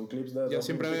son clips de... Yo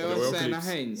siempre veo Yo veo escenas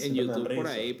clips. en Siempre me dan YouTube por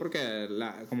risa. ahí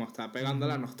porque como está pegando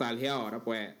la nostalgia ahora,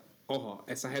 pues, ojo,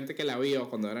 esa gente que la vio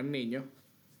cuando eran niños,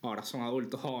 ahora son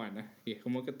adultos jóvenes. Y es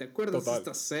como que te acuerdas Total.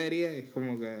 de esta serie, es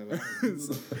como que... bueno,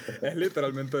 Es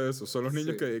literalmente eso. Son los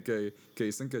niños Sí. que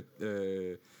dicen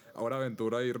que Ahora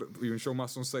Aventura y un show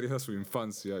más son series de su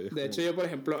infancia. Y es De como, hecho, yo, por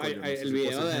ejemplo, hay coño, no sé el si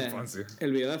video puedo decir de infancia.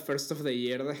 el video de First of the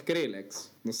Year de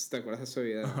Skrillex. No sé si te acuerdas de ese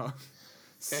video. Ajá.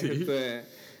 Sí.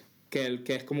 Que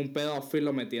es como un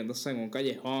pedófilo metiéndose en un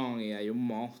callejón y hay un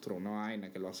monstruo, una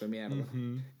vaina que lo hace mierda.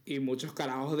 Y muchos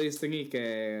carajos dicen y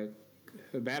que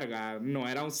verga, no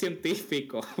era un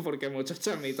científico, porque muchos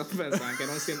chamitos pensaban que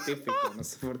era un científico, no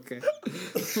sé por qué.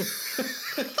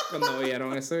 Cuando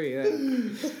vieron ese video.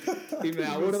 Y me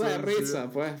da burda de risa,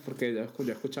 pues, porque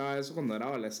yo escuchaba eso cuando era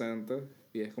adolescente.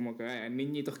 Y es como que hay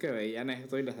niñitos que veían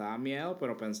esto y les daba miedo,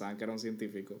 pero pensaban que era un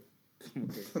científico. Como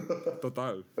que...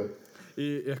 Total.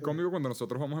 Y es cómico cuando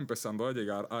nosotros vamos empezando a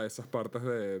llegar a esas partes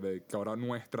de que ahora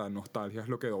nuestra nostalgia es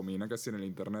lo que domina que si en el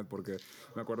internet, porque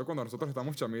me acuerdo cuando nosotros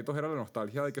estábamos chamitos era la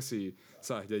nostalgia de que si,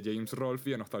 ¿sabes? De James Rolfe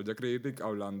y de Nostalgia Critic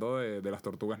hablando de las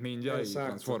tortugas ninja. Exacto. Y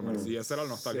Transformers, y esa era la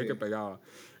nostalgia que pegaba.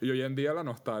 Y hoy en día la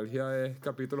nostalgia es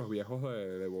capítulos viejos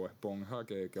de Bob Esponja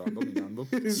que van dominando.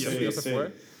 Y eso ya se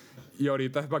fue. Y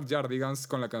ahorita es Backyardigans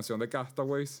con la canción de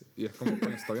Castaways. Y es como,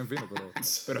 coño, está bien fino, pero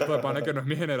esto de pana que no es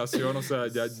mi generación. O sea,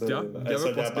 ya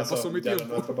pasó mi tiempo. Ya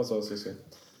lo nuestro pasó, sí.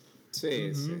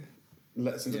 Sí.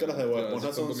 Siento que las de Bob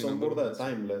Esponja son burda de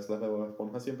timeless. Las de Bob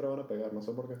Esponja siempre van a pegar, no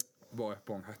sé por qué. Bob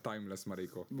Esponja es timeless,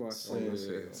 marico. Sí.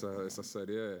 Esa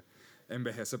serie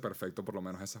envejece perfecto, por lo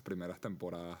menos esas primeras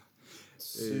temporadas.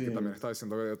 Sí. Que también estaba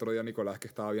diciendo que el otro día Nicolás que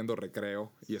estaba viendo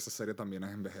Recreo, y esa serie también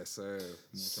envejece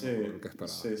mucho mejor de lo que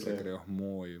esperaba. Recreo es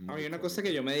muy Hay una cosa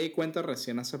que yo me di cuenta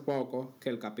recién hace poco, que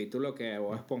el capítulo que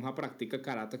Bob Esponja practica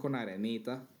karate con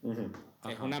Arenita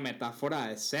es una metáfora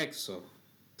de sexo.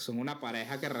 Son una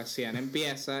pareja que recién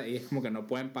empieza y es como que no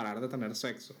pueden parar de tener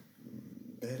sexo.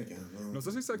 Verga, no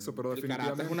sé si sexo, pero el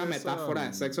definitivamente karate es una metáfora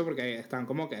de sexo porque están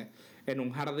como que en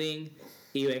un jardín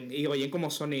y oyen como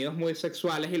sonidos muy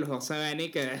sexuales y los dos se ven y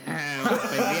que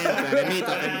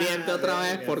pendiente otra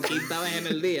vez por quinta vez en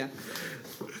el día.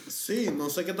 Sí, no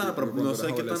sé qué tan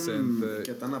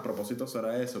qué tan a propósito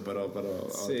será eso, pero ahora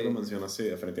te lo mencionas, sí,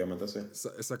 definitivamente sí.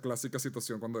 Esa clásica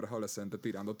situación cuando eres adolescente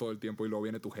tirando todo el tiempo y luego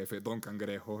viene tu jefe Don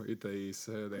Cangrejo y te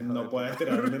dice no puedes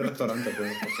tirar en mi restaurante,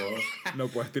 pues, por favor. No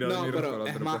puedes tirar en mi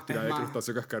restaurante, no puedes tirar de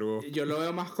crustáceo cascarudo. Yo lo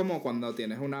veo más como cuando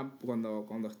tienes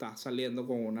cuando estás saliendo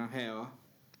con una jeva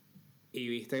y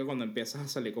viste que cuando empiezas a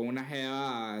salir con una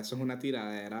jeva eso es una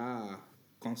tiradera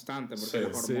constante porque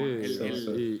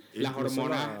las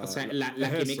hormonas, o sea,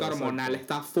 la química hormonal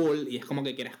está full y es como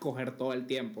que quieres coger todo el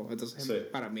tiempo. Entonces,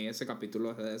 para mí ese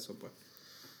capítulo es de eso, pues.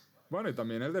 Bueno, y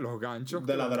también el de los ganchos.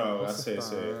 De la droga, sí.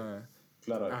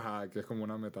 Claro. Ajá, que es como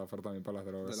una metáfora también para las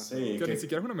drogas. Sí, que ni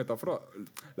siquiera es una metáfora.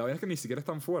 La verdad es que ni siquiera es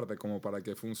tan fuerte como para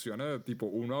que funcione tipo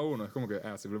uno a uno. Es como que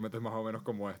simplemente es más o menos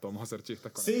como esto. Vamos a hacer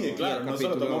chistes con esto. Sí, claro, no se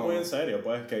lo toma muy en serio,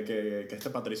 pues, que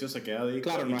este Patricio se queda adicto.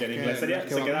 Claro, y que en inglés sería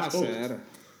se queda hooked.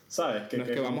 ¿Sabes? No es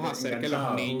que vamos a hacer que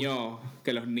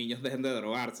los niños dejen de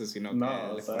drogarse, sino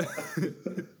no, que... o sea,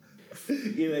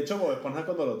 y de hecho Bob Esponja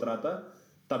cuando lo trata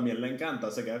también le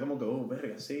encanta, se queda como que,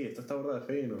 verga, sí, esto está burda de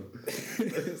fino.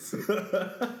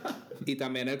 Y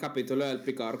también el capítulo del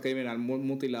picador criminal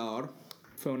mutilador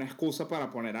fue una excusa para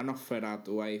poner a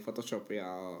Nosferatu ahí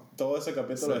photoshopeado. Todo ese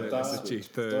capítulo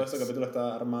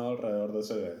está armado alrededor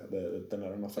de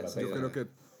tener a Nosferatu. Yo creo que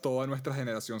toda nuestra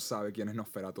generación sabe quién es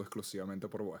Nosferatu exclusivamente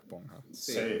por Bob Esponja.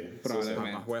 Sí,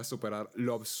 probablemente. Jamás voy a superar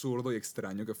lo absurdo y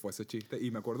extraño que fue ese chiste. Y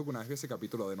me acuerdo que una vez vi ese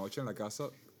capítulo de noche en la casa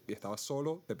y estaba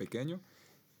solo, de pequeño,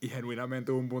 y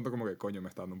genuinamente hubo un punto como que, coño, me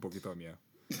está dando un poquito de miedo.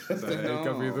 O sea, el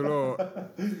capítulo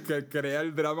que crea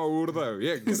el drama burda de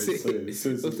bien. Sí.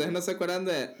 ¿Ustedes no se acuerdan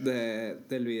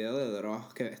del video de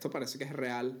Dross? Que esto parece que es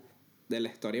real. Del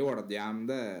storyboard jam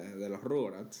de los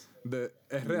Rugrats.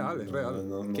 Es real.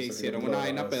 No que hicieron una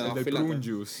vaina pedófila.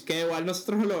 Que igual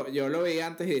yo lo vi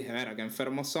antes y dije, ver, qué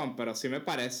enfermos son. Pero sí me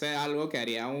parece algo que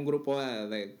haría un grupo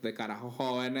de carajos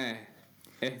jóvenes.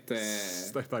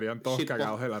 Estarían todos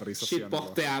cagados de la risa.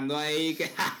 Posteando ahí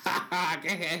que ¿qué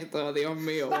es esto? Dios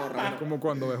mío, borra. Es como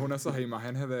cuando ves una de esas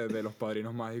imágenes de los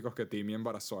padrinos mágicos que Timmy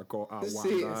embarazó a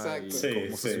Wanda y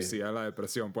cómo se suicida de la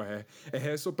depresión. Pues es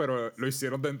eso, pero lo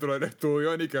hicieron dentro del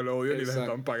estudio de Nickelodeon y les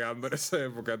están pagando en esa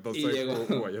época. Entonces, y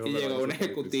llegó un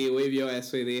ejecutivo y vio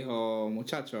eso y dijo,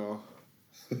 muchachos,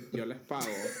 yo les pago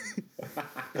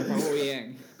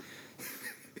bien.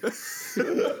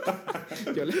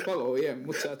 Yo les pago bien,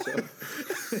 muchachos.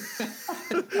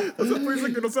 O sea, tú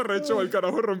dices que no se arrechó, el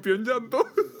carajo rompió en llanto.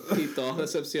 Y todos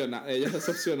decepcionados, ellos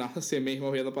decepcionados a sí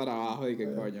mismos viendo para abajo y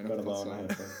que coño, no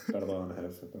Perdón,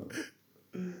 jefe.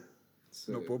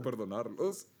 Sí. No puedo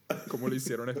perdonarlos. ¿Cómo le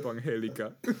hicieron esto a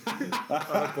Angélica?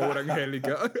 A la pobre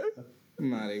Angélica.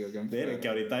 Marico, que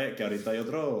ahorita hay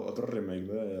otro remake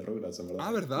de Rugrats,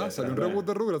 ¿verdad? ¿Verdad? Salió un reboot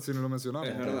de Rugrats si no lo mencionamos.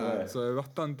 Es verdad. Se ve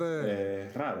bastante...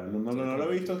 raro. No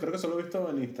lo he visto. Creo que solo lo he visto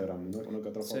en Instagram.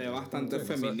 Se ve bastante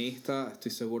feminista.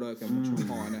 Estoy seguro de que muchos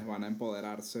jóvenes van a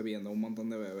empoderarse viendo un montón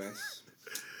de bebés.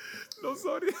 No,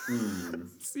 sorry.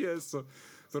 Sí, eso.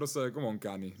 Pero se ve como un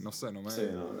cani. No sé,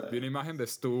 Vi una imagen de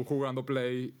Stu jugando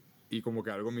Play y como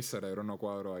que algo en mi cerebro no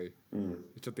cuadró ahí. De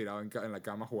hecho, tirado en la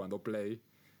cama jugando Play.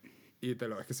 Y te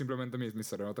lo es que simplemente mi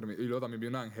cerebro no terminó. Y luego también vi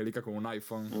una Angélica con un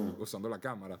iPhone usando la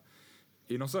cámara.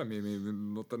 Y no sé,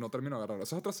 no termino de agarrar.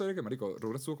 Esa es otra serie que, marico,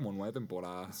 Rugrats tuvo como 9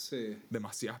 temporadas. Sí.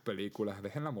 Demasiadas películas,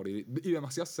 déjenla morir. Y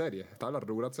demasiadas series. Estaba la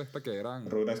Rugrats esta que eran...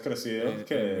 Rugrats crecidos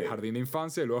que... Jardín de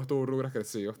Infancia, y luego estuvo Rugrats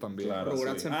Crecidos también. Claro,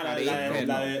 Rugrats sí. en la París,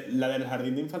 del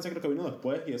Jardín de Infancia creo que vino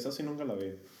después y esa sí nunca la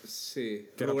vi. Sí.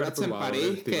 Que era Rugrats en perturbador, París,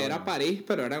 el que estilo, era ¿no? París,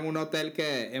 pero era en un hotel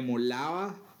que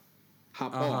emulaba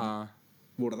Japón. Ajá.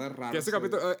 Burda raro. Que ese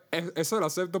capítulo... eso lo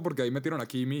acepto porque ahí metieron a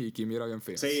Kimi y Kimi era bien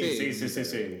fina. Sí.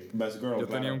 Best Girl, Yo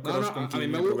tenía un No, crush no, con a mí Kimi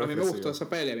me, en a Rugrats mí me gustó Crecidos. esa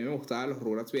peli, a mí me gustaban los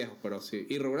Rugrats viejos, pero sí.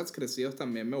 Y Rugrats crecidos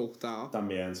también me gustaba.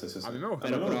 También, sí. A mí me gusta.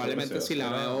 Pero me gusta probablemente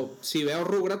Crecidos. si veo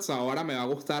Rugrats ahora me va a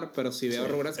gustar, pero si veo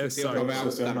Rugrats crecidos no me va a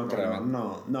gustar. No creo,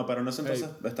 probablemente. no, pero en ese entonces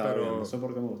estaba pero- bien. No sé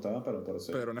por qué me gustaba, pero por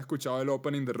eso. Pero no he escuchado el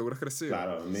opening de Rugrats Crecidos.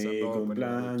 Claro, mi Ese opening.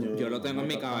 cumpleaños. Yo lo tengo en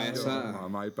mi mamá, papá, cabeza.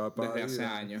 Mamá y papá. Desde hace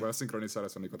años. Voy a sincronizar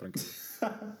eso, Nico, tranquilo.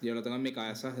 Yo lo tengo en mi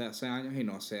cabeza desde hace años y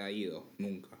no se ha ido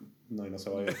nunca. No, y no se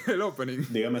va a ir. El opening.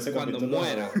 Dígame ese Cuando capítulo.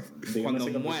 muera, dígame cuando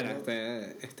ese muera, capítulo.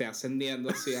 esté ascendiendo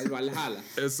así al Valhalla.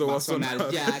 Eso va a sonar.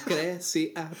 Ya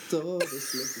crecí a todos los que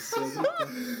se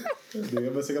gritan.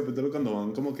 Dígame ese capítulo cuando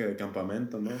van como que de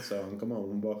campamento, ¿no? O sea, van como a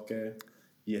un bosque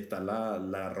y está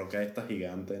la roca esta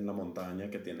gigante en la montaña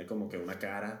que tiene como que una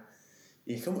cara.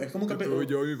 Y es como un Tú y capítulo.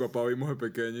 yo y mi papá vimos de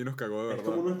pequeño y nos cagó de Es verdad.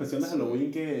 como una especial de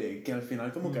Halloween que al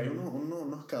final como que hay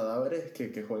unos cadáveres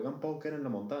que juegan póker en la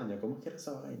montaña. ¿Cómo es que era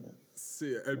esa vaina?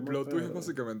 Sí, el ¿Cómo plot fue? twist es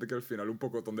básicamente que al final un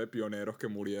pocotón de pioneros que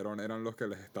murieron eran los que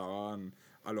les estaban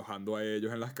alojando a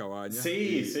ellos en las cabañas.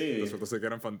 Sí, y sí. Resulta ser que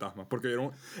eran fantasmas. Porque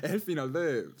es el final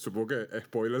de, supongo que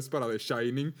spoilers para The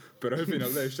Shining, pero es el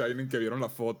final de The Shining que vieron la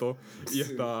foto y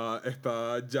está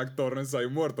Jack Torrance ahí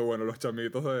muerto. Bueno, los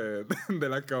chamitos de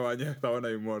las cabañas estaban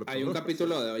ahí muertos. Hay un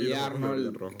capítulo de Y Oye los ojos de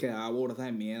Arnold rojo. que da burda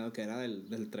de miedo, que era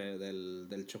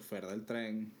del chofer del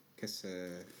tren que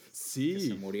se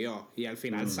Sí, murió. Y al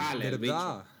final sale el bicho.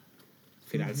 verdad. Al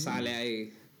final sale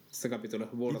ahí. Este capítulo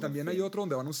es burda. Y también hay otro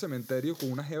donde van a un cementerio con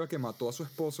una jeva que mató a su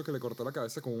esposo que le cortó la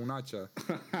cabeza con un hacha.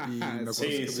 Y me acuerdo Sí,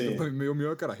 que ese capítulo también me dio miedo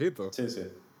de carajito. Sí, sí.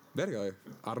 Verga,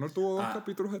 Arnold tuvo 2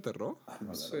 capítulos de terror.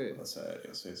 No, Sí. en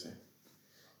serio, sí.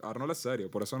 Arnold es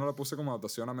serio, por eso no lo puse como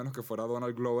adaptación a menos que fuera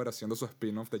Donald Glover haciendo su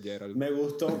spin-off de Gerald. Me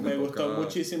gustó época-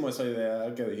 muchísimo esa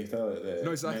idea que dijiste de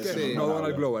No, ¿y sabes Nelson qué? Sí. No Mandela.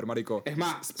 Donald Glover, marico. Es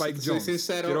más, Spike soy Jones.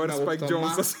 sincero, Quiero ver me Spike gustó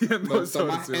Jones más, haciendo me gustó esa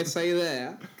más versión. esa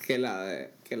idea que la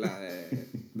de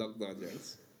Doc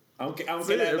Dodgers. Aunque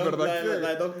Sí, la, de es Doc, verdad la, que- la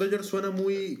de Doc Dodger suena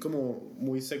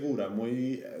muy segura,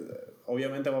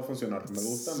 obviamente va a funcionar. Me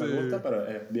gusta, Sí. pero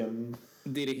es bien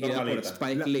Dirigida normalita. por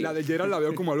Spike Lee. La de Gerald la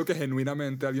veo como algo que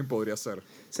genuinamente alguien podría hacer.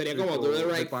 Sería tipo, como Do the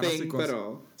de Right panas y Thing, cosas.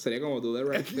 pero... Sería como Do the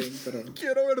Right Thing, pero...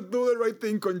 Quiero ver Do the Right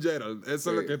Thing con Gerald. Eso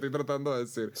es lo Sí. que estoy tratando de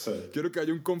decir. Sí. Quiero que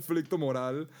haya un conflicto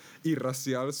moral y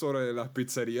racial sobre las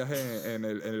pizzerías en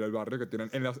el barrio que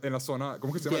tienen. En la zona.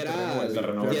 ¿Cómo es que se llama? Gerald- El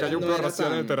terreno baldío. Gerald Quiero que haya un no pedo era racial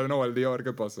en el tan- terreno baldío a ver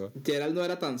qué pasa. Gerald no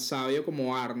era tan sabio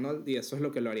como Arnold y eso es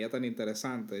lo que lo haría tan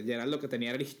interesante. Gerald lo que tenía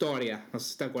era historia. No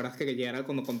sé si te acuerdas que Gerald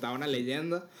cuando contaba una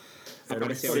leyenda Era una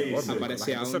aparecía, historia, sí,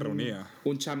 aparecía la gente se reunía.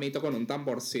 un chamito con un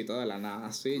tamborcito de la nada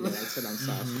así y Gerald se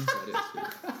lanzaba su historia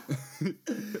así.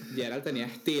 Gerald tenía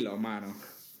estilo, mano.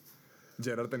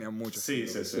 Gerald tenía mucho. Sí,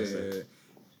 estilo. sí.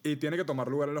 Y tiene que tomar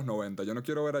lugar en los 90. Yo no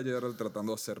quiero ver a Gerald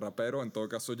tratando de ser rapero. En todo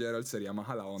caso, Gerald sería más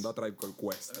a la onda Tribe Called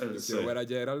Quest. Yo Sí. quiero ver a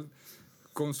Gerald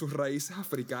con sus raíces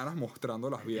africanas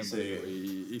mostrándolas bien. Sí. marico.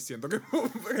 Y siento que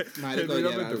Marico,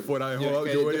 genuinamente, Gerald, fuera de yo- joda,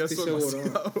 que yo yo vería estoy eso seguro,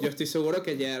 demasiado. yo estoy seguro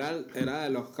que Gerald era de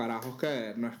los carajos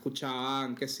que no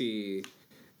escuchaban que si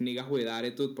Niggas with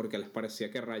Attitude porque les parecía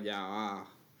que rayaba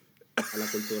a la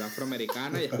cultura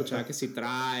afroamericana y escuchaba que si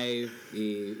Tribe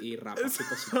y rap así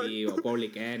positivo,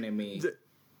 Public Enemy,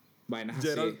 vainas así.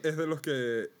 Gerald es de los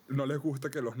que no les gusta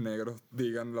que los negros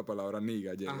digan la palabra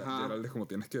nigga. Ajá. Gerald es como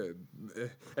tienes que...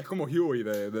 Es como Huey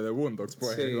de The Boondocks,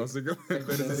 pues. Sí. básicamente Es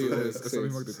como es Huey, esa sí,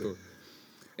 misma sí, actitud.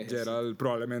 Es- Gerald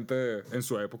probablemente en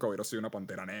su época hubiera sido una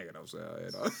pantera negra, o sea,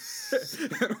 era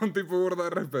un tipo burda de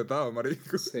respetado,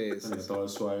 marico. Sí, sí, Tiene sí. todo el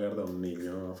swagger de un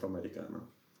niño afroamericano.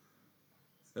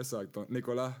 Exacto.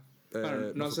 Nicolás, Bueno,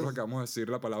 no nosotros sé- acabamos de decir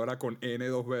la palabra con N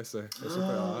 2 veces. ¿Eso te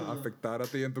va a afectar a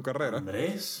ti en tu carrera?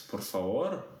 Andrés, por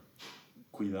favor,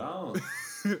 cuidado.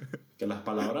 Que las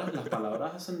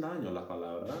palabras hacen daño, las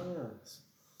palabras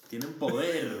tienen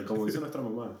poder, como dice nuestra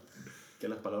mamá. Que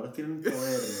las palabras tienen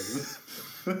poder.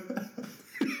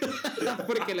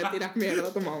 ¿Por qué le tiras mierda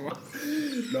a tu mamá?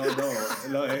 No,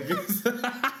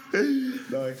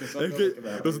 es que Es que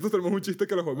nosotros tenemos un chiste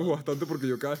que lo jugamos bastante porque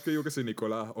yo cada vez que digo que soy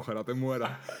Nicolás, ojalá te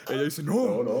mueras, ella dice,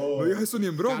 no digas eso ni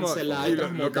en broma. Cancelado Y y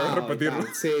lo acabo de repetir.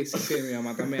 Sí, mi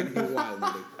mamá también es igual,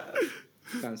 marico.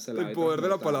 Cancelado. El poder de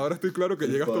la palabra estoy claro que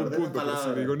llega hasta un punto, pero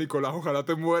si digo Nicolás, ojalá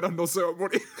te mueras, no se va a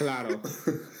morir. Claro.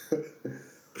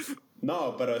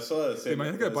 No, pero eso de decir... ¿Te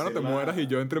imaginas que de pana te mueras y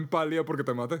yo entre en pálida porque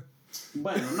te maté?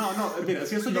 Bueno, no, mira,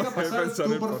 si eso llega a pasar, pensar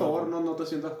tú en por el favor no te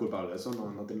sientas culpable. Eso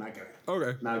no tiene nada que ver.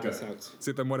 Ok. Nada que ver. Exacto.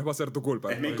 Si te mueres va a ser tu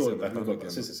culpa. Es mi estás culpa, es mi diciendo,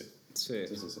 culpa. estás Sí.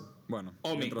 Sí. Bueno,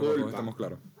 O mi mientras los dos culpa. estamos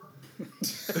claros.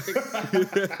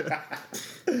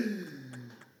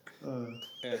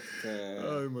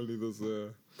 Ay, maldito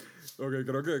sea. Ok,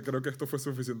 creo que esto fue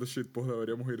suficiente shitpost.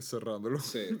 Deberíamos ir cerrándolo.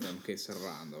 Sí, tenemos que ir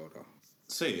cerrando, bro.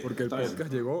 Sí, Porque el está bien.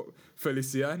 podcast llegó.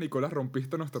 Felicidades, Nicolás,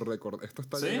 rompiste nuestro récord. Esto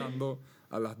está ¿Sí? llegando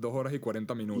a las 2 horas y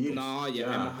 40 minutos. Y- No,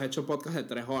 ya hemos hecho podcast de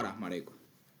 3 horas, marico.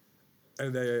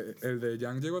 El de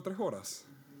Jan llegó a 3 horas.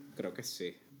 Creo que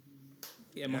sí.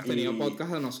 Y hemos tenido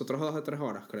podcast de nosotros 2 de 3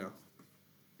 horas, creo.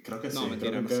 Creo que No, sí.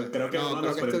 mentira, creo, no que, sé. creo que No, uno de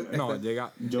los creo que prim- No,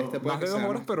 llega Yo- este más de 2 sea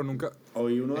horas, más. pero nunca.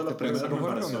 Hoy uno de los primeros puede ser me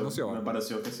más pareció, negociado. me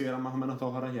pareció que sí era más o menos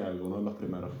 2 horas y algo, uno de los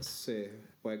primeros. Sí,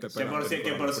 puede que Te sea. Que por, Espérate,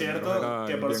 que por el cierto, primero era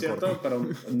que por bien cierto, corto. pero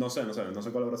no sé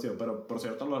cuál habrá sido, pero por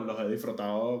cierto los he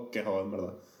disfrutado que joven,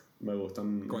 ¿verdad? Me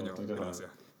gustan. Coño, me gustan que joden.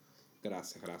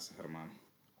 gracias. Gracias, hermano.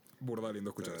 Burda lindo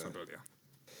escuchar eso todo el día.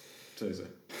 Sí,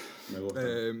 me gusta.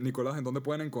 Nicolás, ¿en dónde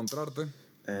pueden encontrarte?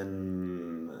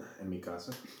 En mi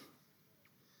casa.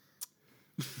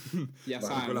 Ya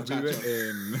saben, Nicolás muchachos. vive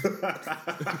en.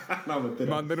 No, mentira.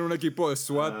 Manden un equipo de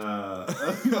SWAT Ah,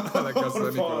 a la casa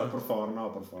de por favor, Nicolás. por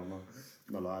favor,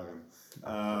 no lo hagan.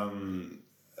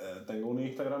 Tengo un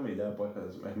Instagram y ya pues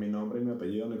es mi nombre y mi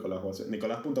apellido,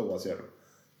 Nicolás.Guasier.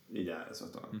 Y ya, eso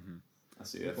es todo.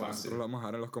 Así de fácil. Nosotros lo vamos a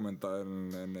dejar en los comentarios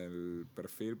en el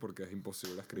perfil porque es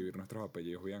imposible escribir nuestros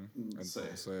apellidos bien.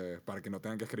 Entonces, para que no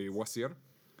tengan que escribir Wasier,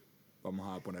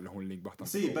 vamos a ponerles un link bastante.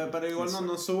 Sí, cómodo. pero igual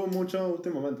no subo mucho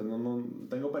últimamente. No,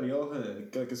 tengo periodos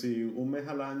que si un mes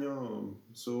al año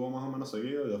subo más o menos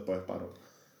seguido y después paro.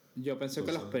 Yo pensé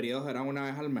que los periodos eran una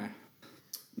vez al mes.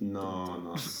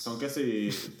 No. Son que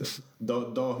si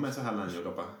 2 meses al año,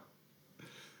 capaz.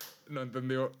 No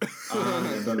entendió.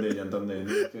 Ya entendí.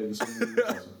 No, es que yo soy muy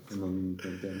caso. No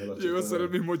entiendo los Yo iba a chistes. hacer el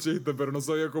mismo chiste, pero no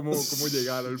sabía cómo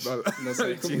llegar al No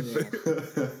sé cómo chiste.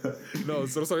 llegar. No,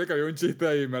 solo sabía que había un chiste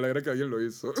ahí. Me alegra que alguien lo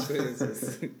hizo.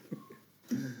 Sí.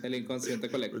 El inconsciente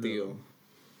colectivo.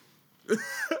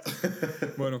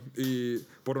 Bueno, y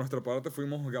por nuestra parte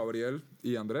fuimos Gabriel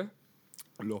y Andrés,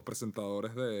 los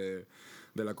presentadores de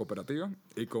la cooperativa.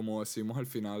 Y como decimos al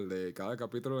final de cada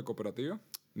capítulo de la cooperativa,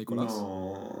 Nicolás.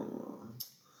 No.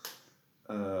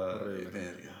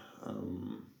 Verga.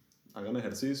 Hagan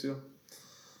ejercicio.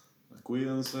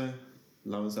 Cuídense.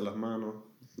 Lávense las manos.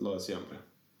 Lo de siempre.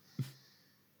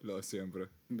 Lo de siempre.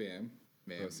 Bien.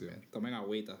 Gracias. Bien. Tomen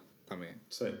agüita también.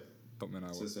 Sí. Tomen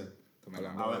agua. Sí. Tomen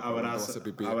Hablando agua. de cuando hace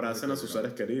pipí. Abracen a sus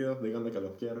seres queridos. Díganle que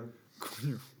los quieren.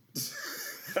 Coño.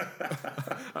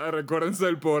 Recuérdense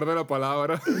del poder de la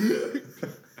palabra.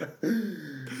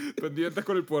 Pendientes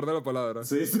con el poder de la palabra.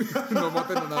 Sí. No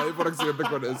maten a nadie por accidente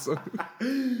con eso.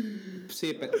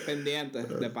 Sí, pendientes.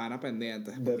 De pana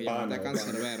pendientes. De Porque yo pana, maté a de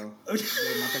Cancerbero. Yo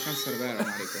maté a Cancerbero,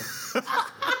 marico.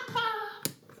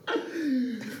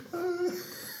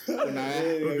 Una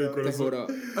vez, te juro,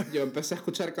 yo empecé a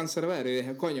escuchar Cancerbero y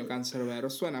dije, coño, Cancerbero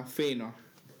suena fino.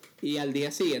 Y al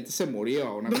día siguiente se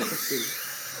murió, una cosa así.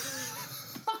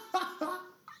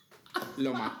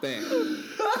 Lo maté.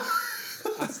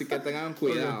 Así que tengan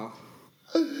cuidado.